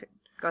than one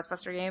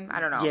Ghostbuster game? I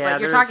don't know. Yeah,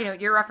 but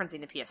you're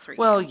referencing the PS3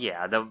 Well, game.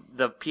 yeah,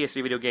 the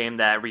PS3 video game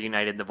that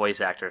reunited the voice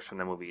actors from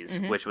the movies,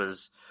 which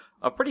was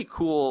a pretty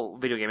cool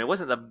video game. It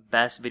wasn't the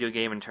best video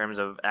game in terms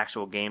of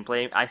actual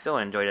gameplay. I still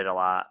enjoyed it a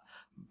lot,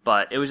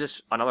 but it was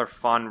just another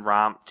fun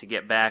romp to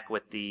get back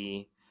with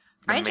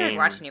I enjoyed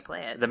watching you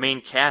play it. The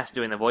main cast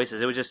doing the voices.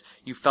 It was just,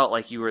 you felt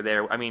like you were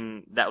there. I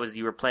mean,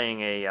 you were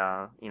playing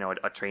a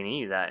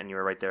trainee and you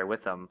were right there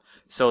with them.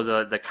 So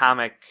the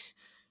comic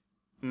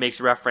makes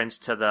reference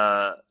to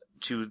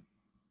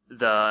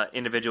the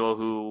individual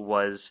who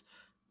was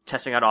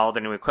testing out all the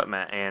new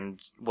equipment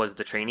and was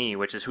the trainee,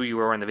 which is who you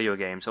were in the video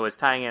game. So it's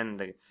tying in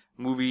the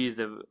movies,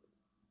 the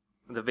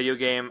video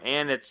game,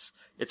 and it's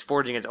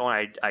forging its own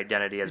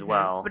identity as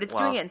well. But it's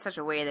doing it in such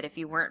a way that if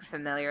you weren't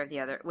familiar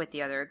with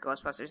the other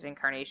Ghostbusters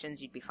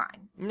incarnations, you'd be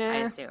fine. I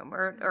assume,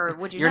 or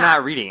would you? You're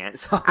not reading it,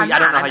 so I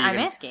don't know how you. I'm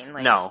asking.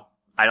 No,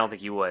 I don't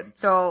think you would.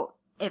 So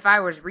if I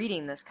was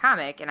reading this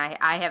comic and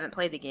I haven't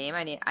played the game,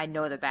 I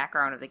know the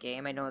background of the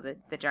game, I know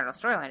the general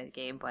storyline of the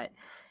game,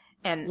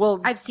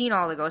 I've seen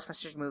all the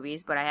Ghostbusters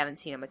movies, but I haven't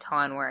seen them a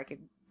ton where I could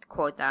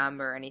quote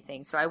them or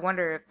anything. So I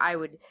wonder if I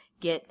would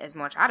get as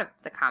much out of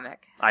the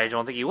comic. I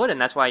don't think you would,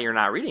 and that's why you're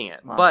not reading it.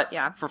 Well, but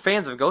yeah. For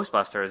fans of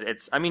Ghostbusters,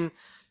 it's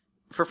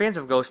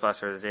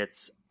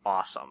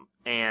awesome.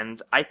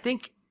 And I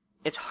think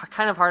it's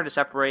kind of hard to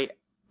separate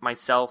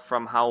myself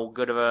from how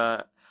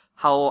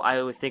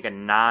I would think a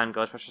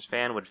non-Ghostbusters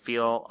fan would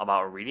feel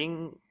about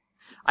reading.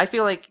 I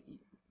feel like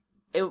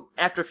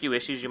after a few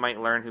issues, you might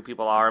learn who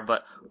people are,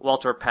 but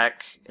Walter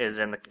Peck is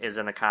in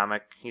the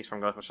comic. He's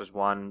from Ghostbusters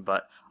 1,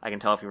 but I can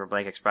tell if you were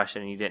blank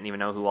expression and you didn't even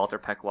know who Walter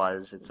Peck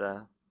was.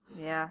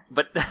 Yeah.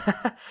 But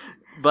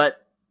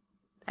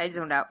I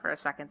zoned out for a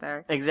second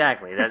there.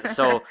 Exactly.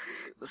 So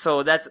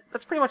that's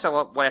pretty much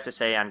what I have to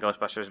say on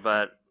Ghostbusters,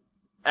 but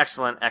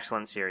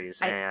excellent series.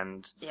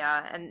 And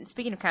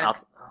speaking of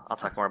I'll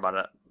talk more about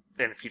it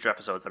in future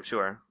episodes, I'm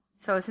sure.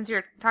 So since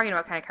you're talking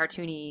about kind of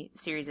cartoony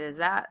series,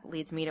 that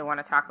leads me to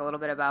want to talk a little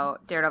bit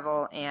about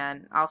Daredevil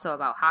and also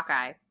about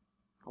Hawkeye.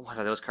 What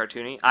are those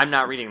cartoony? I'm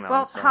not reading them.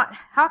 Well, so.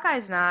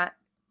 Hawkeye's not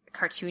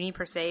cartoony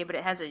per se, but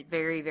it has a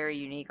very, very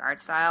unique art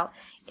style.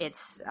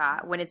 It's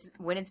when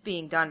it's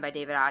being done by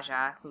David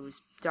Aja,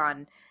 who's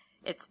done.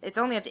 It's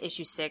only up to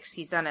issue 6.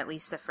 He's done at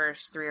least the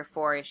first 3 or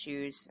 4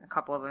 issues. A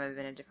couple of them have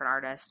been a different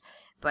artist,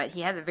 but he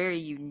has a very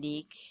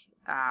unique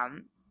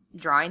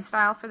drawing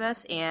style for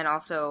this, and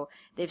also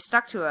they've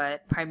stuck to a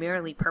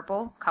primarily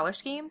purple color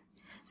scheme.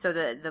 So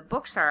the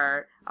books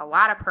are a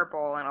lot of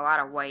purple and a lot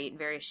of white,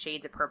 various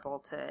shades of purple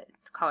to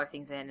color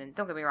things in. And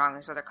don't get me wrong,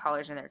 there's other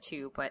colors in there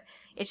too, but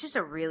it's just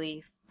a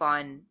really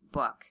fun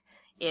book.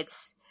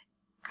 It's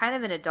kind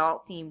of an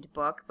adult-themed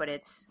book, but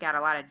it's got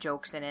a lot of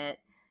jokes in it,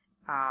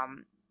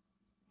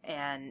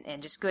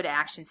 and just good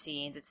action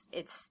scenes.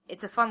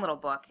 It's a fun little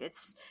book.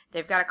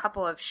 They've got a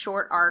couple of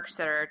short arcs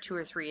that are 2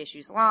 or 3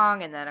 issues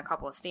long, and then a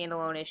couple of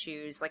standalone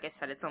issues. Like I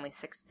said, it's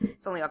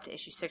only up to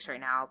issue 6 right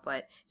now,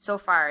 but so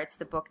far it's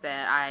the book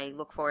that I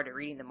look forward to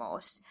reading the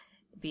most.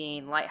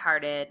 Being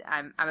lighthearted,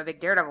 I'm a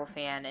big Daredevil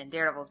fan, and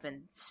Daredevil's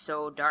been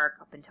so dark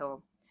up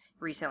until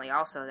recently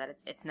also that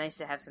it's nice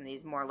to have some of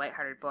these more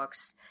lighthearted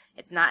books.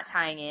 It's not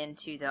tying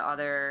into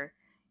to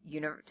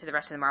the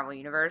rest of the Marvel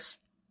universe,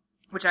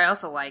 which I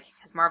also like,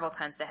 because Marvel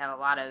tends to have a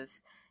lot of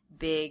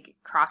big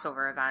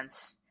crossover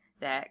events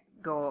that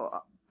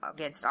go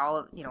against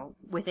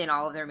within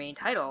all of their main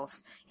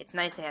titles. It's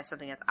nice to have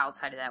something that's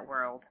outside of that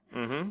world.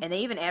 Mm-hmm. And they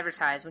even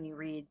advertise, when you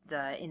read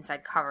the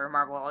inside cover,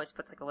 Marvel always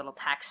puts like a little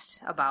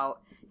text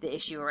about the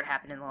issue or what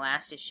happened in the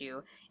last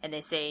issue. And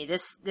they say,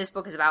 this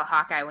book is about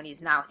Hawkeye when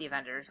he's not with the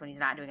Avengers, when he's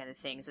not doing other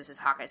things. This is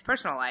Hawkeye's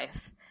personal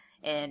life.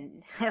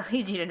 And it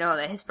leads you to know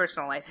that his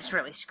personal life is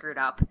really screwed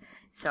up.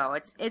 So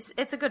it's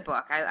a good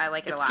book. I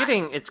like it a lot.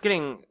 It's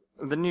getting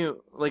the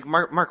new, like,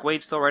 Mark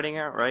Waid's still writing it,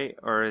 right?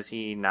 Or is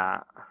he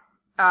not?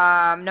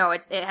 No,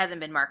 it hasn't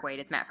been Mark Waid.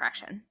 It's Matt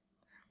Fraction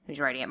who's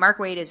writing it. Mark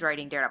Waid is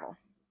writing Daredevil.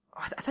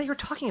 Oh, I thought you were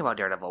talking about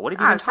Daredevil. What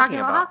have you been talking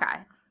about? I was talking about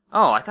Hawkeye.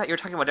 Oh, I thought you were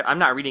talking about... I'm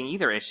not reading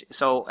either issue,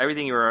 so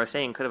everything you were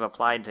saying could have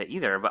applied to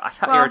either, but I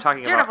thought you were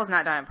talking Daredevil's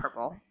not done in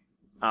purple.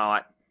 Oh,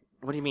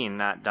 What do you mean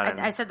not done?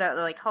 I said that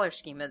the color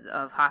scheme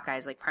of Hawkeye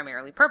is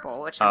primarily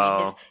purple, which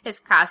I mean his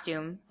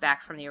costume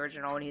back from the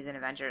original when he's in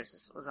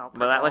Avengers was all purple.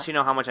 But that lets you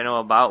know how much I know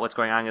about what's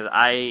going on. Because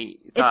I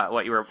thought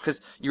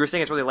because you were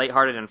saying it's really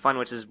lighthearted and fun,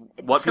 which is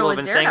what people have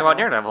been saying about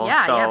Daredevil.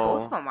 Yeah,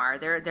 both of them are.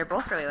 They're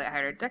both really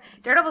lighthearted.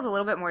 Daredevil's a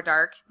little bit more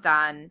dark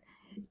than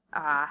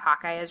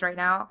Hawkeye is right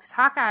now, because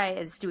Hawkeye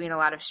is doing a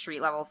lot of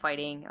street level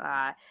fighting,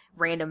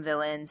 random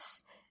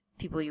villains,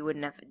 people you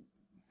wouldn't have.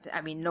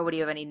 I mean,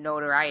 nobody of any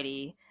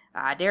notoriety.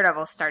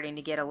 Daredevil's starting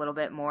to get a little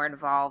bit more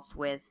involved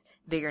with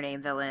bigger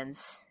name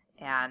villains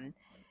and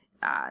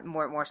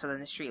more so than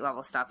the street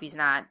level stuff.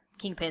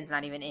 Kingpin's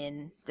not even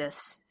in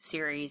this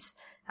series.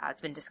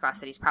 It's been discussed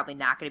that he's probably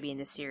not going to be in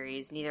this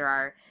series. Neither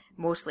are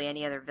mostly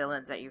any other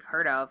villains that you've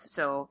heard of.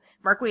 So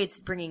Mark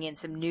Waid's bringing in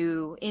some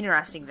new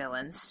interesting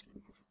villains.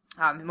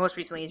 Most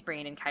recently he's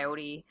bringing in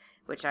Coyote,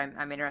 which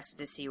I'm interested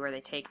to see where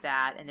they take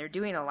that. And they're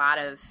doing a lot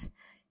of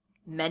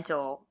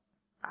mental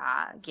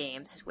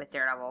games with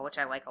Daredevil, which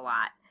I like a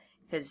lot.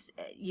 Because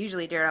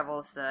usually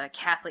Daredevil's the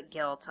Catholic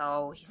guilt.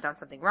 Oh, he's done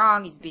something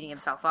wrong. He's beating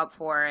himself up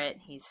for it.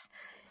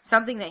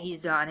 Something that he's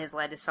done has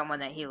led to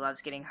someone that he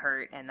loves getting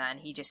hurt, and then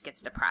he just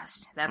gets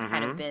depressed. That's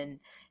kind of been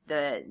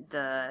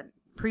the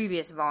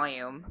previous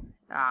volume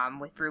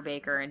with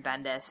Brubaker and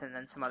Bendis, and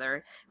then some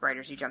other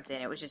writers who jumped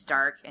in. It was just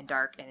dark, and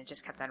it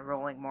just kept on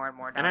rolling more and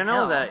more downhill. And I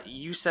know that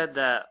you said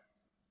that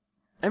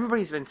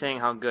everybody's been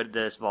saying how good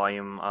this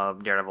volume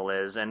of Daredevil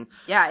is, and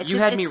you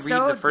had me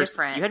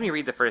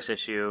read the first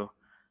issue.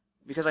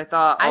 Because I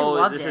thought,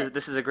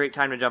 this is a great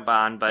time to jump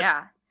on, but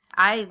yeah,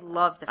 I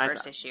loved the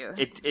first issue.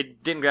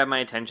 It didn't grab my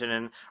attention,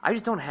 and I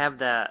just don't have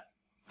that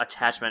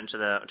attachment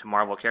to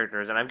Marvel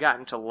characters, and I've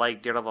gotten to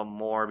like Daredevil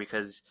more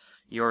because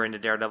you're into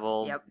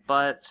Daredevil. Yep.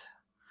 But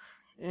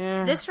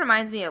this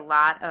reminds me a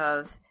lot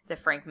of the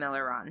Frank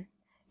Miller run,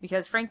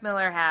 because Frank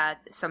Miller had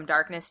some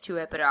darkness to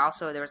it, but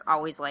also there was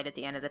always light at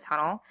the end of the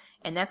tunnel,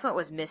 and that's what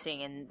was missing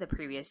in the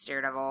previous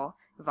Daredevil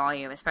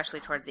volume, especially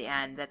towards the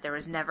end, that there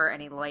was never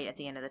any light at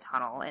the end of the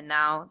tunnel, and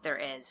now there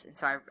is. And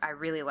so I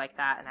really like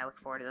that, and I look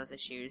forward to those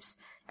issues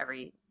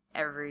every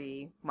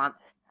month.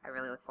 I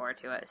really look forward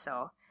to it.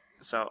 So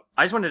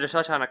I just wanted to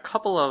touch on a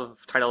couple of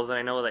titles that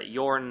I know that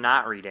you're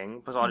not reading,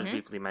 because I'll just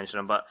briefly mention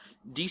them. But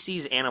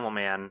DC's Animal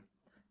Man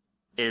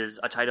is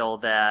a title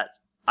that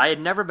I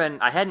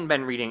hadn't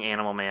been reading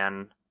Animal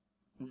Man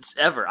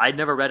ever. I'd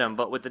never read him,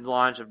 but with the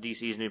launch of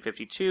DC's New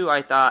 52,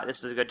 I thought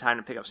this is a good time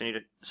to pick up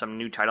some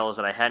new titles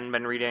that I hadn't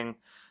been reading.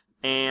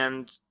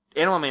 And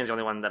Animal Man is the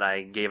only one that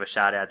I gave a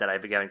shot at that I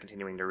began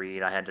continuing to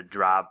read. I had to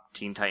drop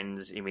Teen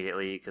Titans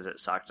immediately because it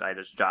sucked. I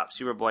just dropped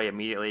Superboy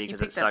immediately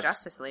because it sucked. You picked up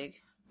Justice League.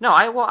 No,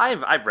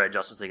 I've read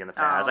Justice League in the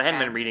past. Okay. I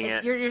hadn't been reading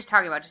it. You're just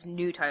talking about just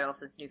new titles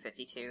since New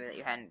 52 that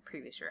you hadn't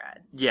previously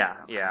read.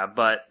 Yeah,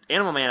 but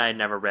Animal Man I had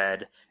never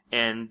read,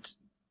 and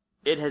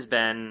it has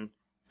been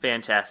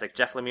fantastic.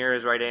 Jeff Lemire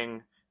is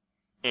writing,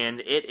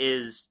 and it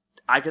is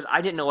because I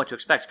didn't know what to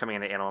expect coming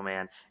into Animal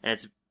Man, and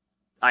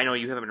I know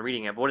you haven't been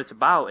reading it, but what it's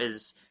about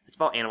is it's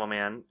about Animal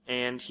Man,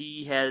 and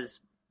he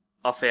has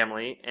a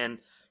family, and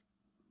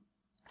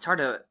it's hard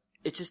to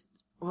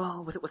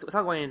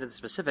without going into the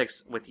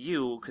specifics with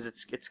you, because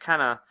it's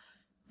kind of,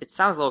 it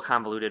sounds a little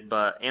convoluted,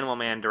 but Animal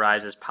Man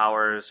derives his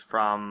powers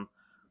from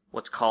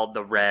what's called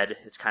the Red.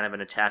 It's kind of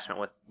an attachment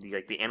with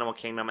the animal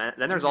kingdom. And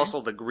then there's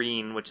also the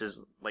Green, which is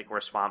where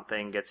Swamp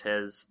Thing gets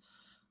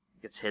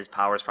his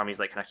powers from. He's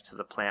connected to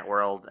the plant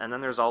world. And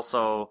then there's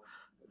also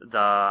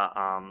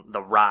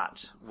the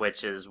Rot,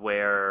 which is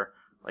where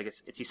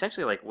it's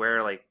essentially where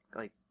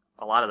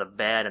a lot of the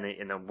bad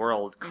in the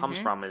world comes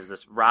from, is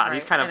this Rot. Right.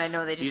 These kind of, and I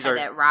know they just had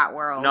that Rot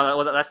world.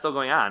 No, that's still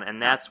going on,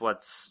 and that's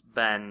what's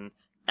been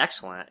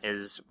excellent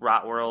is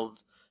Rot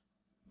World.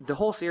 The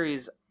whole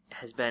series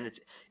has been,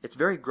 it's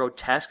very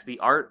grotesque. The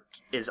art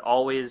is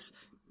always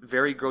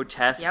very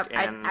grotesque. Yep,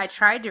 and I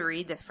tried to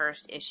read the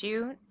first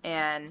issue,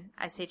 and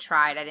I say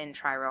tried, I didn't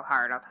try real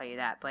hard, I'll tell you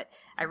that, but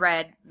I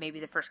read maybe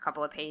the first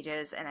couple of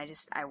pages, and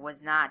I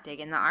was not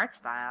digging the art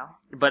style.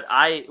 But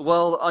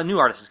a new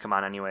artist has come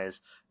on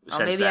anyways.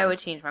 Maybe I would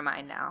change my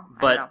mind now.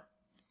 But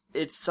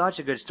it's such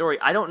a good story.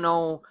 I don't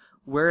know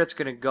where it's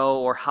going to go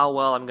or how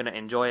well I'm going to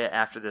enjoy it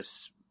after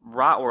this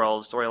Rot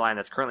World storyline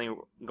that's currently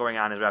going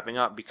on is wrapping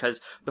up,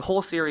 because the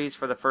whole series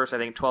for the first, I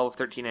think, 12,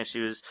 13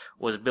 issues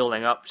was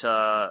building up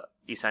to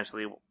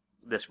essentially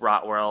this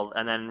Rot World,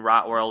 and then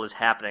Rot World is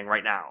happening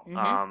right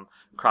now,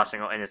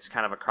 crossing, and it's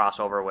kind of a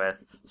crossover with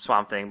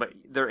Swamp Thing, but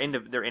they're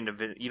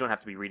individual. You don't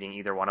have to be reading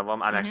either one of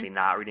them. I'm actually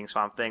not reading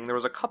Swamp Thing. There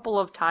was a couple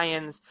of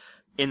tie-ins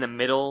in the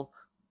middle,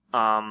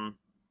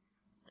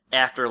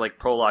 after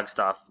prologue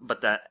stuff,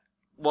 but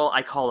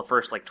I call the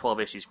first 12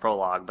 issues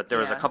prologue, but there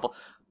was a couple.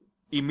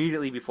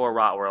 Immediately before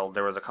Rot World,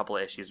 there was a couple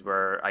of issues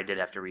where I did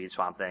have to read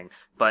Swamp Thing,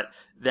 but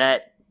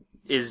that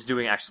is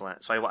doing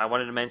excellent. So I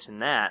wanted to mention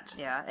that.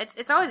 Yeah,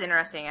 it's always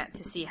interesting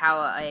to see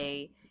how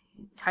a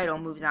title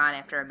moves on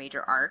after a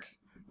major arc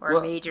or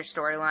a major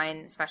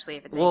storyline, especially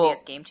if it's anything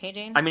that's game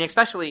changing. I mean,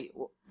 especially,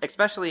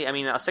 I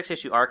mean, a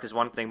 6-issue arc is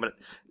one thing, but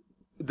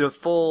the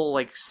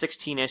full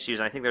 16 issues,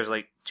 and I think there's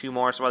 2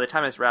 more. So by the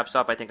time this wraps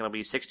up, I think it'll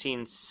be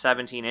 16,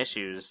 17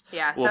 issues.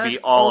 Yeah, so will it's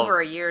be all over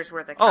a year's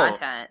worth of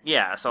content.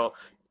 Yeah, so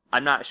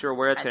I'm not sure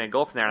where it's going to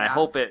go from there, and I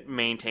hope it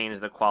maintains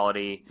the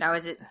quality. Now,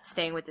 is it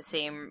staying with the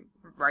same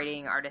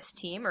writing artist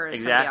team, or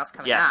is somebody else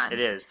coming on? Yes, it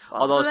is.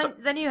 Well, so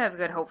then you have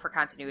good hope for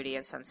continuity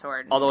of some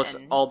sort.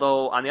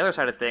 Although on the other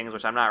side of things,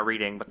 which I'm not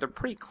reading, but they're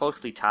pretty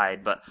closely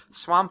tied. But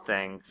Swamp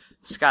Thing,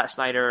 Scott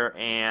Snyder,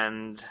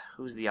 and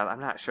who's the other? I'm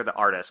not sure the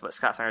artist, but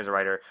Scott Snyder's the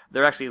writer.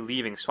 They're actually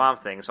leaving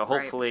Swamp Thing, so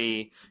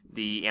hopefully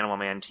the Animal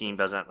Man team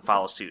doesn't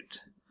follow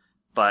suit.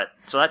 But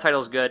so that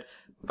title's good.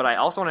 But I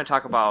also want to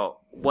talk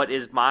about what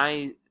is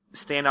my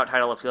standout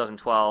title of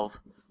 2012,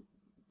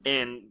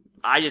 and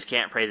I just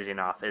can't praise it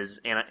enough, is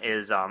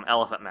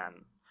Elephant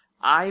Men.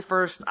 I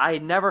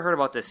had never heard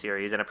about this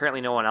series, and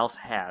apparently no one else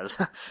has,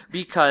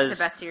 because it's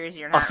the best series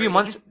you're not a few reading.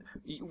 months.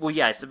 Well,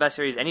 yeah, it's the best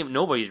series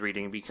nobody's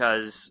reading,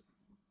 because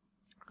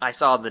I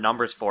saw the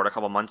numbers for it a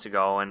couple months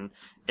ago, and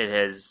it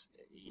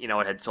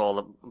had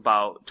sold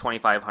about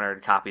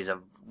 2,500 copies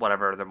of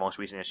whatever the most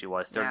recent issue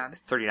was,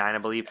 39, I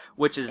believe,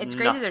 which is it's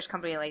great that there's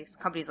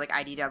companies like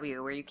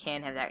IDW where you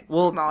can have that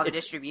small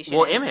distribution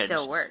and Image. It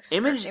still works.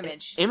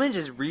 Image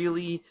is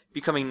really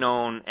becoming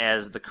known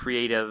as the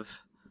creative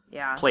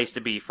place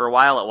to be. For a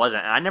while it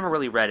wasn't, and I never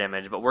really read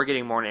Image, but we're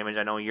getting more in Image.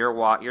 I know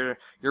you're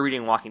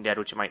reading Walking Dead,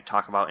 which you might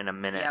talk about in a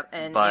minute. Yep,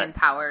 and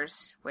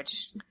Powers,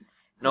 which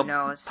who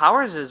knows?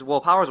 Powers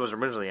was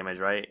originally Image,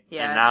 right?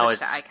 Yeah, and now it's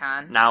to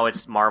Icon. Now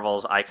it's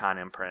Marvel's Icon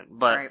imprint,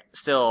 but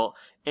still,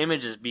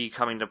 Image is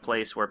becoming the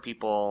place where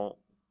people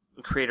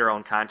create their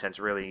own content's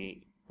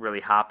really, really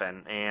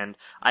hopping. And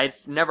I'd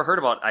never heard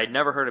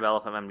of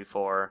Elephant Men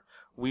before.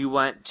 We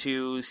went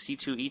to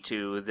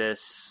C2E2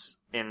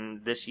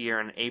 this year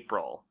in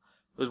April.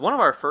 It was one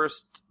of our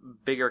first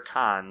bigger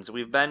cons.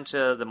 We've been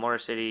to the Motor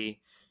City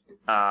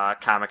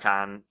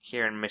Comic-Con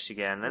here in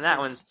Michigan, and that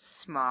one's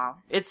small.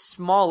 It's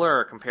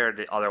smaller compared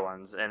to other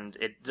ones, and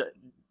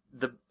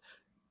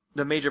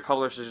the major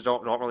publishers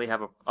don't really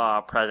have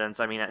a presence.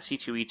 I mean, at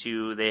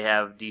C2E2 they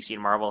have DC and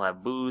Marvel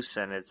have booths,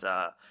 and it's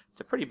a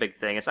pretty big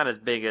thing. It's not as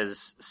big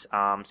as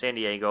San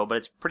Diego, but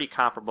it's pretty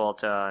comparable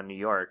to New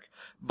York.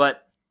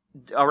 But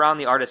around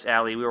the Artist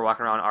Alley, we were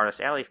walking around Artist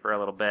Alley for a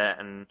little bit,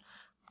 and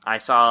I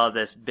saw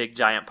this big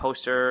giant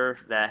poster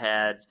that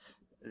had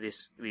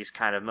these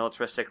kind of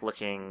militaristic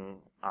looking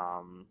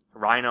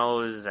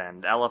rhinos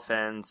and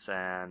elephants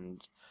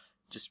and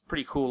just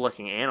pretty cool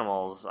looking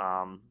animals.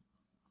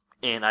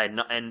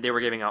 And they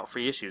were giving out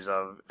free issues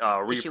of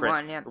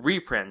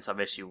reprints of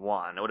issue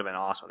 1. It would have been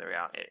awesome if they were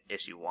out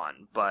issue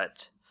 1.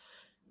 But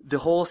the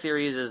whole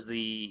series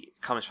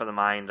comes from the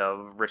mind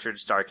of Richard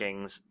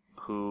Starkings,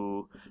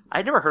 who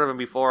I'd never heard of him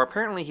before.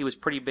 Apparently he was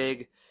pretty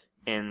big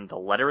in the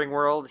lettering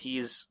world.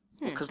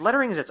 Because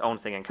lettering is its own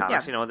thing in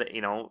comics,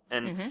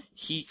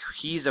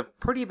 he's a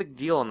pretty big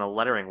deal in the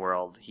lettering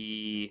world.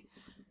 He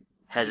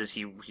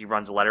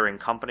runs a lettering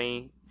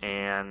company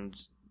and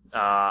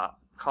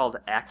called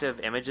Active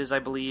Images, I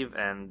believe,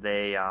 and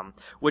they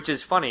which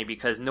is funny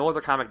because no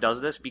other comic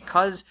does this,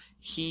 because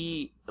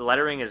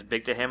lettering is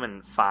big to him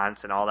and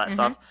fonts and all that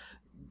stuff.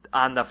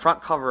 On the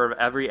front cover of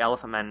every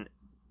Elephant Men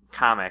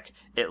comic,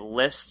 it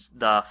lists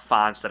the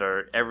fonts that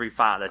are every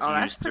font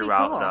that's used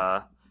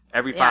throughout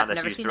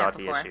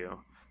the issue.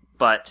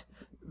 But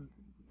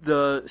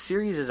the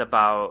series is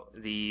about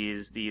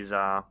these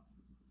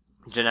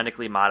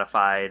genetically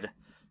modified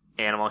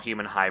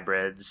animal-human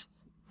hybrids,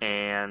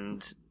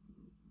 and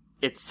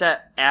it's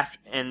set after,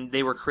 and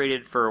they were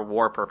created for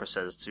war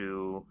purposes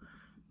to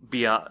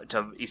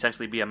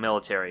essentially be a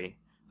military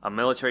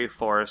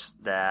force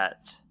that.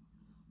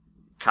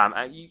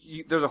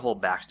 There's a whole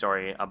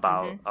backstory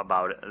about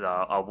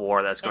a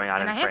war that's going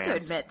on in France. And I have to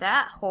admit,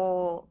 that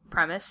whole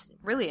premise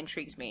really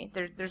intrigues me.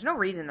 There's no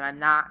reason that I'm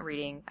not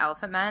reading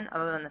Elephant Men,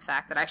 other than the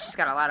fact that I've just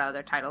got a lot of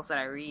other titles that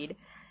I read.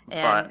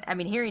 And, I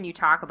mean, hearing you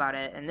talk about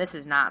it, and this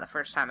is not the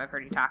first time I've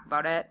heard you talk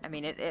about it, I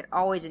mean, it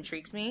always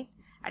intrigues me.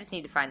 I just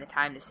need to find the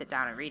time to sit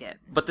down and read it.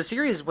 But the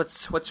series,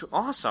 what's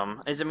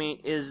awesome is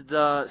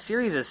the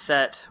series is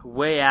set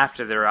way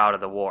after they're out of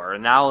the war,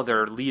 and now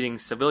they're leading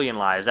civilian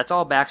lives. That's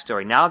all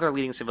backstory. Now they're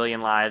leading civilian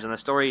lives, and the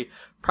story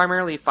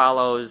primarily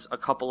follows a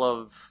couple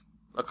of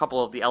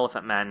the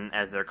Elephant Men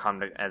as they're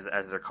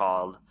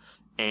called,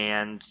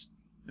 and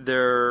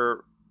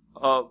their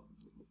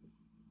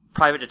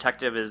private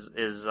detective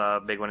is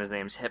a big one. His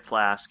name's Hip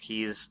Flask.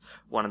 He's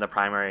one of the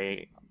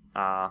primary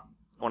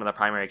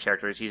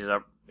characters. He's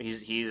a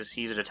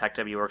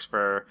detective. He works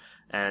for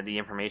the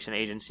information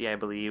agency, I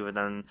believe. And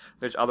then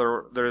there's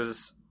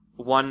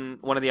one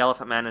of the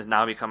Elephant Men has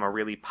now become a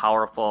really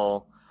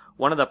powerful,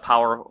 one of the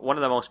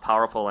most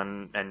powerful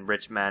and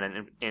rich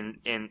men and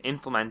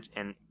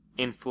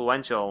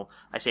influential.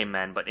 I say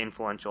men, but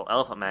influential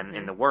Elephant Men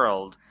in the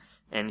world.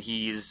 And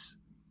he's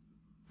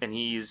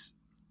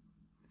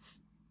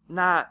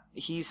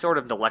sort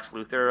of the Lex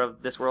Luthor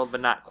of this world,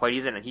 but not quite. He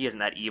isn't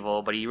that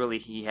evil, but he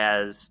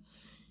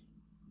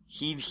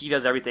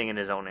does everything in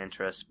his own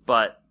interest.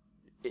 But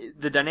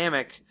the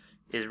dynamic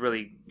is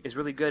really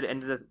good,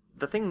 and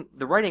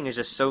the writing is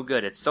just so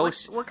good. It's so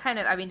what kind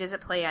of, I mean, does it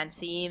play on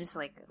themes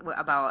like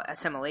about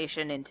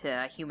assimilation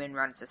into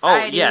human-run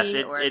society? Oh,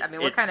 yes.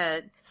 What kind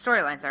of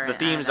storylines are the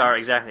themes are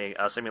exactly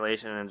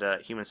assimilation into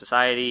human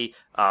society,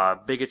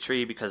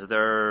 bigotry because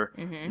they're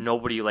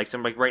nobody likes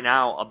them. Like right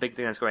now, a big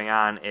thing that's going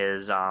on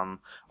is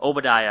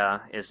Obadiah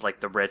is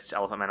like the rich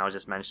elephant man I was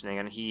just mentioning,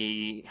 and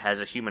he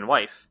has a human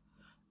wife,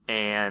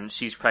 and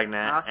she's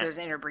pregnant. Also, there's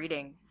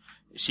interbreeding.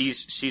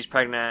 She's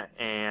pregnant,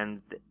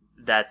 and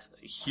that's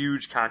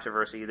huge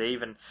controversy.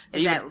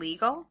 Is that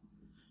legal?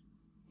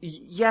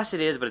 Yes, it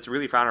is, but it's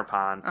really frowned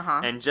upon.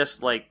 And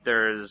just like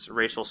there's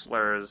racial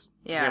slurs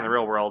here in the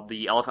real world,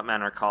 the elephant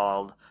men are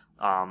called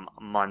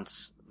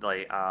munts.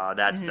 Like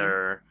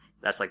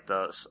that's like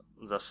the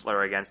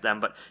slur against them.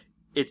 But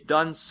it's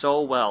done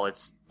so well.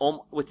 It's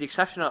with the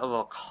exception of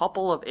a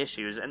couple of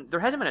issues, and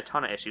there hasn't been a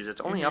ton of issues. It's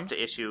only up to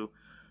issue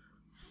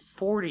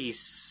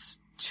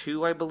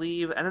 42, I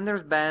believe, and then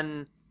there's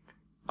been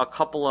a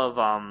couple of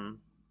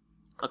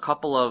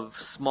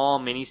small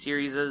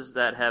miniseries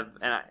that have,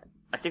 and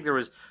I think there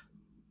was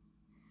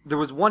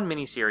one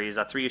miniseries,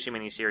 a 3-issue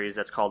miniseries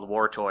that's called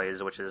War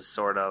Toys, which is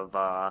sort of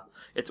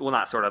it's a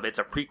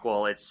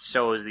prequel. It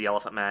shows the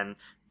Elephant Men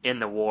in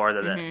the war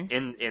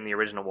in the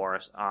original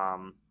wars.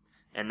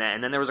 And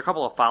then there was a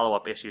couple of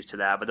follow-up issues to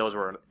that, but those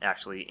were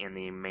actually in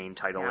the main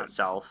title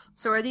itself.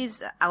 So are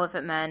these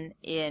Elephant Men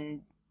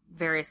in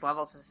various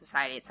levels of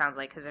society? It sounds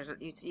like, because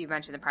you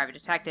mentioned the private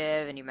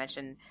detective, and you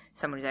mentioned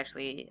someone who's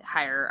actually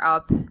higher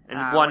up,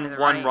 and one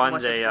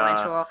runs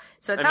a.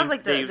 So it sounds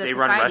like the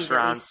society is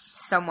at least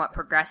somewhat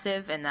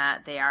progressive in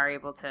that they are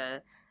able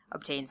to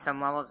obtain some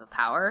levels of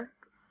power.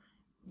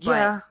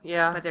 But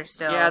they're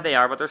still they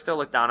are, but they're still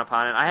looked down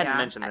upon. And I hadn't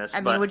mentioned this.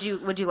 I mean, would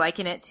you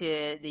liken it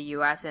to the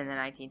U.S. in the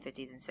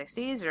 1950s and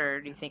 60s,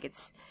 or do you think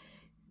it's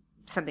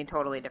something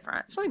totally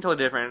different? Something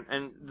totally different,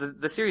 and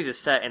the series is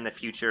set in the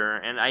future.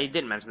 And I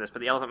didn't mention this,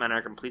 but the Elephant Men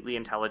are completely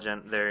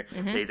intelligent.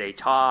 They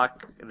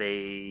talk.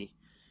 They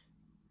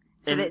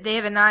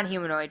have a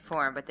non-humanoid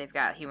form, but they've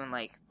got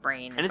human-like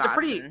brain. And it's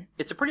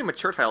a pretty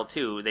mature title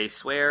too. They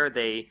swear.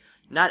 They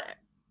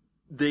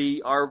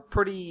are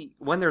pretty.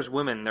 When there's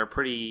women,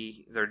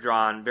 they're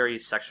drawn very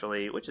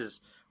sexually, which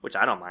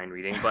I don't mind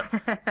reading,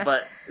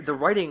 but the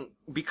writing,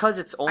 because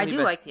it's only. I do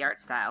like the art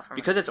style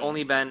because it's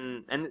only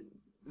been, and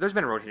there's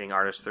been rotating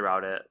artists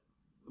throughout it,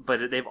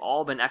 but they've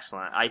all been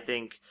excellent. I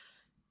think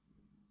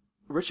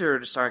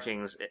Richard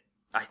Starkings,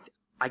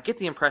 I get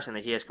the impression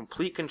that he has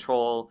complete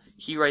control.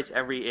 He writes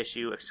every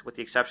issue, with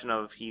the exception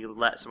of he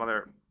let some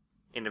other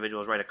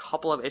individuals write a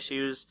couple of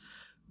issues,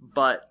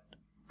 but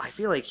I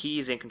feel like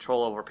he's in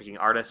control over picking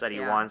artists that he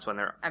wants when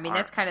they're. I mean,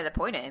 that's kind of the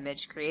point of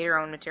Image: create your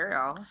own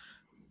material.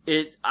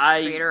 Create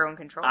your own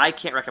control. I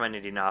can't recommend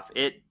it enough.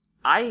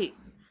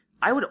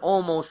 I would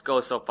almost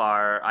go so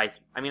far. I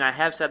mean, I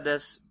have said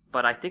this,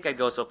 but I think I'd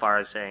go so far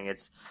as saying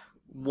it's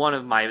one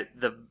of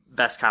the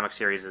best comic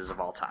series of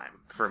all time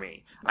for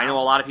me. Wow. I know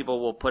a lot of people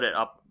will put it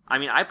up. I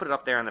mean, I put it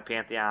up there in the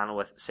pantheon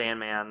with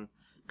Sandman,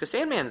 because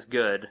Sandman's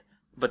good.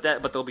 But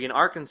there'll be an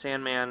arc in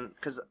Sandman,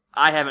 because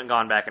I haven't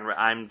gone back and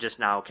I'm just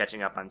now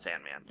catching up on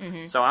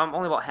Sandman. So I'm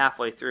only about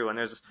halfway through, and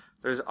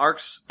there's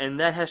arcs, and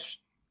that has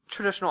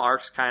traditional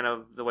arcs, kind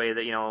of the way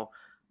that,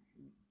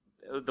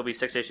 there'll be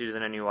 6 issues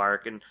in a new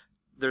arc, and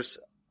there's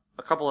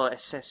a couple of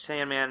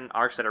Sandman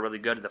arcs that are really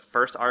good. The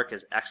first arc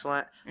is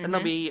excellent. Then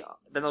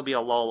there'll be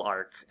a lull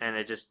arc, and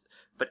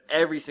but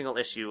every single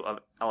issue of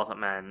Elephant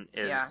Men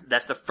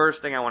that's the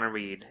first thing I want to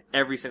read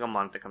every single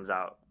month that comes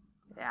out.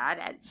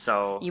 Yeah,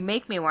 so you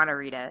make me want to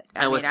read it.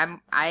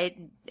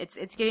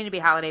 It's getting to be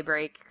holiday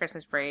break,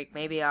 Christmas break.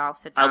 Maybe I'll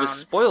sit down. I was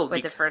spoiled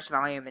with the first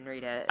volume and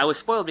read it. I was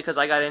spoiled because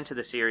I got into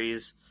the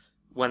series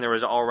when there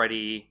was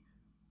already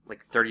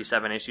like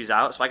 37 issues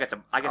out, so I got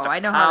to I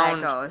know how that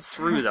goes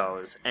through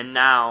those, and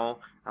now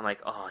I'm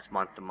like, it's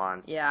month to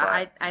month.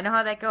 Yeah, I know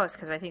how that goes,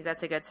 because I think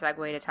that's a good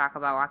segue to talk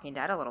about Walking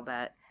Dead a little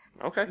bit.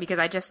 Okay. Because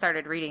I just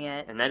started reading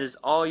it. And that is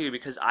all you,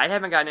 because I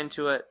haven't gotten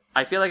into it.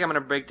 I feel like I'm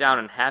going to break down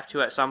and have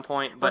to at some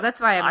point. But well, that's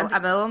why I'm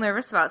a little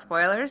nervous about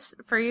spoilers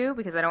for you,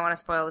 because I don't want to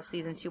spoil the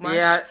season too much.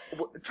 Yeah,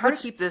 try to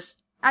keep this.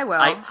 I will.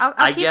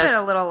 I'll keep it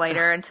a little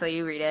later until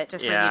you read it,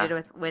 just like you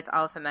did with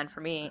Elephant Men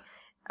for me.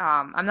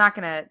 I'm not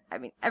going to... I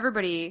mean,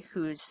 everybody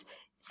who's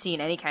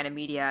seen any kind of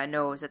media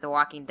knows that The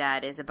Walking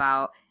Dead is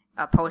about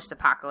a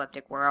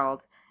post-apocalyptic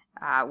world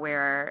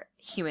where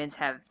humans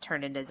have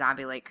turned into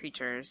zombie-like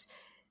creatures.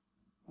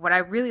 What I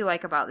really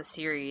like about the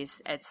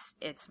series, it's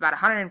about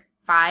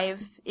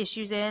 105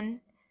 issues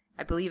in.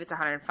 I believe it's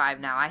 105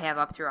 now. I have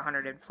up through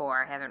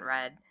 104. I haven't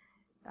read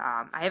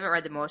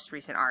the most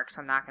recent arc,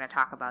 so I'm not going to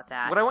talk about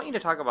that. What I want you to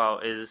talk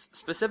about is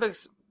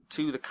specifics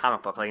to the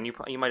comic book. Like, and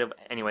you might have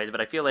anyways,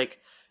 but I feel like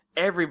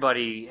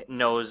everybody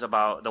knows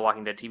about the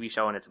Walking Dead TV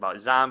show, and it's about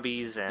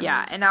zombies. And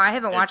now I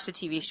haven't watched the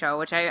TV show,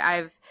 which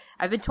I've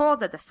been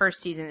told that the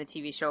first season of the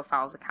TV show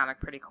follows the comic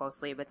pretty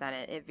closely, but then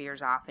it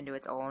veers off into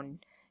its own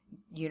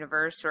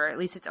universe, or at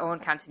least its own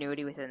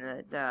continuity within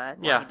the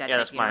Walking Dead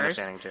that's universe. my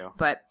understanding too.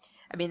 But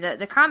I mean,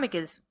 the comic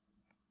is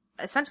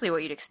essentially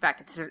what you'd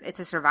expect. It's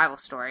a survival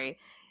story.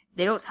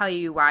 They don't tell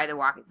you why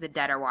the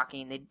dead are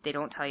walking. They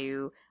don't tell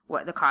you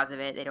what the cause of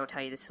it. They don't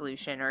tell you the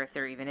solution or if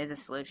there even is a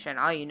solution.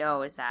 All you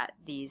know is that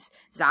these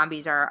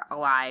zombies are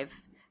alive.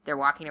 They're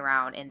walking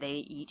around and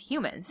they eat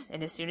humans.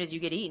 And as soon as you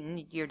get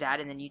eaten, you're dead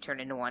and then you turn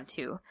into one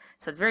too.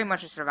 So it's very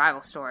much a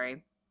survival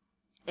story.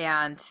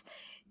 And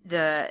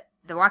the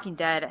Walking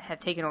Dead have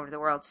taken over the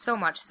world so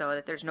much so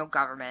that there's no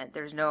government,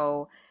 there's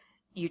no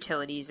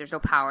utilities, there's no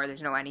power,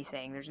 there's no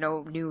anything, there's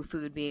no new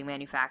food being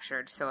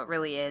manufactured. So it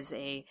really is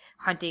a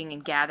hunting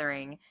and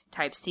gathering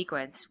type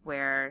sequence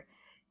where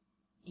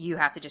you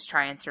have to just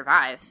try and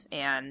survive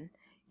and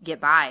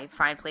get by,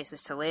 find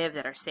places to live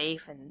that are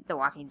safe. And the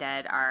Walking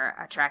Dead are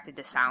attracted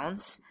to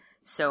sounds.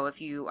 So if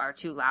you are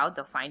too loud,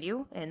 they'll find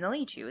you and they'll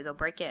eat you. They'll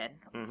break in.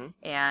 Mm-hmm.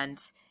 And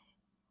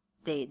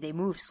they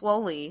move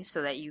slowly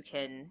so that you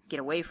can get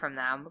away from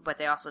them, but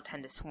they also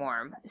tend to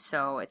swarm.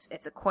 So it's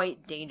a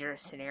quite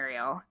dangerous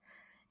scenario.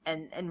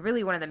 And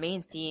really one of the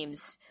main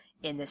themes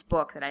in this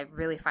book that I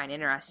really find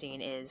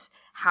interesting is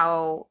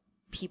how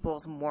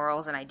people's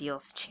morals and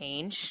ideals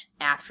change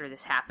after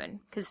this happened.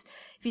 Because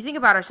if you think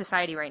about our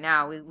society right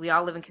now, we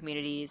all live in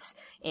communities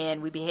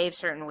and we behave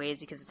certain ways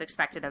because it's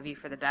expected of you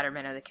for the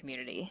betterment of the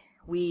community.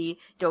 We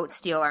don't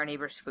steal our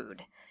neighbor's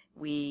food.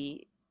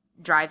 We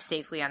drive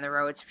safely on the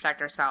roads to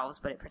protect ourselves,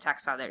 but it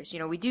protects others.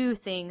 We do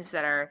things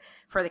that are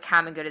for the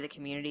common good of the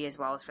community as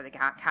well as for the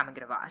common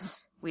good of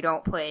us. We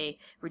don't play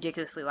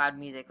ridiculously loud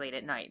music late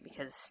at night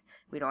because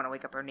we don't want to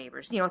wake up our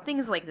neighbors.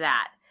 Things like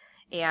that.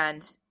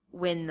 And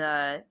when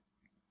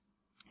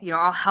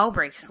all hell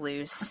breaks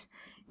loose,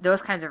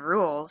 those kinds of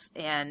rules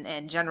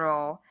and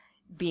general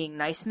being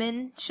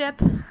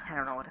nicemanship, I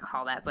don't know what to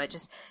call that, but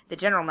just the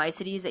general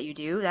niceties that you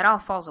do, that all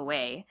falls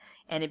away.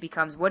 And it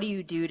becomes, what do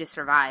you do to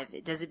survive?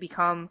 Does it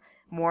become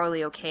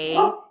morally okay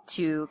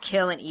to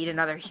kill and eat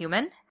another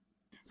human?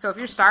 So if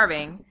you're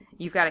starving,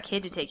 you've got a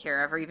kid to take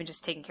care of, or even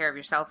just taking care of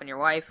yourself and your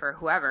wife or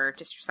whoever,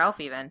 just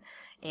yourself even,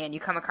 and you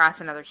come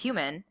across another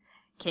human,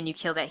 can you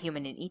kill that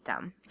human and eat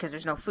them? Because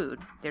there's no food.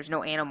 There's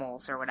no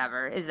animals or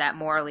whatever. Is that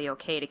morally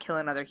okay to kill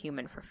another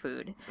human for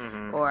food?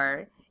 Mm-hmm.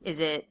 Or is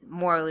it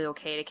morally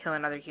okay to kill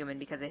another human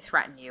because they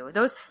threaten you?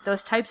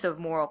 Those types of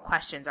moral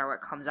questions are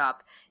what comes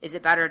up. Is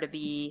it better to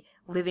be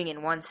living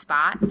in one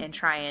spot and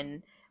try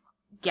and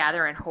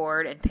gather and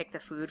hoard and pick the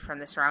food from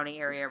the surrounding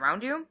area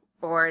around you?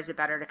 Or is it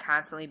better to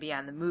constantly be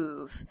on the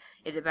move?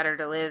 Is it better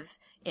to live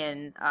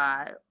in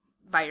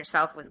by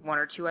yourself with one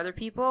or two other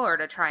people, or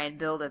to try and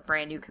build a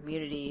brand new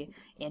community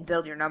and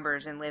build your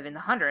numbers and live in the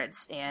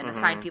hundreds and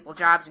assign people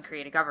jobs and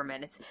create a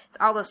government? It's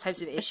all those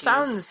types of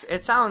issues.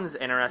 It sounds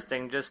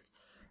interesting. Just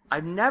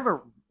I've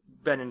never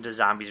been into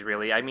zombies,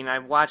 really. I mean,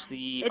 I've watched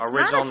the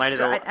original Night of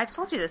the... I've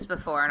told you this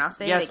before, and I'll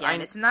say it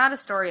again. It's not a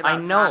story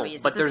about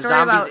zombies. But there's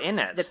zombies in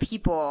it. The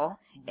people...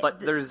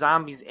 But there's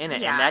zombies in it,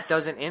 yes.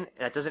 And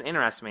that doesn't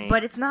interest me.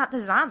 But it's not the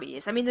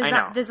zombies. I mean,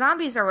 the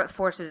zombies are what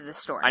forces the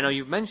story. I know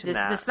you've mentioned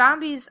that. The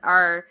zombies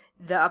are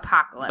the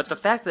apocalypse. But the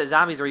fact that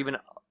zombies are even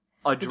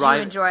a Did you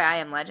enjoy I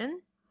Am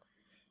Legend?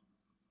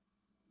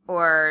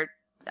 Or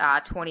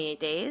 28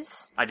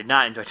 Days? I did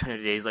not enjoy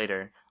 28 Days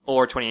Later.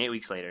 Or 28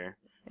 Weeks Later.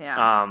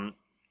 Yeah.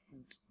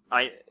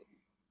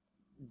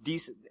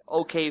 Decent,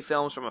 okay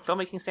films from a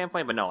filmmaking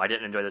standpoint, but no, I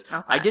didn't enjoy this.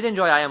 Okay. I did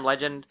enjoy I Am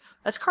Legend.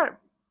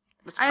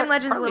 I Am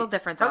Legend's a little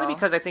different, though. Probably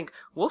because I think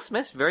Will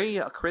Smith's very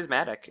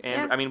charismatic, and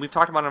yeah. I mean, we've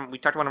talked about him. We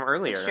talked about him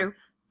earlier. It's true.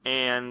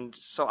 And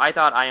so I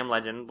thought I Am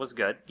Legend was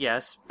good,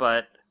 yes,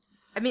 but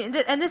I mean,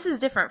 and this is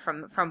different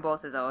from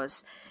both of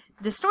those.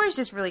 The story's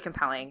just really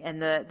compelling,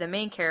 and the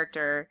main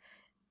character,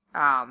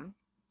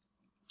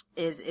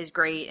 is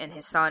great, and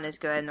his son is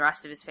good, and the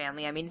rest of his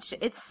family. I mean,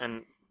 it's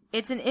an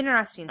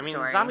interesting story.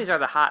 I mean, zombies are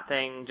the hot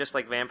thing, just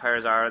like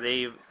vampires are.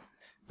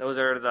 Those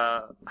are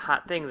the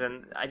hot things,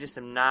 and I just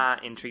am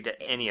not intrigued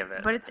at any of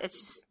it. But it's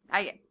just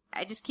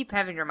I just keep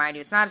having to remind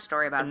you, it's not a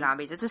story about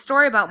zombies. It's a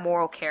story about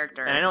moral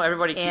character. And I know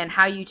everybody and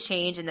how you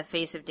change in the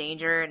face of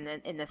danger and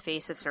in the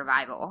face of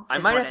survival. I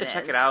might have to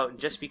check it out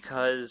just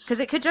because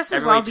it could just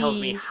as well be tells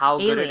me how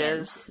aliens. Good it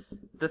is.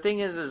 The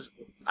thing is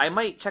I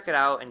might check it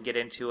out and get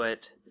into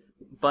it,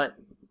 but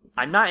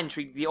I'm not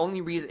intrigued. The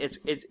only reason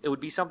it would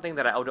be something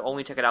that I would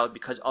only check it out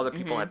because other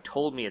people have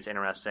told me it's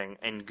interesting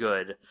and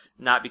good,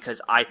 not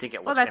because I think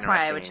it looks interesting. Well, that's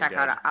why I would check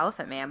out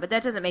Elephant Man, but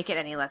that doesn't make it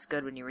any less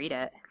good when you read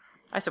it.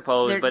 I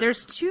suppose, but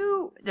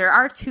there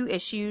are two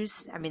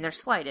issues. I mean, they're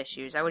slight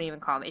issues. I wouldn't even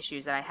call them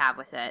issues that I have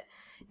with it.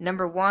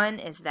 Number one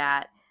is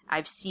that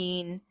I've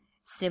seen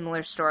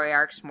similar story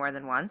arcs more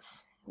than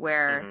once,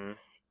 where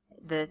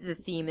the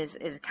theme is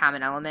a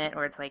common element,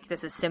 or it's like,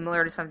 this is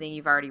similar to something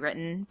you've already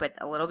written, but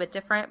a little bit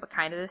different, but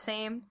kind of the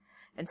same.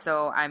 And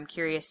so I'm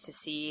curious to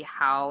see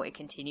how it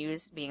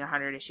continues being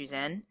 100 issues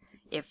in,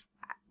 if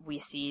we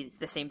see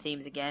the same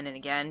themes again and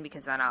again,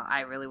 because then I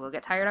really will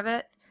get tired of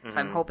it. So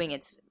I'm hoping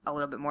it's a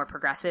little bit more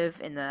progressive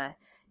in the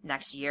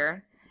next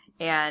year.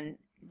 And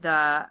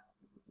I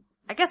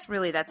guess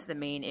really that's the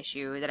main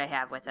issue that I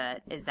have with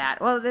it, is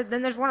that, well,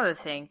 then there's one other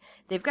thing.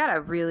 They've got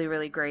a really,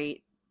 really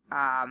great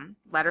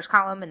letters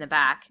column in the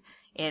back,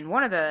 And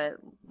one of the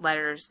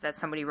letters that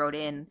somebody wrote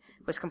in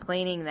was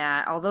complaining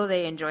that although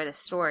they enjoy the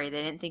story,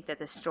 they didn't think that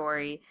the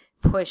story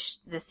pushed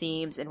the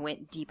themes and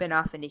went deep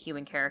enough into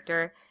human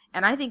character.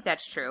 And I think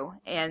that's true.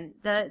 And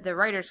the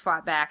writers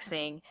fought back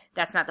saying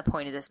that's not the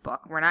point of this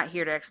book. We're not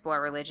here to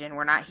explore religion.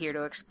 We're not here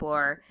to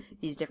explore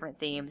these different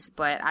themes.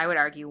 But I would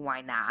argue,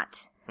 why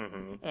not?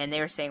 Mm-hmm. And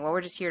they were saying, well,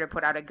 we're just here to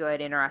put out a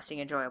good, interesting,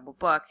 enjoyable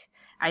book.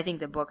 I think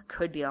the book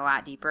could be a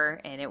lot deeper,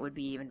 and it would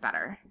be even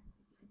better.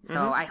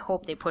 So I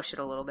hope they push it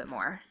a little bit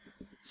more.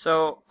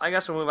 So I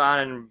guess we'll move on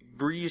and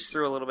breeze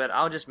through a little bit.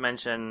 I'll just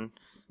mention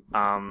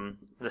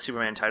the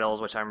Superman titles,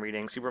 which I'm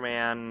reading.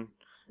 Superman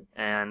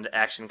and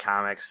Action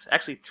Comics.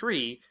 Actually,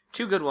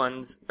 two good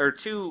ones, or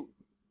two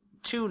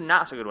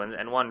not so good ones,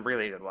 and one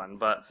really good one.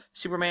 But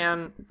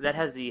Superman, that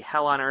has the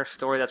Hell on Earth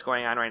story that's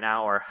going on right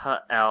now, or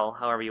HL,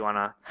 however you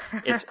wanna.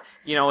 It's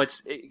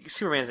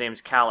Superman's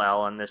name's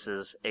Kal-El, and this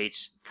is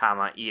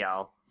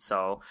H-E-L.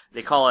 So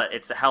they call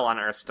it's the Hell on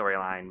Earth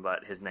storyline,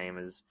 but his name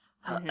is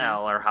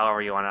Hell, or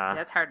however you wanna.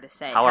 That's hard to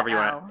say. However you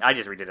wanna. I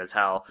just read it as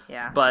Hell.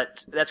 Yeah.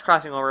 But that's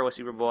crossing over with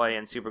Superboy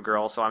and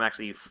Supergirl, so I'm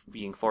actually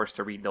being forced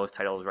to read those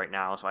titles right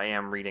now. So I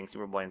am reading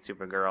Superboy and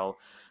Supergirl.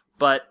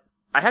 But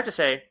I have to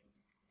say,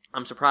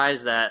 I'm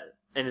surprised that,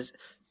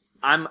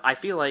 I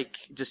feel like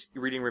just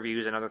reading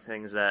reviews and other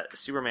things that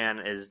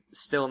Superman is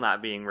still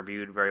not being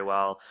reviewed very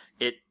well.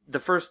 The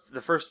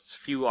first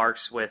few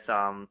arcs with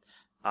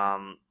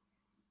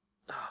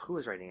who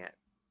was writing it?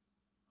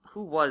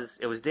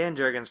 It was Dan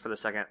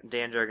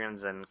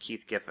Jurgens and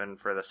Keith Giffen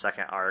for the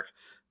second arc,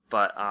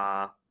 but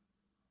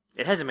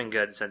it hasn't been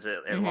good since it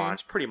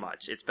launched. Pretty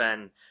much, it's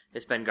been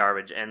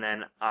garbage. And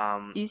then,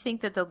 do you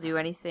think that they'll do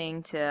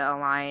anything to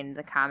align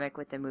the comic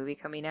with the movie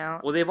coming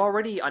out? Well, they've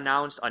already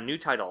announced a new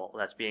title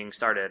that's being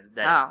started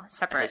that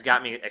separate. has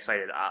got me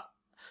excited.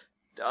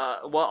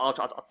 Well, I'll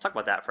talk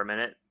about that for a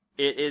minute.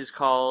 It is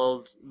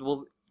called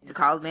Is it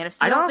called Man of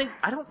Steel?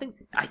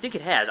 I think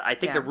it has. I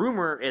think the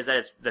rumor is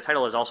that the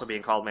title is also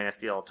being called Man of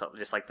Steel,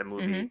 just like the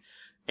movie.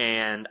 Mm-hmm.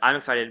 And I'm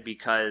excited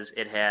because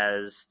it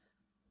has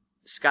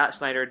Scott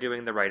Snyder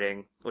doing the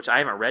writing, which I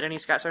haven't read any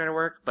Scott Snyder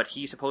work, but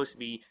he's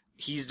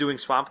doing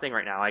Swamp Thing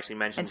right now. I actually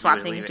mentioned. And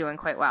Swamp Thing's doing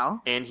quite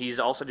well. And he's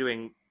also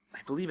doing, I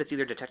believe it's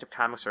either Detective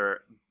Comics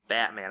or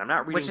Batman. I'm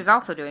not reading. Which is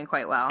also doing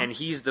quite well. And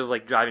he's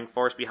the driving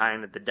force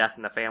behind the death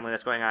in the family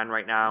that's going on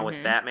right now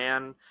with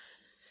Batman.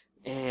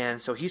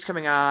 And so he's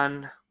coming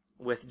on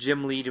with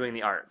Jim Lee doing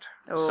the art.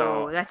 Oh,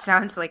 so that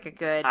sounds like a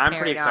good I'm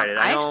pretty excited.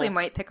 I actually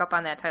might pick up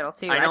on that title,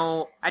 too. I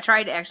know. I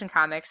tried Action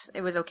Comics.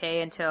 It was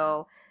okay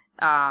until,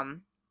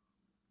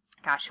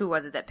 who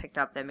was it that picked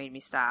up that made me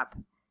stop?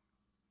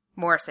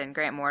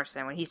 Grant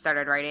Morrison. When he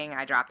started writing,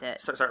 I dropped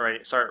it. Start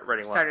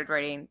writing what? Started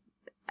writing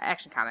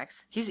Action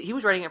Comics. He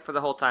was writing it for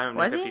the whole time.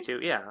 Was he?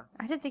 52. Yeah.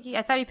 I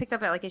thought he picked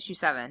up at like issue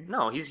 7.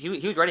 No, he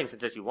was writing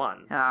since issue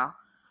 1. Oh.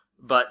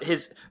 But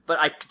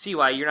I could see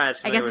why you're not as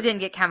familiar. I guess it didn't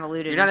get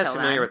convoluted. You're not as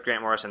familiar then. with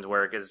Grant Morrison's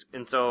work,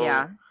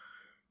 yeah.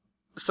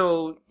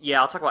 So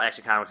yeah, I'll talk about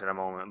Action Comics in a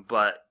moment.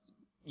 But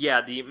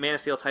yeah, the Man of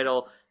Steel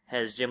title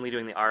has Jim Lee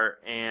doing the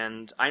art,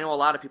 and I know a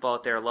lot of people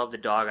out there love the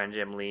dog on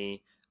Jim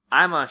Lee.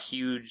 I'm a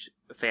huge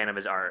fan of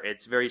his art.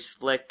 It's very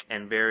slick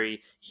and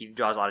he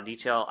draws a lot of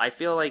detail. I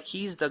feel like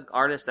he's the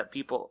artist that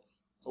people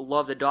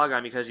love the dog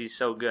on because he's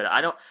so good.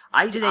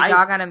 Do they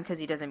dog on him because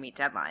he doesn't meet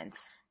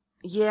deadlines?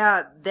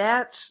 Yeah,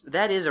 that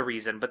is a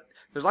reason, but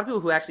there's a lot of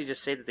people who actually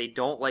just say that they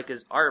don't like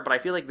his art, but I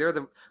feel like they're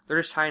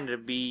just trying to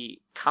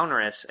be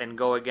counterist and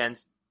go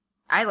against.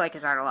 I like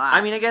his art a lot.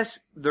 I mean, I guess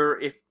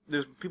if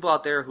there's people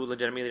out there who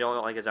legitimately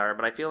don't like his art,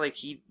 but I feel like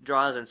he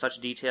draws in such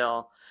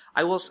detail.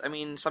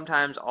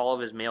 Sometimes all of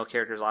his male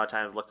characters a lot of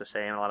times look the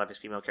same, a lot of his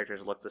female characters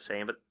look the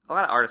same, but a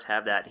lot of artists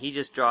have that. He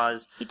just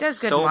draws. He does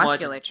good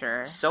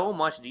musculature. So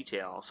much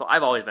detail. So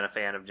I've always been a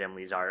fan of Jim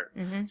Lee's art.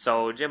 Mm-hmm.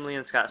 So Jim Lee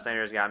and Scott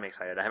Snyder has got me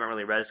excited. I haven't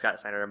really read Scott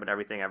Snyder, but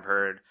everything I've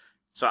heard.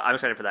 So I'm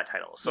excited for that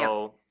title.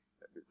 So,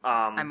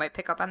 I might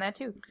pick up on that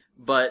too.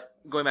 But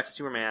going back to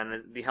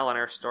Superman, the Hell on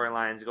Earth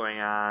storyline's going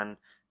on,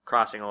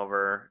 crossing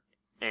over,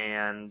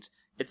 and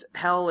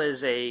Hell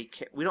is we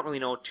don't really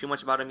know too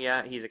much about him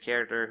yet. He's a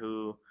character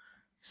who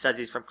says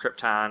he's from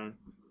Krypton,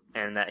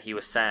 and that he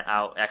was sent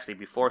out actually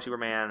before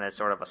Superman as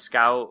sort of a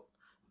scout,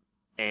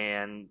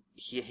 and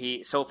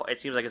so far it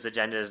seems like his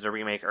agenda is to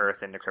remake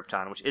Earth into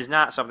Krypton, which is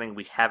not something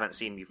we haven't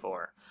seen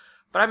before.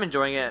 But I'm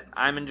enjoying it.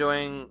 I'm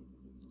enjoying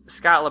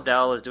Scott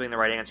Lobdell is doing the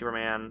writing on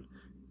Superman,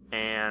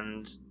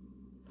 and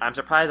I'm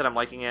surprised that I'm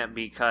liking it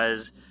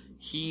because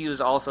he was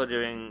also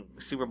doing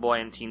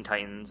Superboy and Teen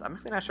Titans. I'm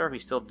actually not sure if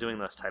he's still doing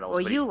those titles.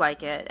 Well, you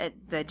like it.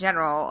 The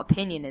general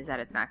opinion is that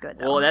it's not good,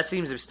 though. Well, that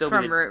seems to still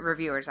be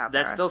reviewers out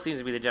there. That still seems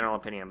to be the general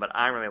opinion, but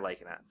I'm really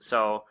liking it.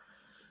 So,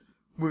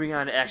 moving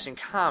on to Action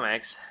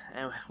Comics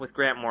with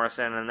Grant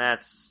Morrison, and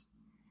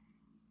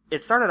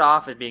it started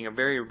off as being a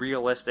very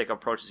realistic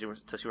approach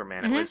to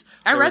Superman. Mm-hmm.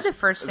 I read the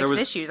first 6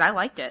 issues. I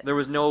liked it. There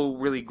was no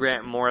really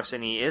Grant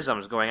Morrison-y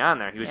isms going on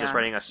there. He was just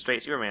writing a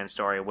straight Superman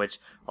story, which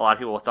a lot of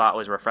people thought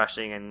was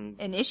refreshing.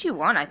 And issue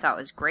 1 I thought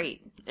was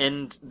great.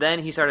 And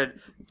then he started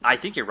I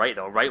think you're right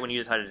though. Right when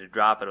you decided to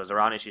drop it was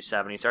around issue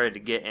 7. He started to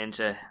get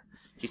into.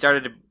 He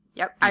started to.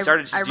 Yep, I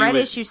read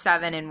issue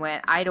 7 and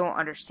went, I don't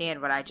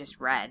understand what I just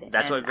read.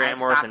 That's what Grant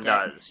Morrison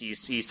does.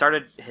 He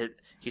started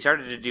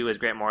to do his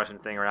Grant Morrison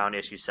thing around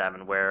issue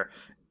 7, where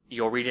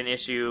you'll read an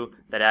issue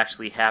that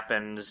actually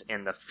happens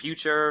in the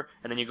future,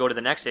 and then you go to the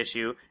next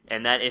issue,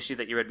 and that issue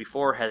that you read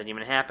before hasn't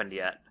even happened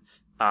yet.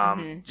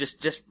 I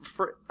just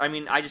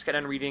got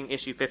done reading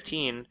issue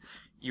 15.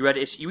 You read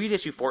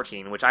issue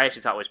 14, which I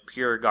actually thought was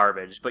pure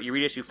garbage, but you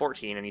read issue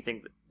 14 and you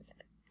think,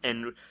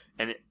 and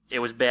it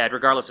was bad,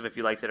 regardless of if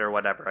you liked it or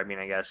whatever, I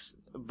guess.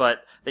 But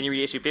then you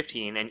read issue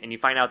 15, and you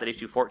find out that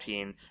issue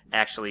 14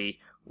 actually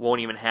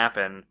won't even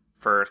happen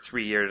for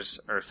 3 years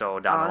or so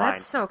down the line. Oh,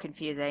 that's so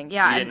confusing.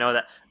 Yeah. You didn't know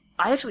that.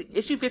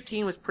 Issue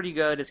 15 was pretty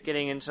good. It's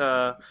getting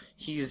into,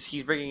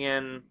 he's bringing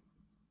in,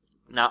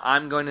 now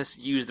I'm going to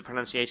use the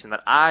pronunciation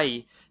that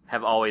I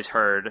have always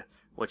heard,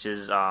 which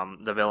is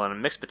the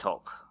villain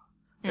Mxyzptlk.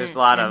 There's a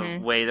lot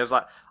of ways,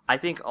 I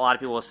think a lot of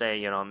people will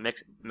say,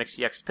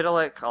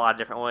 Mxyzptlk, a lot of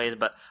different ways,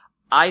 but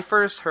I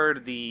first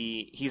heard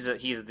he's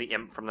the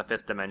imp from the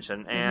fifth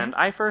dimension, and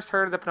I first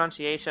heard the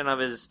pronunciation of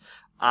his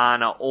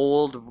on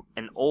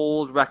an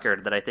old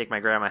record that I think my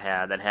grandma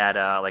had that had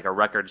like a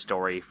record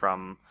story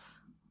from,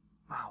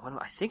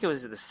 I think it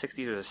was the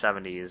 60s or the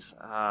 70s.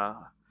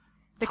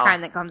 The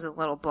kind that comes with a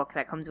little book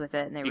that comes with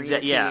it, and they read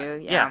it to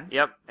you. Yeah,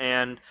 yep.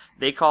 And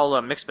they call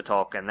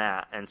Mxyzptlk in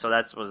that, and so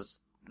it's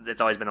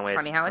always been the way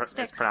it's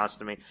pronounced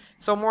to me.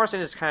 So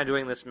Morrison is kind of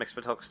doing this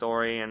Mxyzptlk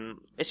story, and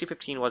issue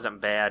 15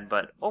 wasn't bad,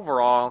 but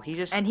overall,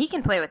 and he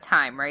can play with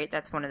time, right?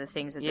 That's one of the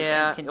things that this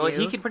imp can do.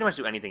 He can pretty much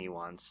do anything he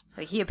wants.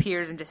 Like, he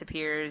appears and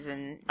disappears,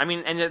 and...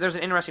 and there's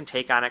an interesting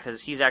take on it,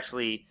 because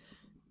Mxyzptlk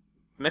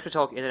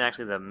isn't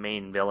actually the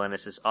main villain.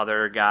 It's this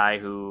other guy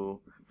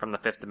from the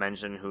fifth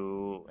dimension,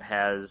 who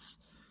has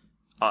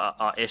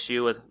a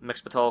issue with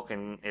Mxyzptlk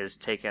and is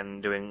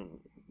doing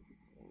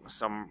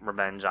some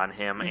revenge on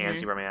him and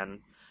Superman.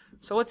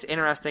 So it's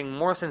interesting.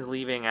 Morrison's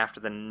leaving after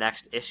the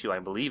next issue, I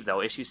believe,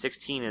 though. Issue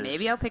 16 is...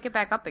 Maybe I'll pick it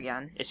back up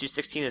again. Issue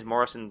 16 is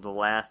Morrison's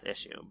last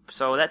issue.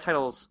 So that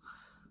title's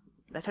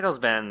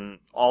been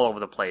all over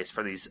the place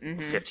for these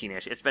 15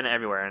 issues. It's been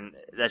everywhere, and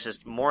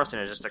Morrison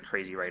is just a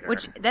crazy writer.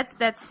 Which,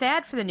 that's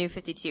sad for the New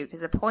 52,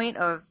 because the point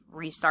of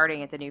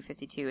restarting at the New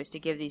 52 is to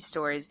give these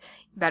stories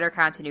better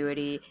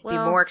continuity, be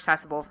more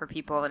accessible for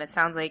people, and it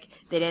sounds like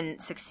they didn't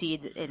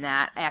succeed in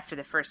that after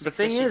the first 6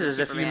 issues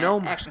of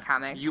Superman Action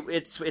Comics.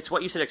 It's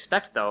what you should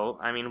expect, though.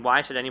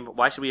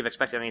 Why should we have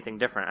expected anything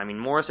different?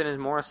 Morrison is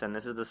Morrison.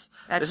 This is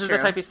the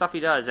type of stuff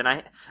he does,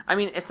 and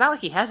it's not like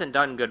he hasn't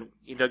done good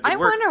work. I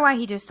wonder why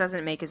he just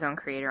doesn't make his own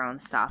creator-owned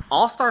stuff.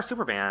 All-Star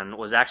Superman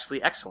was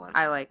actually excellent.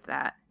 I liked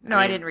that. No,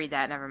 I didn't read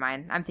that. Never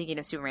mind. I'm thinking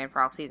of Superman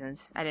for All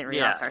Seasons. I didn't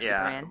read All-Star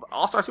Superman.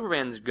 All-Star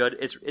Superman's good.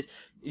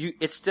 You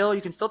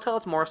can still tell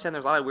it's Morrison.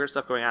 There's a lot of weird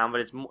stuff going on,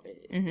 but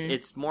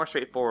it's more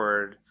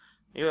straightforward.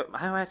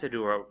 I might have to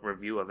do a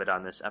review of it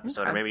on this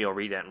episode, or maybe you'll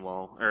read it and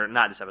or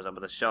not this episode,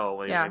 but the show.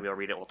 Maybe you'll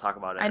read it. We'll talk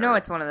about it. I know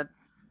it's one of the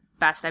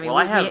best.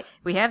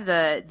 We have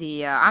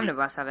the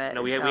omnibus of it.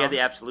 No, we have the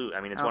Absolute.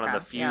 It's one of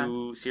the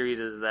few series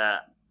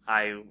that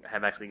I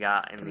have actually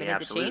got in the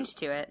Absolute. The change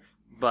to it.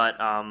 But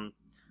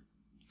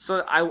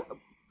so I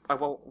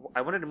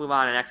wanted to move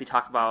on and actually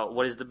talk about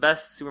what is the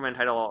best Superman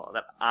title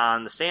that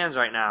on the stands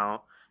right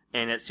now,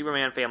 and it's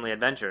Superman Family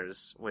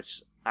Adventures,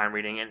 which I'm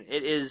reading, and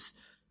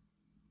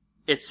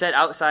it's set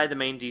outside the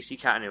main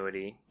DC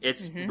continuity.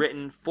 It's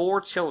written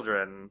for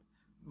children,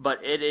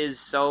 but it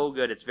is so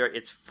good.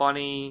 It's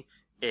funny.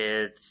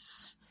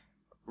 It's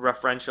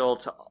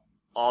referential to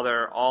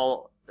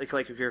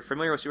like if you're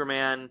familiar with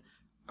Superman,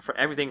 for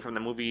everything from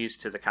the movies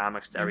to the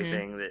comics to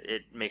everything, that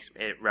it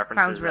references.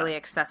 Sounds really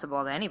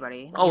accessible to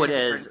anybody. Oh, it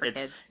is.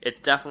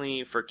 It's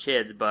definitely for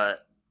kids,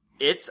 but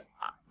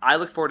I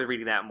look forward to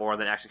reading that more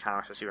than Action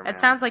Comics or Superman. It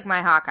sounds like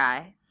my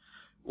Hawkeye.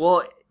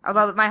 Well,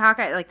 although my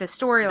Hawkeye, like the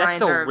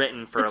storylines are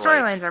written for. The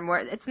storylines are more.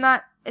 It's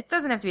not. It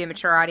doesn't have to be a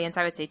mature audience.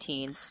 I would say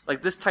teens.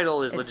 Like this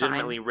title is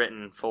legitimately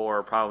written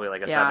for probably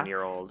like a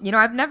 7-year-old.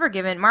 I've never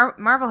given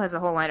Marvel has a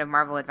whole line of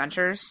Marvel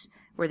Adventures,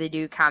 where they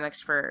do comics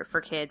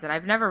for kids, and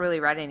I've never really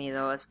read any of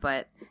those,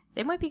 but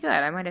they might be good.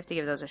 I might have to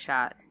give those a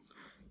shot.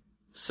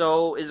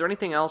 So, is there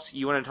anything else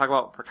you want to talk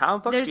about for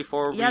comic books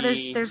before we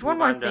there's one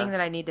more thing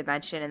that I need to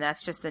mention, and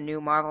that's just the new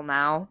Marvel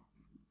Now.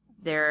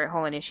 Their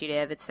whole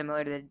initiative, it's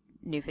similar to the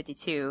New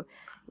 52,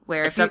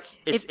 where it's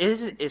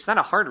not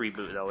a hard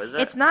reboot, though, is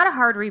it? It's not a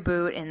hard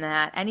reboot in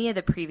that any of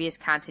the previous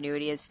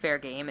continuity is fair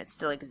game. It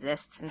still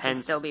exists and can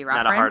still be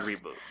referenced. Not a hard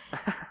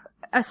reboot.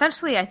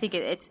 Essentially, I think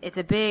it's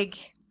a big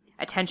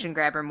attention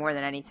grabber more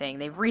than anything.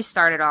 They've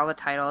restarted all the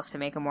titles to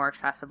make them more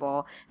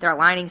accessible. They're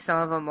aligning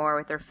some of them more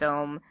with their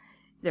films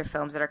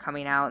that are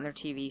coming out and their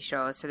TV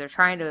shows. So they're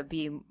trying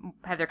to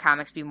have their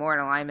comics be more in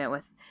alignment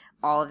with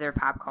all of their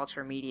pop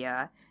culture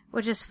media,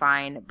 which is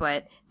fine.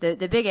 But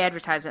the big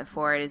advertisement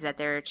for it is that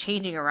they're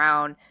changing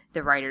around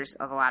the writers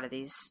of a lot of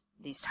these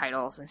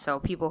titles. And so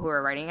people who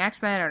are writing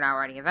X-Men are now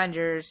writing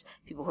Avengers.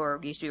 People who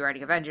used to be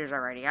writing Avengers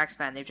are writing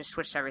X-Men. They've just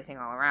switched everything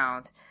all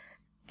around.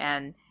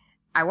 And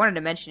I wanted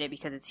to mention it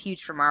because it's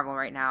huge for Marvel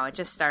right now. It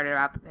just started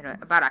up in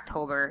about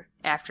October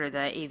after the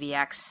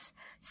AVX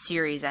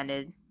series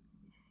ended,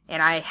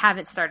 and I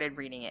haven't started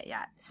reading it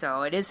yet.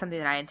 So it is something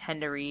that I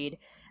intend to read.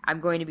 I'm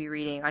going to be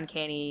reading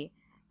Uncanny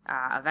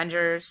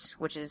Avengers,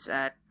 which is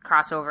a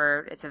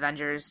crossover. It's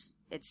Avengers.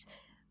 It's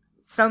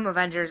some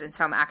Avengers and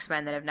some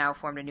X-Men that have now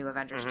formed a new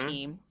Avengers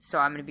team. So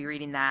I'm going to be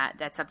reading that.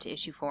 That's up to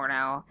issue 4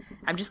 now.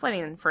 I'm just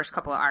letting the first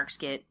couple of arcs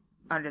get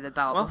under the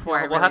belt before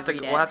I really read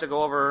it. We'll have to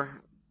go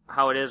over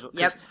how it is.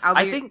 Yep.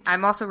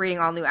 I'm also reading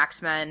All New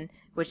X-Men,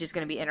 which is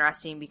going to be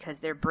interesting because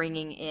they're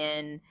bringing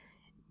in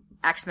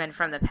X-Men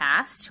from the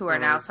past who are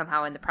now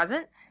somehow in the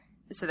present.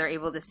 So they're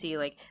able to see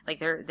like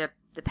they're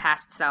the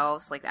past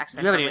selves, like the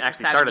X-Men. You haven't from even the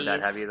actually 70s. Started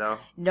that, have you? Though.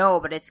 No,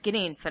 but it's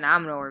getting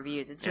phenomenal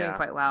reviews. It's doing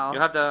quite well.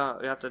 You have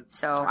to.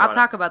 So I'll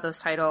talk about those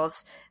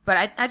titles, but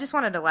I just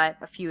wanted to let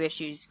a few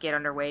issues get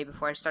underway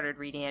before I started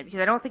reading it because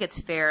I don't think it's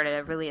fair to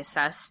really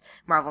assess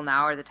Marvel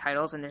Now or the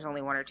titles when there's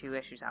only 1 or 2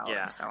 issues out.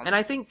 Yeah, so. And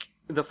I think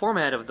the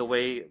format of the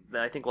way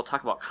that I think we'll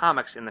talk about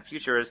comics in the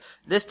future is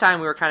this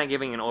time we were kind of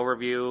giving an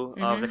overview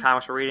of the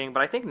comics we're reading,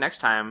 but I think next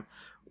time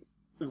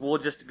we'll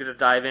just gonna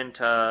dive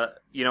into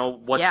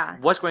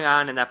what's going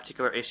on in that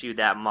particular issue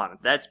that month.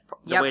 That's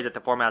the way that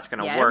the format's going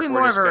to work. It'll be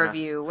more of a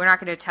review. We're not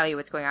going to tell you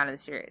what's going on in the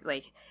series.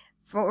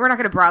 We're not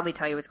going to broadly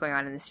tell you what's going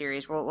on in the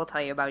series. We'll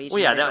tell you about each.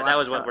 Well, yeah, that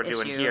was what we're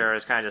doing here.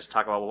 Is kind of just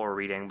talk about what we're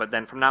reading. But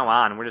then from now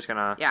on, we're just going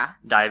to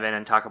dive in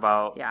and talk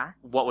about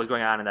what was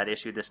going on in that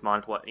issue this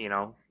month. What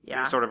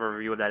sort of a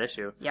review of that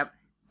issue. Yep.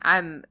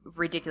 I'm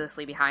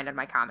ridiculously behind on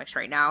my comics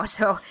right now,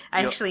 so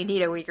I actually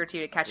need a week or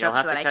 2 to catch up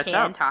so that I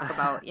can talk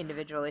about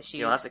individual issues.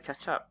 You'll have to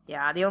catch up.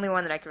 Yeah, the only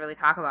one that I can really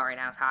talk about right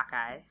now is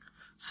Hawkeye.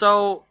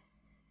 So,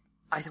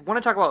 I want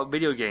to talk about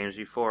video games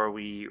before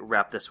we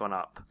wrap this one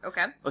up.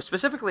 Okay.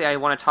 Specifically, I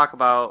want to talk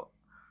about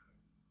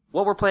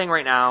what we're playing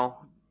right now.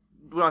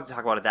 We don't have to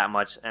talk about it that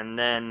much, and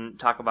then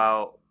talk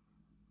about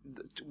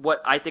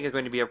what I think is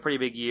going to be a pretty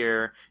big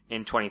year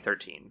in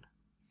 2013.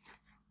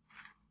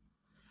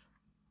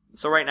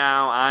 So right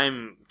now,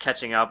 I'm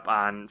catching up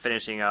on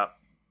finishing up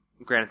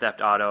Grand Theft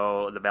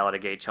Auto, The Ballad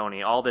of Gay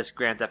Tony, all this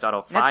Grand Theft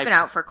Auto 5. That's been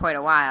out for quite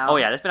a while. Oh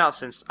yeah, that's been out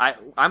since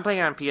I'm playing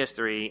it on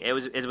PS3.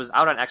 It was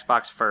out on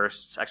Xbox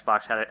first.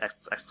 Xbox had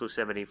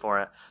exclusivity for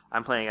it.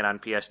 I'm playing it on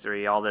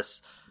PS3. All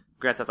this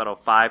Grand Theft Auto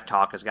 5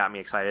 talk has got me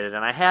excited,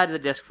 and I had the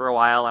disc for a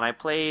while, and I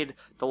played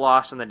The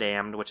Lost and the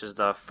Damned, which is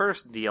the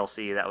first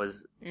DLC that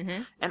was,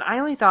 and I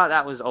only thought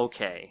that was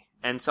okay,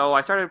 and so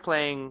I started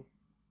playing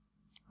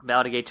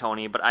Ballad of Gay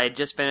Tony, but I had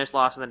just finished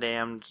Lost and the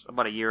Damned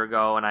about a year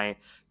ago, and I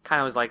kind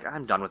of was like,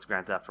 I'm done with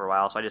Grand Theft for a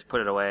while, so I just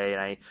put it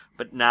away.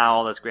 But now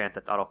all this Grand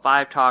Theft Auto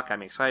 5 talk,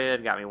 I'm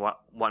excited, got me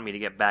want me to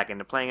get back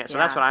into playing it, so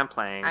that's what I'm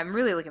playing. I'm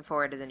really looking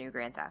forward to the new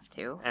Grand Theft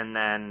too. And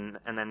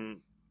then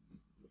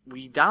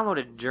we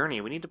downloaded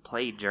Journey. We need to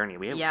play Journey.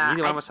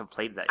 Neither one of us have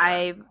played that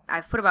yet.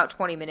 I've put about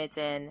 20 minutes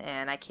in,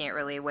 and I can't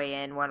really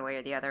weigh in one way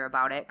or the other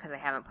about it because I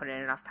haven't put in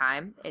enough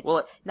time.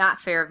 It's not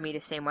fair of me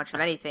to say much of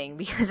anything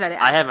because I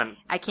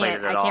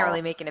can't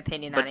really make an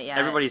opinion on it yet.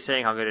 Everybody's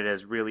saying how good it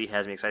is really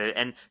has me excited.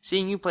 And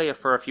seeing you play it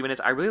for a few minutes,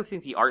 I really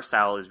think the art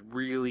style is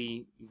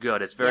really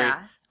good. It's very...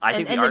 Yeah.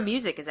 The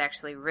music is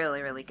actually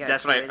really, really good.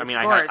 That's what I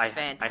score is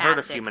fantastic. I heard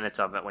a few minutes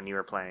of it when you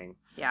were playing.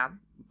 Yeah.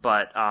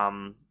 But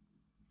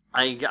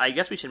I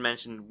guess we should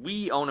mention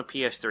we own a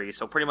PS3,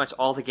 so pretty much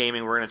all the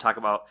gaming we're going to talk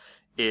about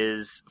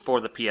is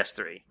for the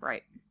PS3.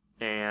 Right.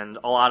 And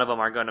a lot of them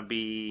are going to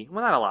be,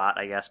 well, not a lot,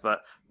 I guess, but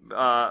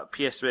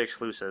PS3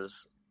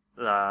 exclusives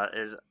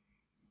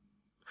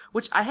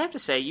which I have to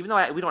say, even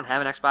though we don't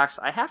have an Xbox,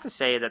 I have to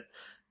say that,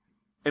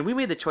 and we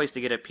made the choice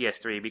to get a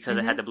PS3 because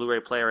it had the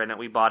Blu-ray player in it.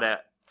 We bought it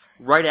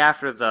right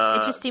after the...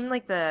 It just seemed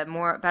like the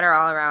better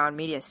all-around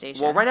media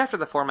station. Well, right after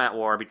the format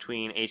war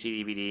between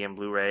HD DVD and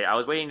Blu-ray, I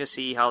was waiting to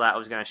see how that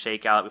was going to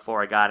shake out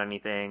before I got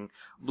anything.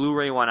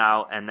 Blu-ray went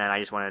out, and then I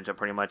just wanted to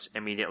pretty much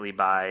immediately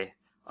buy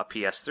a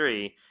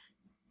PS3.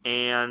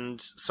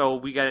 And so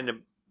we had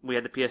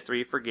the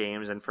PS3 for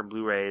games and for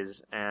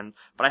Blu-rays,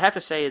 but I have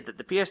to say that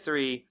the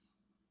PS3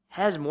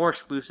 has more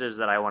exclusives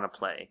that I want to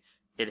play.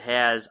 It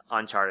has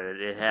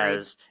Uncharted. It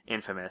has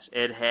Infamous.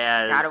 It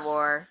has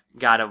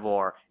God of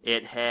War.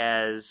 It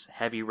has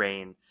Heavy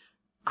Rain.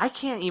 I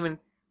can't even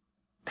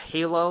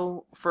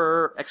Halo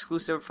for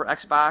exclusive for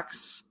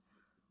Xbox.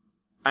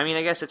 I mean,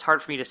 I guess it's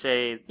hard for me to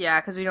say.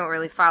 Yeah, because we don't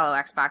really follow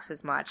Xbox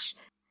as much.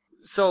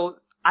 So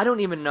I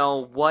don't even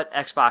know what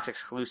Xbox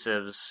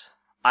exclusives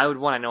I would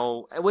want to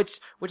know. Which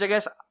I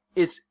guess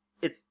it's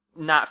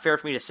not fair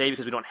for me to say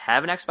because we don't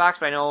have an Xbox,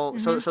 but I know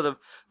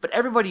but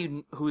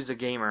everybody who's a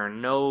gamer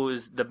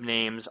knows the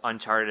names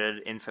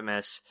Uncharted,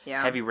 Infamous,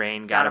 Heavy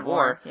Rain, God of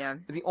War. Yeah.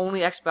 The only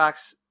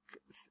Xbox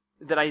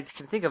that I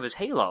can think of is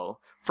Halo.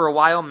 For a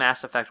while,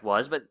 Mass Effect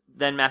was, but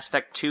then Mass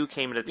Effect 2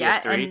 came to PS3.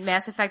 Yeah, and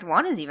Mass Effect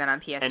 1 is even on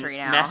PS3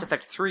 now. Mass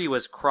Effect 3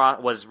 was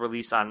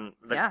released on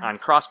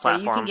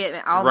cross-platform so you can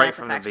get all right Mass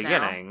from Effects the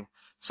beginning. Now.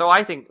 So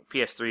I think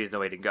PS3 is the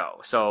way to go.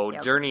 So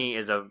Journey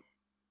is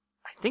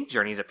I think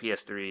Journey is a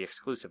PS3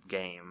 exclusive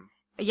game.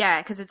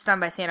 Yeah, because it's done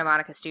by Santa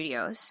Monica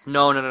Studios.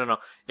 No.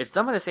 It's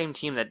done by the same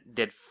team that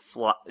did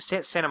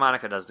Santa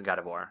Monica does the God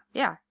of War.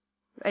 Yeah.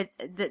 I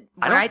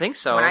don't think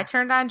so. When I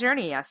turned on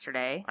Journey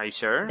yesterday, are you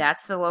sure?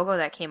 that's the logo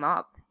that came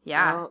up.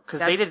 Yeah,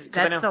 because they did.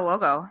 That's the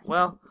logo.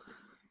 Well,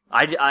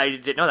 I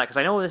didn't know that because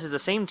I know this is the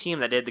same team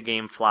that did the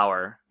game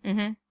Flower,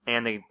 and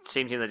the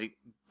same team that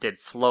did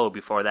Flow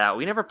before that.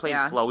 We never played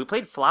Flow. We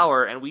played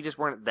Flower, and we just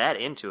weren't that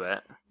into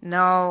it.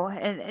 No,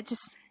 and it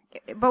just.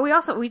 But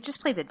we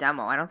just played the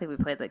demo. I don't think we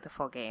played like the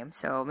full game,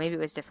 so maybe it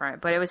was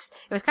different. But it was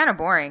kind of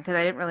boring because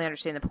I didn't really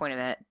understand the point of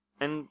it.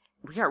 And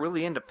we got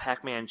really into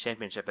Pac-Man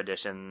Championship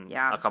Edition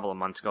a couple of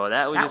months ago.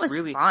 That was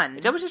really fun.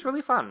 That was just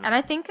really fun. And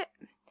I think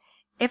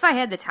if I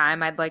had the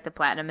time, I'd like to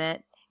platinum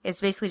it.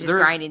 It's basically just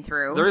grinding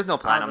through. There is no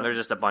platinum. There's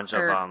just a bunch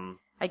of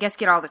I guess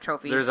get all the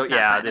trophies.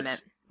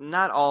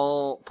 Not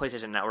all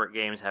PlayStation Network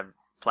games have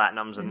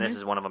platinums, and this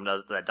is one of them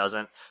that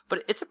doesn't.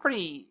 But it's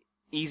pretty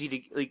easy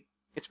to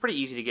It's pretty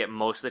easy to get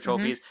most of the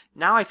trophies.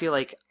 Now I feel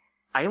like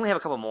I only have a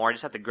couple more. I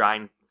just have to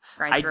grind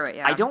through it.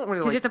 Yeah. I don't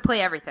really because you have to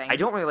play everything. I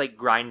don't really like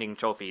grinding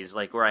trophies,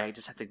 like where I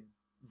just have to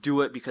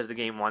do it because the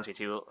game wants me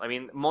to. I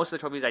mean, most of the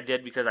trophies I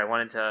did because I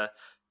wanted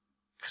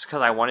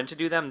to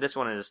do them. This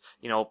one is,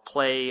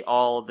 play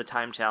all of the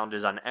time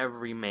challenges on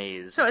every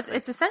maze. So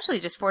it's essentially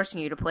just forcing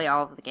you to play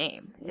all of the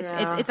game. It's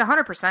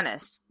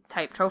 100%ist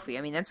type trophy.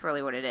 I mean, that's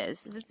really what it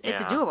is.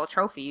 It's a doable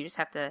trophy. You just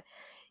have to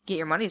get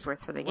your money's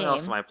worth for the game. What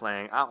else am I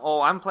playing?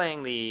 I'm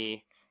playing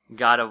the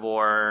God of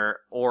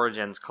War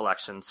Origins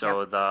collection.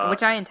 So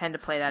which I intend to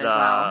play that as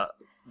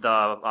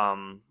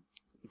well.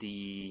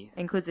 The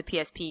includes the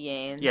PSP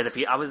games. Yeah,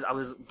 I was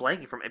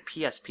blanking from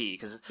PSP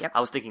because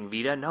I was thinking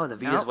Vita. No, the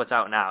Vita is what's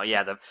out now.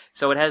 Yeah,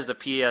 so it has the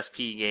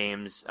PSP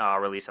games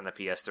released on the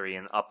PS3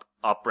 and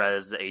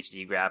up-res the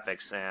HD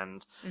graphics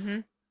and.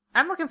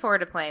 I'm looking forward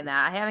to playing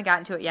that. I haven't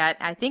gotten to it yet.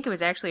 I think it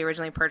was actually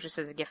originally purchased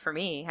as a gift for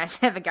me. I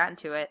just haven't gotten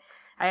to it.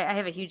 I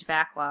have a huge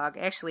backlog.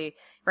 Actually,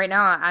 right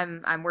now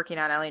I'm working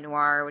on L.A.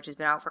 Noire, which has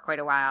been out for quite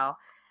a while.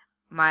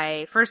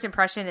 My first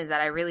impression is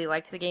that I really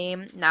liked the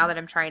game. Now that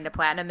I'm trying to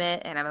platinum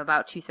it, and I'm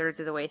about 2/3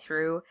 of the way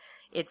through,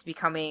 it's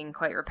becoming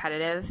quite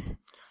repetitive.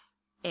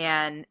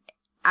 And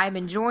I'm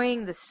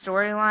enjoying the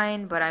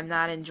storyline, but I'm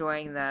not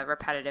enjoying the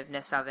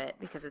repetitiveness of it,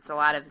 because it's a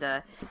lot of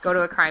the go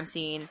to a crime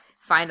scene,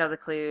 find all the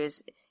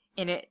clues,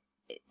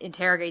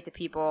 interrogate the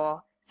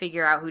people,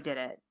 figure out who did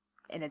it.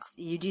 And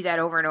you do that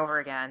over and over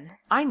again.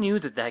 I knew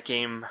that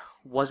game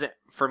wasn't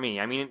for me.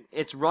 I mean,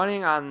 it's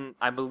running on,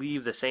 I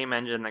believe, the same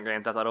engine that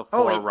Grand Theft Auto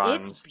 4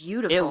 runs. It's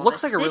beautiful. It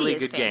looks like a really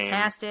good game.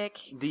 Fantastic.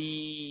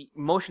 The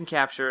motion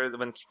capture,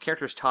 when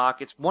characters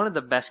talk, it's one of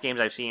the best games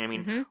I've seen. I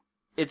mean,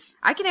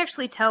 I can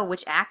actually tell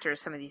which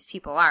actors some of these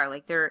people are.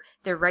 Like they're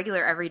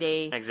regular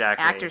everyday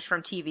actors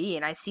from TV,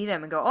 and I see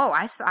them and go, "Oh,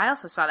 I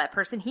also saw that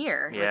person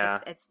here." Yeah,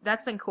 like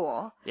that's been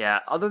cool. Yeah.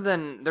 Other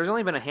than there's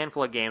only been a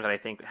handful of games that I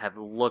think have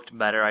looked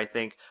better. I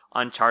think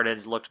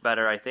Uncharted's looked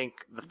better. I think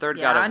the third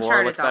God of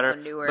War looks better. Also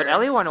newer. But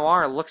L.A.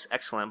 Noire looks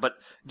excellent. But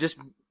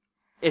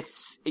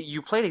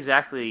you played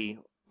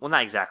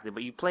not exactly,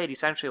 but you played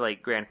essentially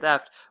like Grand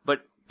Theft,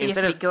 but. You have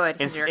to be good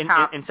because you're a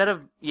cop. Instead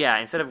of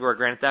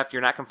Grand Theft,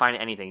 you're not confined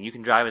to anything. You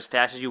can drive as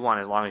fast as you want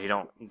as long as you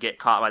don't get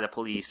caught by the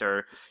police,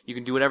 or you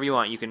can do whatever you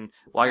want. You can,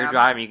 while you're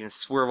driving, you can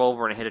swerve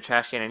over and hit a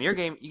trash can. In your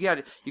game, you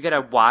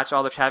gotta watch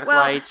all the traffic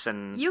lights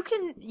and. You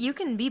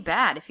can be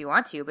bad if you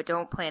want to, but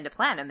don't plan to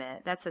platinum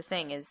it. That's the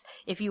thing is,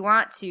 if you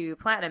want to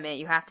platinum it,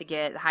 you have to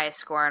get the highest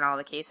score on all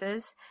the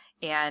cases.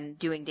 And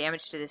doing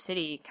damage to the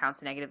city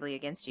counts negatively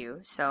against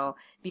you. So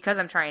because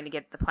I'm trying to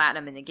get the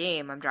platinum in the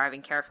game, I'm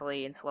driving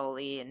carefully and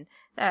slowly, and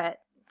that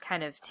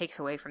kind of takes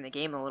away from the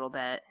game a little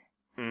bit,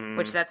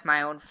 which that's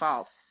my own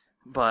fault.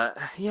 But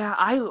yeah,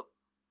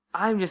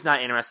 I'm just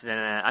not interested in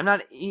it. I'm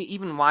not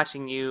even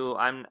watching you.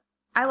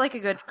 I like a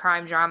good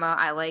crime drama.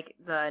 I like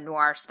the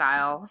noir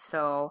style,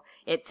 so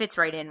it fits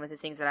right in with the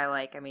things that I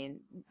like. I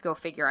mean, go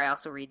figure. I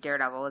also read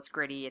Daredevil. It's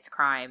gritty. It's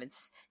crime.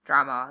 It's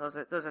drama.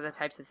 Those are the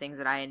types of things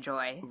that I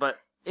enjoy. But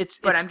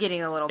I'm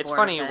getting a little bored. It's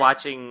funny with it.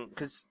 Watching,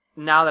 because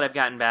now that I've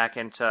gotten back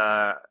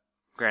into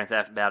Grand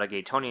Theft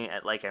Battlegate, Tony,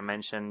 like I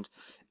mentioned,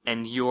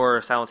 and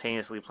you're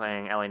simultaneously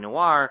playing L.A.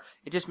 Noire,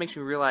 it just makes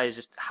me realize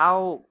just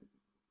how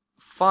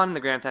fun the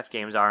Grand Theft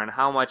games are and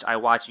how much I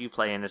watch you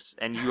play in this,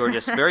 and you are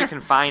just very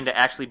confined to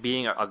actually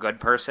being a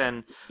good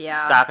person,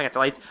 stopping at the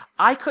lights.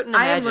 I couldn't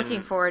imagine. I am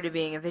looking forward to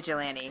being a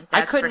vigilante,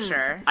 that's for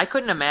sure. I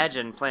couldn't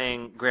imagine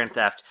playing Grand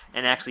Theft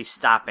and actually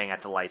stopping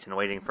at the lights and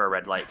waiting for a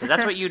red light, because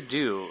that's what you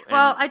do.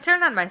 Well, I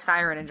turn on my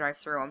siren and drive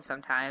through them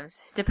sometimes.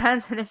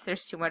 Depends on if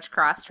there's too much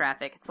cross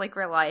traffic. It's like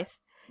real life.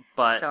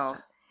 So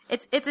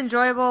it's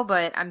enjoyable,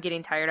 but I'm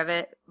getting tired of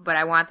it. But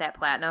I want that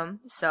platinum,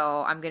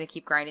 so I'm going to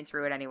keep grinding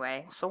through it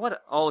anyway. So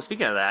what? Oh,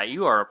 speaking of that,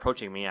 you are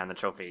approaching me on the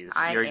trophies.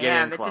 You're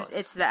getting close.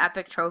 It's the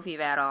epic trophy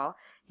battle.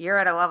 You're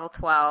at a level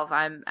 12.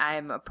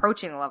 I'm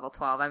approaching a level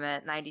 12. I'm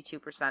at 92%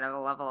 of a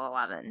level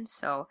 11.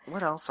 So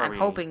what else I'm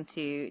hoping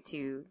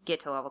to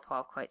get to level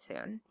 12 quite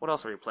soon. What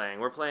else are we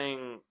playing? We're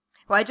playing.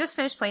 Well, I just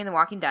finished playing The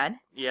Walking Dead,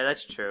 Yeah,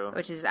 that's true.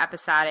 which is an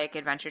episodic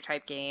adventure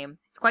type game.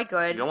 It's quite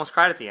good. You almost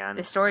cried at the end.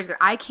 The story's good.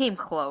 I came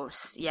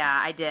close. Yeah,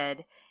 I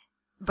did.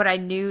 But I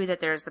knew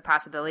that there's the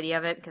possibility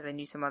of it because I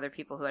knew some other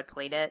people who had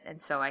played it,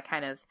 and so I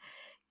kind of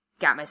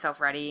got myself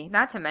ready.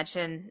 Not to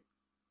mention,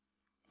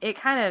 it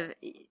kind of,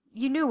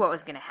 you knew what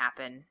was going to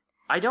happen.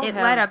 It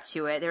led up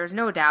to it. There was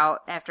no doubt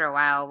after a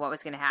while what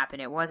was going to happen.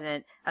 It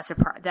wasn't a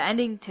surprise. The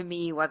ending to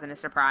me wasn't a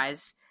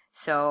surprise,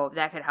 so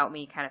that could help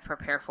me kind of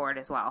prepare for it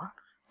as well.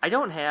 I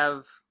don't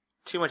have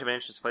too much of an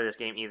interest to play this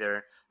game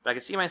either, but I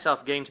could see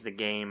myself getting to the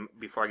game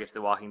before I get to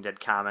the Walking Dead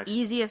comics.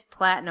 Easiest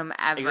platinum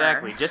ever.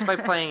 Exactly. Just by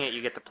playing it,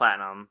 you get the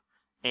platinum.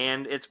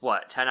 And it's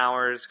 10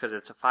 hours? Because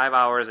it's 5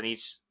 hours, and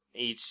each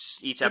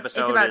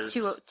episode it's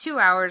is... about 2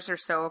 hours or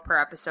so per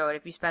episode.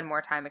 If you spend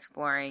more time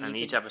exploring, and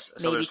you each could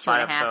episode, so maybe there's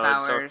 2.5 5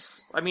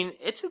 hours. So, I mean,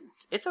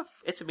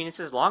 it's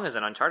as long as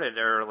an Uncharted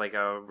or like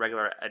a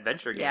regular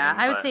adventure game. Yeah,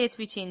 I would say it's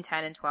between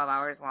 10 and 12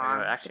 hours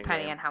long,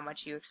 depending game. on how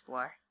much you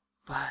explore.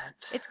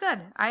 But it's good.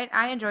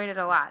 I enjoyed it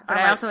a lot. But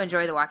I I also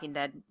enjoy the Walking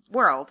Dead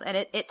world. And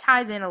it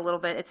ties in a little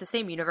bit. It's the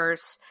same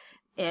universe.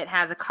 It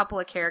has a couple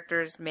of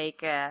characters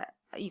make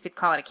you could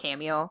call it a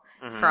cameo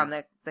from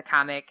the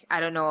comic. I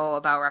don't know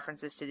about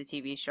references to the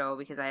TV show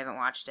because I haven't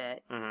watched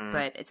it.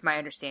 But it's my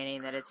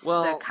understanding that it's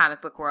the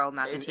comic book world,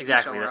 not the TV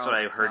show world. That's what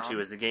I've heard too,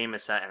 is the game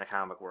is set in the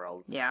comic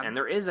world. Yeah. And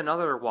there is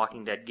another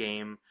Walking Dead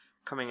game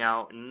coming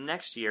out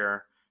next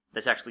year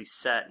that's actually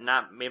set,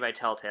 not made by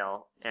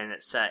Telltale, and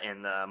it's set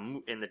in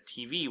the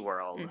TV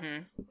world.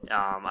 I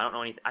don't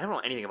know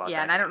anything about that.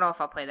 Yeah, and I don't know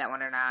if I'll play that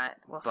one or not.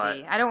 We'll see.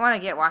 I don't want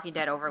to get Walking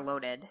Dead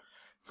overloaded.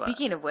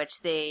 Speaking of which,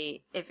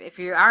 if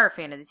you are a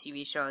fan of the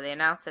TV show, they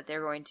announced that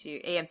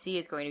AMC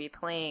is going to be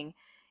playing,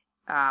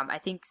 I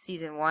think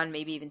season 1,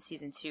 maybe even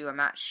season 2. I'm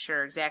not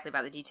sure exactly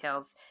about the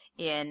details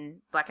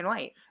in black and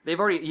white. They've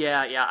already,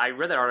 I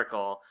read that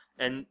article,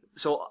 and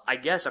so I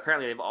guess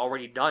apparently they've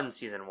already done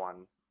season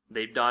 1.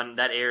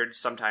 That aired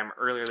sometime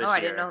earlier this year. Oh, I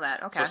didn't know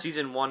that. Okay. So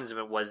season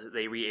 1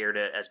 they re-aired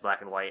it as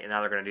black and white, and now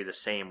they're going to do the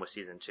same with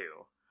season 2.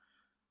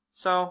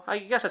 So I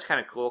guess that's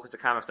kind of cool because the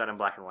comic's done in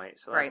black and white.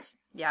 So right.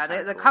 Yeah,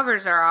 the cool.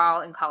 covers are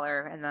all in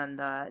color, and then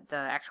the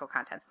actual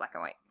content's black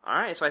and white. All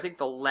right. So I think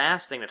the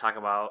last thing to talk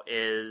about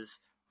is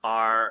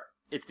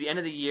it's the end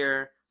of the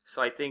year,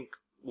 so I think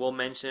we'll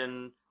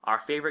mention our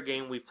favorite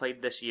game we've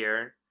played this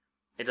year.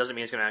 It doesn't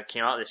mean it's going to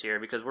come out this year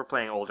because we're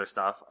playing older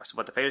stuff.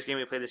 But the favorite game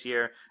we played this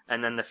year,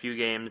 and then the few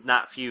games,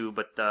 not few,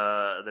 but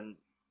the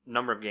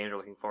number of games we're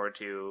looking forward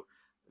to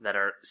that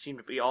seem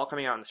to be all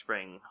coming out in the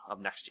spring of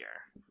next year.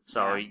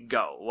 So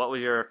go. What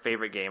was your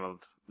favorite game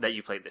that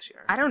you played this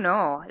year? I don't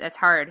know. That's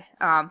hard.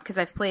 Because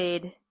I've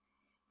played.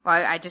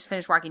 Well, I just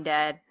finished Walking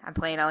Dead. I'm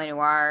playing L.A.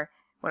 Noire.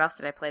 What else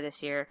did I play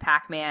this year?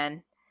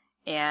 Pac-Man,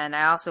 and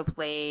I also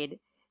played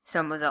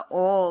some of the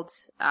old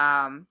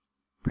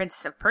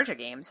Prince of Persia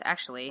games,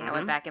 actually. I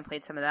went back and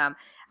played some of them.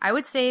 I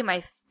would say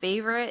my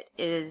favorite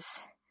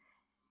is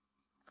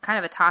kind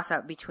of a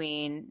toss-up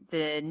between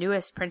the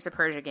newest Prince of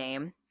Persia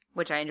game,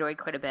 which I enjoyed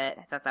quite a bit.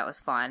 I thought that was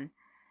fun.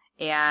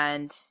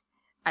 And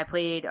I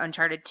played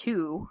Uncharted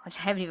 2, which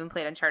I haven't even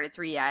played Uncharted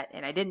 3 yet,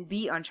 and I didn't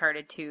beat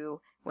Uncharted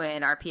 2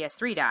 when our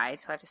PS3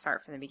 died, so I have to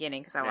start from the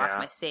beginning because I lost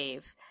my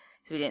save,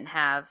 because we didn't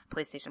have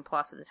PlayStation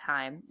Plus at the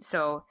time.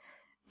 So,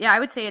 yeah, I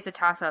would say it's a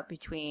toss-up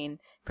between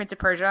Prince of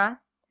Persia,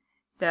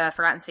 The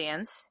Forgotten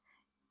Sands,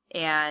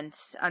 and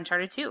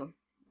Uncharted 2.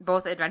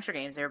 Both adventure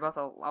games. They were both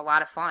a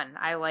lot of fun.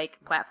 I like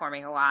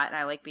platforming a lot, and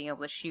I like being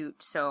able to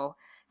shoot. So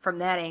from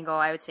that angle,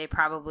 I would say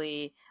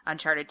probably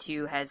Uncharted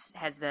 2 has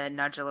the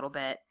nudge a little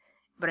bit.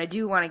 But I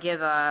do want to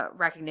give a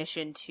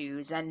recognition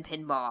to Zen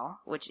Pinball,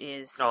 which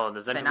is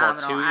the Zen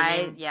phenomenal. Pinball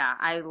 2, you mean?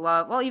 I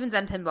love, even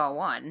Zen Pinball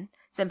 1.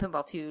 Zen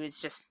Pinball 2 is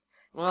just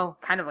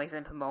kind of like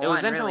Zen Pinball 1, It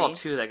was Zen really. Pinball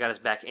 2 that got us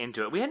back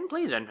into it. We hadn't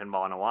played Zen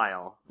Pinball in a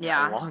while.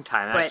 Yeah. A long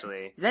time, but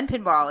actually. Zen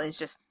Pinball is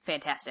just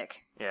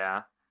fantastic.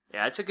 Yeah.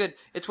 Yeah,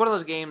 it's one of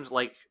those games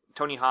like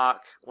Tony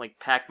Hawk, like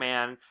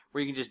Pac-Man,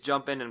 where you can just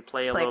jump in and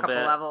play a little bit. Play a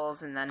couple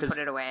levels and then put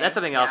it away. That's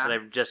something else that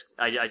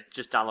I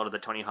just downloaded the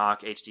Tony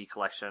Hawk HD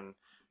collection.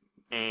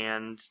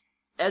 And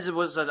I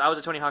was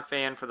a Tony Hawk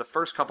fan for the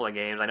first couple of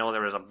games. I know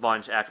there was a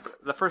bunch after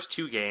the first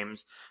 2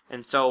 games.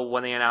 And so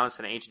when they announced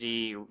an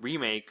HD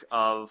remake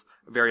of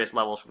various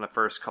levels from the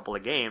first couple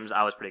of games,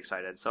 I was pretty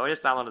excited. So I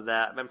just downloaded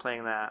that. I've been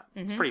playing that.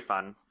 It's pretty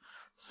fun.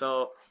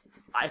 So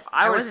if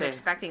I wasn't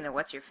expecting the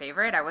what's your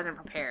favorite. I wasn't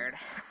prepared.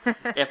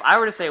 If I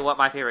were to say what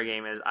my favorite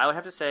game is, I would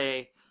have to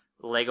say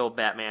Lego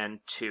Batman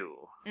 2.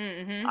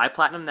 Mm-hmm. I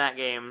platinumed that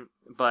game,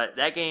 but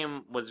that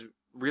game was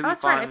really fun.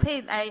 That's right.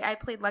 I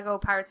played Lego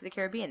Pirates of the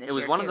Caribbean this year.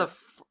 It was one of the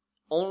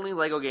only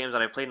Lego games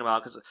that I played in a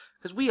while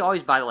because we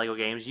always buy the Lego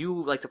games.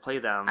 You like to play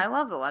them. I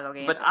love the Lego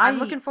games. But I'm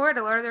looking forward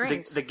to Lord of the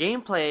Rings. The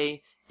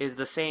gameplay is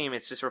the same.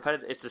 It's just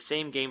repetitive. It's the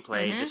same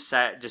gameplay,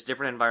 just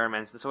different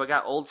environments. And so it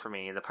got old for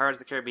me. The Pirates of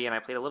the Caribbean, I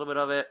played a little bit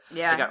of it.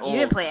 Yeah, it got old. You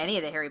didn't play any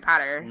of the Harry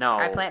Potter. No,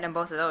 I platinumed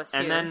both of those too.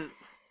 And then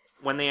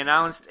when they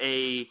announced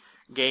a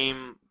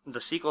game,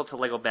 the sequel to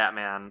Lego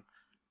Batman,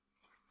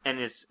 and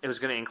it was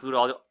going to include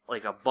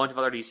a bunch of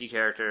other DC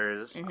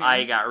characters. Mm-hmm.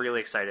 I got really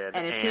excited.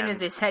 And as soon as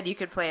they said you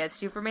could play as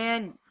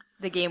Superman,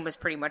 the game was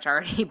pretty much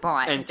already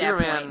bought. And at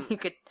Superman that point. You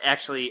could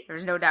actually, there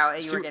was no doubt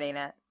that you were getting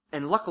it.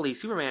 and luckily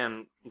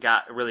Superman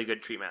got really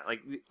good treatment. Like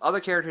the other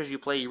characters you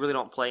play, you really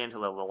don't play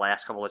until the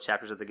last couple of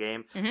chapters of the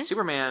game. Mm-hmm.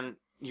 Superman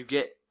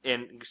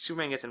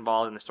gets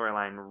involved in the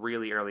storyline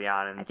really early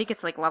on, and I think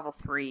it's like level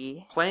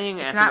 3. playing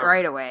It's as not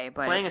right away,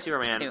 but playing it's as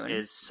Superman soon.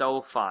 is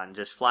so fun.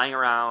 Just flying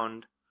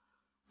around.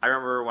 I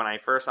remember when I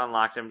first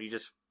unlocked him, you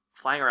just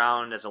flying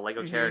around as a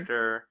Lego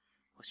character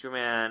with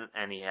Superman,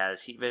 and he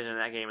has heat vision.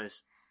 That game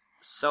is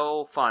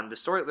so fun. The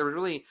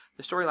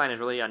storyline is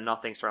really a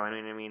nothing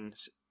storyline. I mean,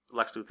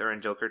 Lex Luthor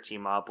and Joker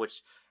team up,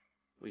 which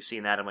we've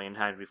seen that a million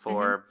times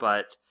before,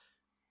 but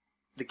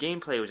the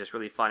gameplay was just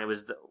really fun. It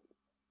was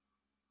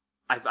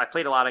I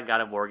played a lot of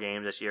God of War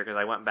games this year because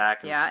I went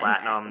back and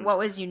platinum. And what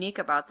was unique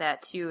about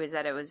that too is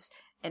that it was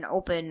an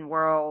open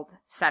world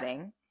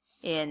setting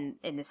in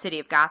the city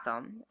of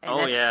Gotham.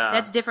 And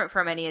that's different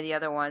from any of the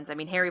other ones. I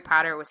mean, Harry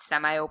Potter was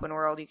semi-open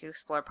world. You could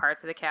explore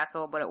parts of the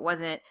castle, but it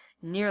wasn't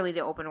nearly the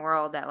open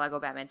world that Lego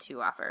Batman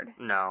 2 offered.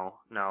 No.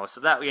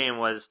 So that game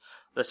was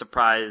the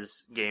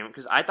surprise game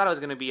because I thought it was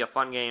going to be a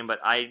fun game, but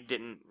I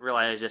didn't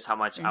realize just how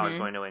much I was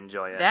going to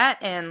enjoy it. That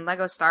and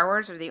Lego Star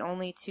Wars are the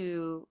only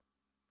two.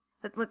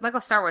 Lego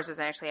Star Wars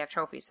doesn't actually have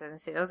trophies, so I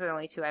say those are the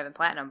only two I haven't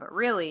platinum. But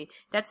really,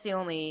 that's the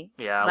only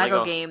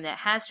Lego game that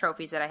has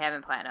trophies that I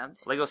haven't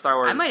platinumed. Lego Star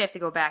Wars. I might have to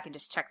go back and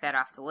just check that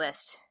off the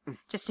list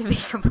just to be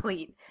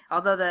complete.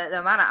 Although the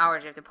amount of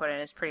hours you have to put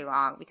in is pretty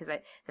long because there's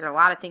a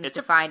lot of things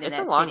to find in that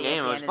city. It's a long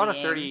game. It's about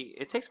 30.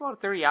 It takes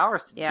about 30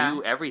 hours to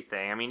do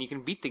everything. I mean, you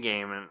can beat the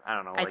game, and I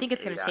don't know. I think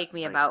it's going to take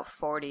me about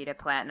 40 to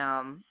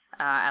platinum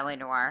LA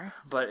Noire.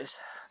 But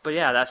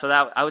yeah,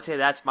 I would say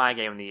that's my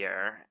game of the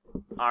year.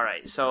 All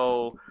right,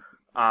 so.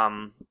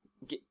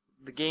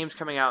 The games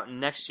coming out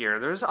next year.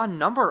 There's a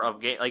number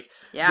of games.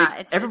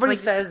 Everybody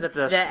says that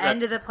the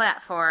end of the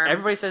platform.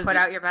 Everybody says put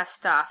out your best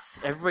stuff.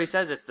 Everybody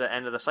says it's the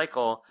end of the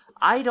cycle.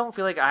 I don't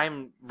feel like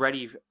I'm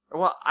ready.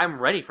 Well, I'm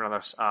ready for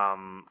another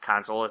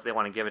console if they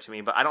want to give it to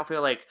me, but I don't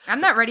feel like I'm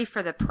not ready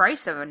for the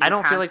price of a new console.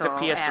 I don't feel like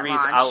the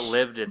PS3's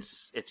outlived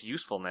its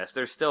usefulness.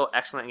 There's still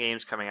excellent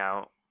games coming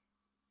out.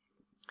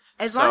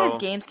 As long as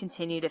games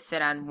continue to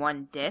fit on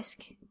one disc,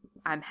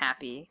 I'm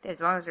happy. As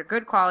long as they're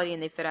good quality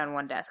and they fit on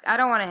one disc. I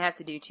don't want to have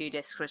to do 2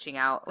 disc switching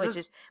out, which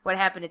is what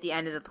happened at the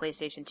end of the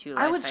PlayStation 2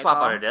 life I would cycle.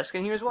 swap out a disc,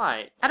 and here's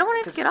why. I don't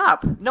want it to get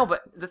up. No,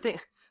 but the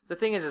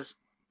thing is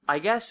I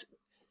guess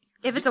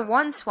if it's a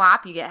one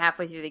swap, you get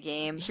halfway through the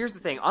game. Here's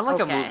the thing: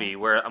 unlike a movie,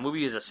 where a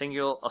movie is a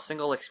single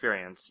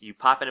experience, you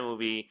pop in a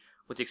movie,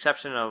 with the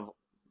exception of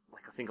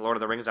like I think Lord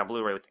of the Rings on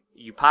Blu-ray.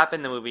 You pop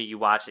in the movie, you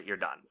watch it, you're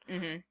done.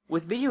 Mm-hmm.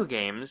 With video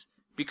games,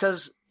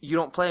 because you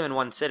don't play them in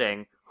one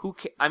sitting,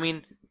 I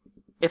mean.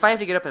 If I have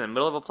to get up in the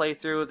middle of a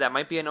playthrough, that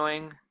might be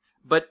annoying.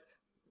 But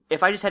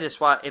if I just had to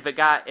swap, if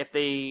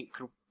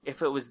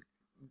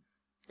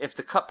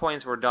the cut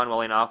points were done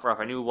well enough, or if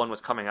I knew one was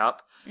coming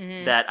up,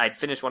 that I'd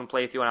finish one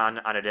playthrough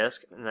on a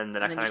disc, and then the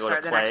next time I go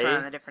to play,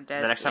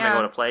 the next time I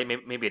go to play,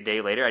 maybe a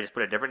day later, I just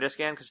put a different disc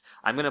in, because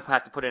I'm going to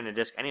have to put in a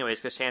disc anyways,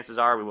 because chances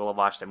are we will have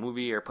watched a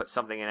movie or put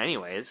something in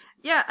anyways.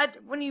 Yeah,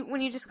 when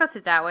you discuss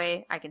it that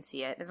way, I can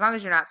see it. As long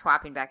as you're not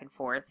swapping back and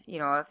forth. You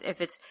know,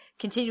 if it's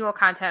continual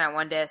content on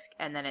one disc,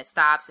 and then it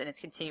stops, and it's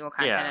continual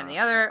content on the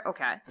other,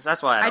 okay. So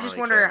that's why I just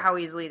wonder how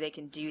easily they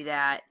can do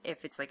that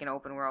if it's like an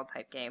open world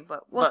type game,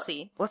 but we'll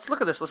see. Let's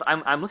look at this list.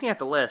 I'm looking at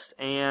the list,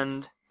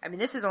 and I mean,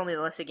 this is only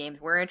the list of games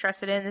we're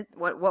interested in.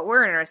 What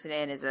we're interested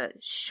in is a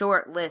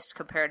short list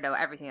compared to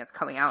everything that's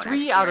coming out next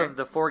year. 3 out of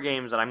the 4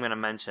 games that I'm going to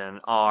mention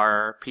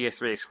are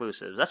PS3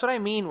 exclusives. That's what I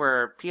mean,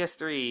 where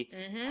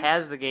PS3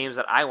 has the games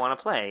that I want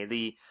to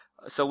play.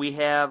 So we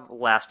have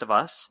Last of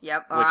Us.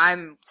 Yep.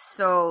 I'm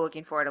so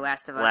looking forward to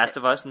Last of Us. Last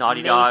of Us,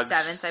 Naughty Dog. May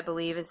 7th, I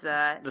believe, is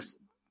the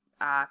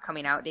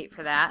coming out date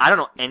for that. I don't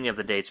know any of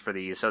the dates for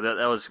these,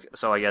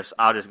 so I guess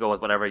I'll just go with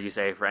whatever you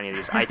say for any of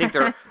these. I think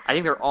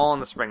they're all in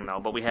the spring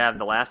though. But we have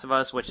The Last of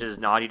Us, which is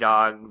Naughty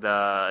Dog,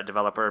 the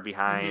developer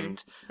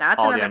behind.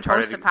 That's another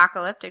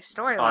post-apocalyptic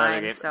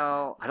storyline.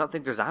 So I don't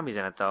think there's zombies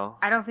in it though.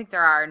 I don't think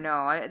there are.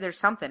 No, there's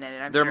something in it.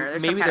 I'm sure.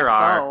 There's maybe some kind there of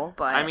are. foe,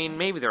 but I mean,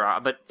 maybe there are.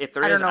 But if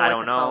there is, I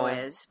don't know what the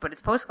foe is. But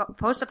it's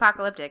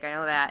post-apocalyptic. I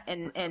know that.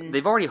 And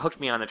they've already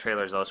hooked me on the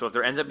trailers though. So if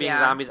there ends up being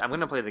zombies, I'm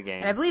going to play the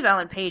game. And I believe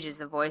Ellen Page is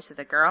the voice of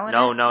the girl in it.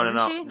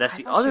 No. That's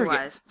the other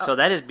game. So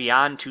that is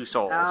Beyond Two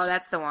Souls. Oh,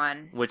 that's the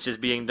one. Which is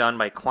being done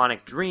by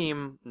Quantic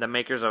Dream, the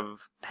makers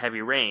of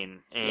Heavy Rain.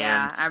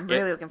 And I'm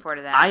really looking forward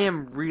to that. I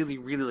am really,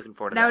 really looking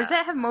forward to that. Now, does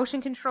that have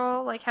motion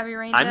control like Heavy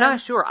Rain I'm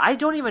not sure. I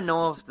don't even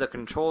know if the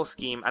control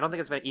scheme... I don't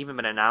think it's even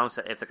been announced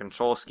if the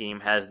control scheme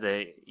has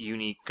the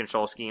unique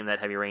control scheme that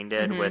Heavy Rain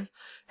did. With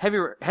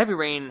Heavy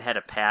Rain had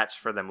a patch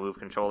for the Move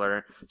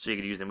controller, so you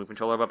could use the Move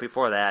controller, but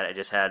before that, it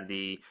just had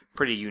the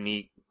pretty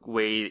unique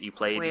way that you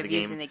played the game.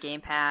 Using the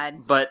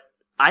gamepad. But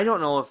I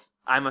don't know if...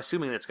 I'm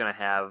assuming it's going to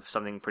have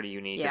something pretty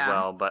unique as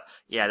well. But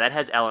yeah, that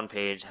has Ellen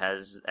Page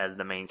as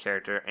the main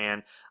character.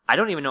 And I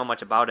don't even know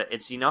much about it.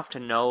 It's enough to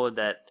know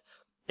that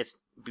It's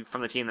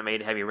from the team that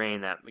made Heavy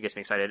Rain that gets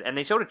me excited. And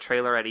they showed a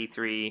trailer at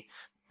E3,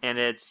 and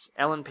it's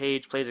Ellen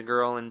Page plays a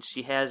girl, and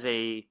she has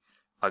a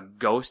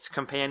ghost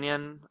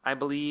companion, I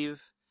believe.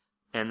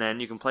 And then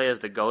you can play as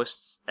the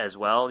ghosts as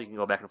well. You can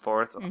go back and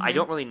forth. Mm-hmm. I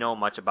don't really know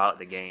much about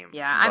the game.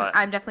 Yeah,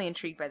 I'm definitely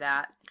intrigued by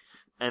that.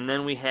 And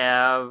then we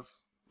have,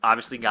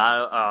 obviously,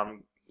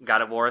 God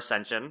of War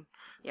Ascension,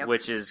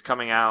 which is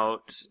coming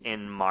out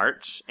in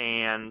March.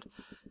 And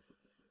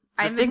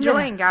I'm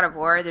enjoying God of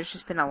War. There's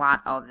just been a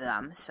lot of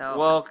them.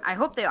 So I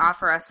hope they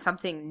offer us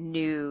something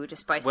new to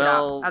spice it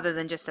up, other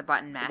than just a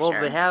button masher.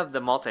 Well, they have the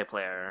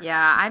multiplayer.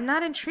 Yeah, I'm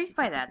not intrigued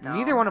by that, though.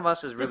 Neither one of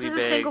us is really big.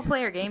 This is a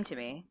single-player game to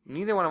me.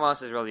 Neither one of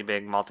us is really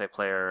big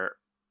multiplayer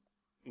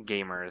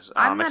gamers.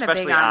 I'm not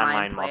especially a big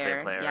online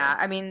multiplayer. Yeah,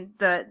 I mean,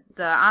 the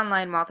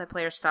online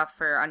multiplayer stuff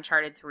for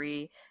Uncharted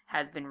 3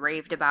 has been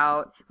raved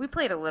about. We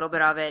played a little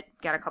bit of it,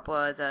 got a couple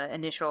of the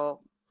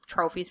initial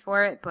trophies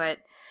for it, but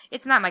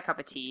it's not my cup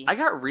of tea. I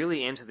got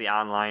really into the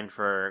online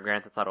for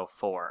Grand Theft Auto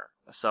 4,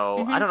 so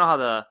I don't know how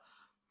the...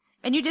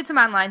 And you did some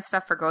online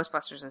stuff for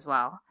Ghostbusters as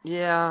well.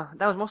 Yeah,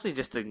 that was mostly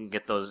just to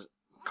get those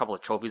couple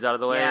of trophies out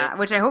of the way. Yeah,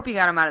 which I hope you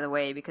got them out of the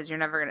way, because there's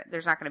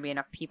not going to be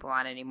enough people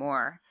on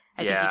anymore.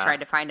 I think you tried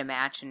to find a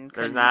match and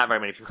there's not very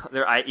many people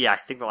there. I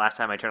think the last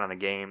time I turned on the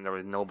game, there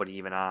was nobody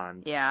even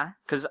on. Yeah,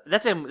 because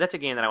that's a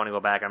game that I want to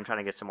go back. I'm trying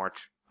to get some more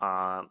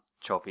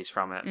trophies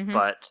from it.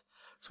 But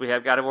so we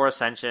have God of War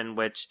Ascension,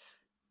 which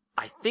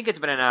I think it's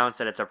been announced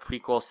that it's a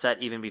prequel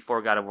set even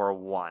before God of War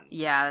 1.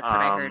 Yeah, that's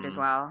what I heard as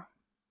well.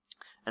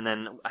 And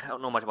then I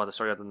don't know much about the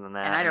story other than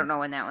that. And I don't know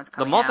when that one's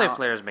coming out. The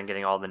multiplayer has been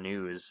getting all the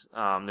news.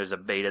 There's a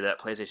beta that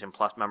PlayStation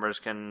Plus members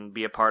can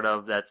be a part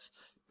of that's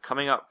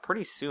coming up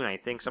pretty soon, I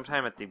think,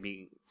 sometime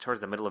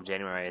towards the middle of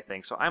January, I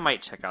think. So I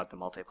might check out the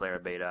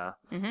multiplayer beta.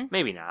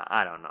 Maybe not.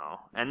 I don't know.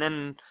 And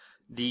then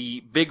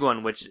the big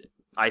one, which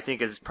I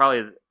think is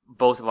probably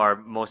both of our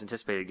most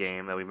anticipated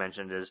game that we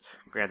mentioned, is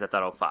Grand Theft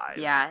Auto 5.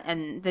 Yeah,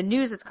 and the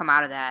news that's come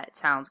out of that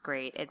sounds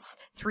great. It's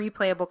 3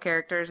 playable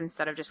characters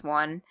instead of just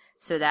one,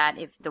 so that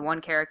if the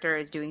one character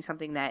is doing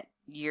something that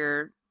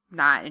you're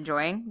not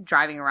enjoying,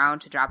 driving around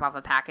to drop off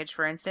a package,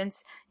 for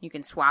instance, you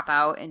can swap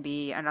out and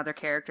be another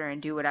character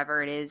and do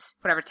whatever it is,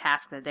 whatever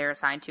task that they're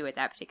assigned to at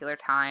that particular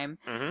time.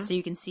 So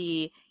you can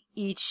see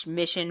each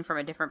mission from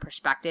a different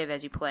perspective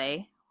as you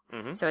play.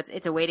 So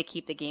it's a way to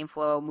keep the game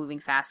flow moving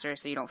faster,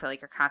 so you don't feel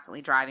like you're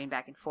constantly driving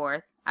back and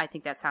forth. I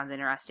think that sounds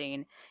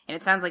interesting. And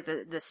it sounds like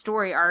the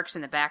story arcs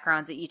and the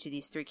backgrounds of each of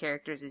these 3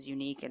 characters is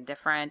unique and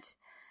different.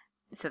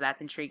 So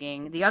that's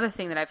intriguing. The other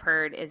thing that I've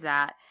heard is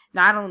that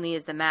not only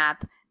is the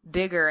map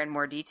bigger and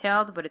more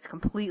detailed, but it's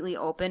completely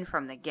open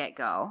from the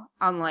get-go.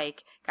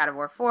 Unlike God of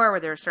War 4, where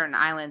there are certain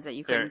islands that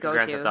you couldn't go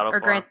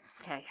to.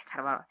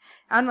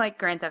 Unlike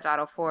Grand Theft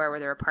Auto 4, where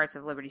there are parts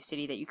of Liberty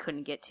City that you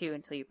couldn't get to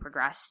until you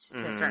progressed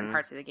to certain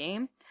parts of the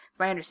game. It's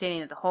my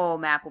understanding that the whole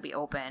map will be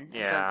open.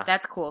 Yeah. So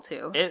that's cool,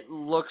 too. It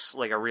looks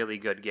like a really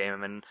good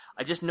game, and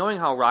just knowing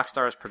how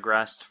Rockstar has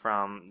progressed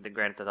from the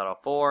Grand Theft Auto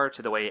 4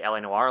 to the way LA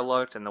Noire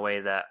looked and the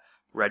way that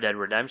Red Dead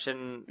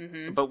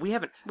Redemption, but we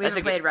haven't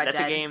played Red Dead, that's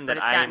a game that but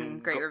it's gotten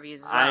great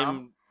reviews as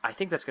well. I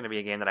think that's going to be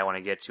a game that I want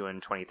to get to in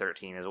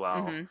 2013 as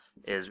well,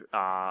 is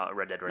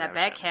Red Dead Redemption. That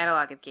back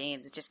catalog of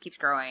games, it just keeps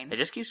growing. It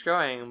just keeps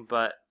growing,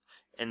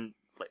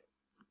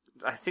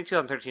 I think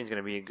 2013 is going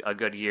to be a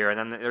good year, and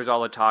then there's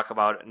all the talk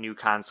about new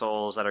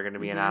consoles that are going to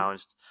be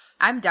announced.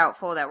 I'm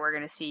doubtful that we're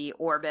going to see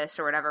Orbis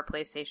or whatever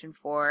PlayStation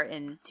 4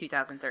 in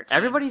 2013.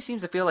 Everybody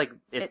seems to feel like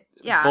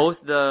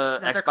both the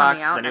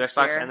Xbox, the new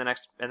Xbox,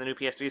 and the new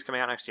PS3 is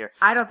coming out next year.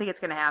 I don't think it's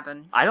going to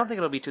happen. I don't think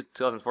it'll be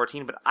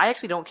 2014, but I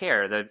actually don't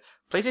care. The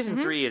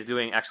PlayStation 3 is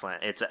doing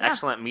excellent. It's an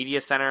excellent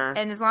media center.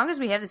 And as long as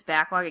we have this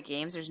backlog of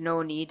games, there's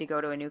no need to go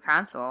to a new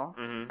console.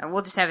 And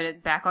we'll just have a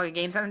backlog of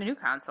games on a new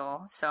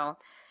console. So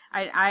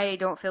I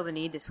don't feel the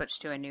need to switch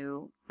to a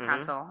new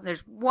console.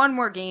 There's one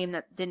more game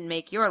that didn't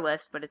make your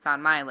list, but it's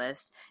on my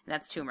list, and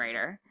that's Tomb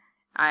Raider.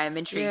 I'm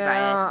intrigued by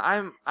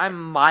it.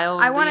 I'm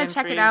mildly I want to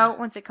check it out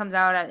once it comes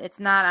out. It's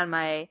not on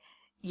my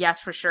yes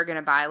for sure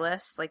gonna buy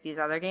list like these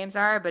other games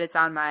are, but it's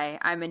on my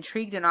I'm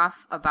intrigued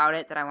enough about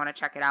it that I want to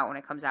check it out when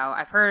it comes out.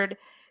 I've heard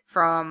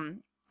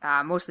from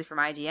mostly from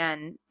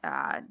IGN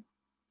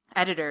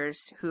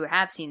editors who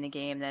have seen the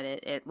game that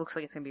it looks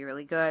like it's gonna be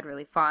really good,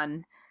 really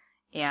fun.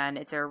 And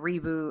it's a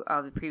reboot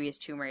of the previous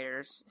Tomb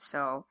Raiders,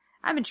 so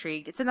I'm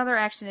intrigued. It's another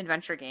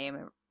action-adventure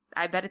game.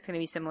 I bet it's going to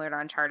be similar to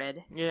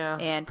Uncharted. Yeah.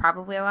 And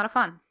probably a lot of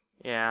fun.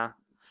 Yeah.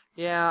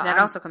 Yeah. That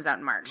also comes out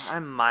in March.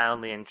 I'm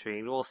mildly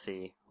intrigued. We'll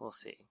see.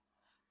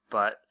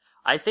 But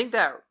I think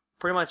that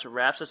pretty much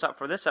wraps us up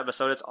for this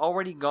episode. It's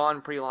already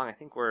gone pretty long. I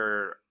think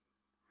we're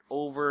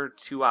over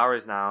 2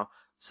 hours now.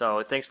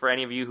 So thanks for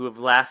any of you who have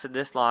lasted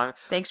this long.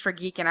 Thanks for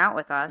geeking out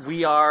with us.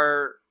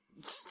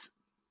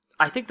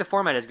 I think the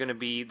format is going to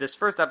be, this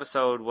first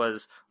episode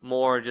was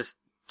more just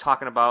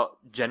talking about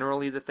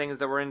generally the things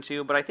that we're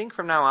into, but I think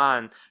from now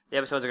on, the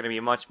episodes are going to be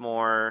much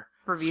more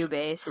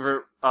review-based.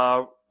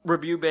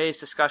 review based,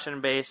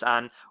 discussion based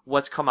on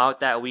what's come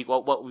out that week,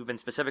 what we've been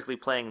specifically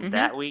playing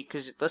that week.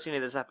 Because listening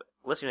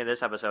to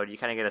this episode, you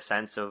kind of get a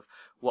sense of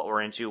what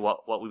we're into,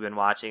 what we've been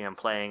watching and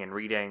playing and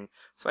reading.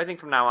 So I think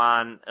from now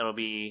on it'll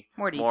be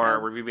more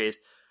review based.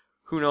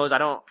 Who knows? I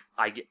don't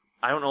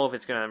know if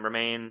it's going to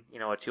remain, a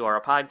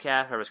 2-hour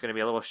podcast, or if it's going to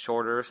be a little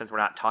shorter since we're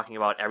not talking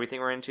about everything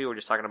we're into. We're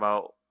just talking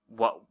about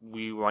what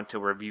we want to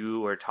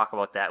review or talk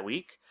about that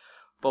week.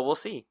 But we'll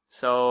see.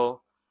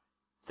 So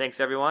thanks,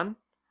 everyone.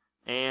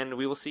 And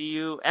we will see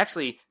you.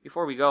 Actually,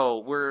 before we go,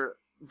 we're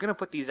going to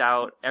put these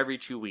out every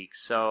 2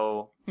 weeks.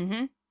 So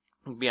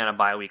we'll be on a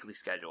bi-weekly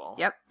schedule.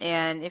 Yep.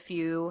 And if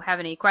you have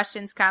any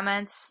questions,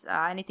 comments,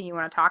 anything you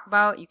want to talk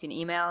about, you can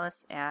email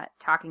us at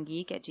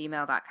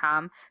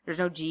talkinggeek@gmail.com. There's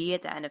no G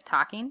at the end of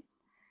talking.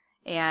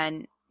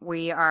 And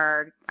we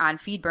are on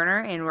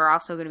FeedBurner, and we're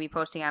also going to be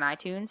posting on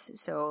iTunes.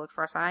 So look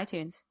for us on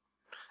iTunes.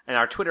 And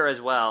our Twitter as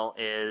well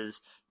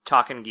is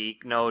Talking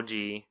Geek, no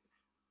G,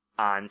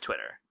 on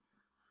Twitter.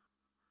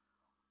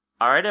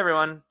 All right,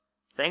 everyone.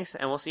 Thanks,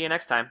 and we'll see you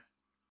next time.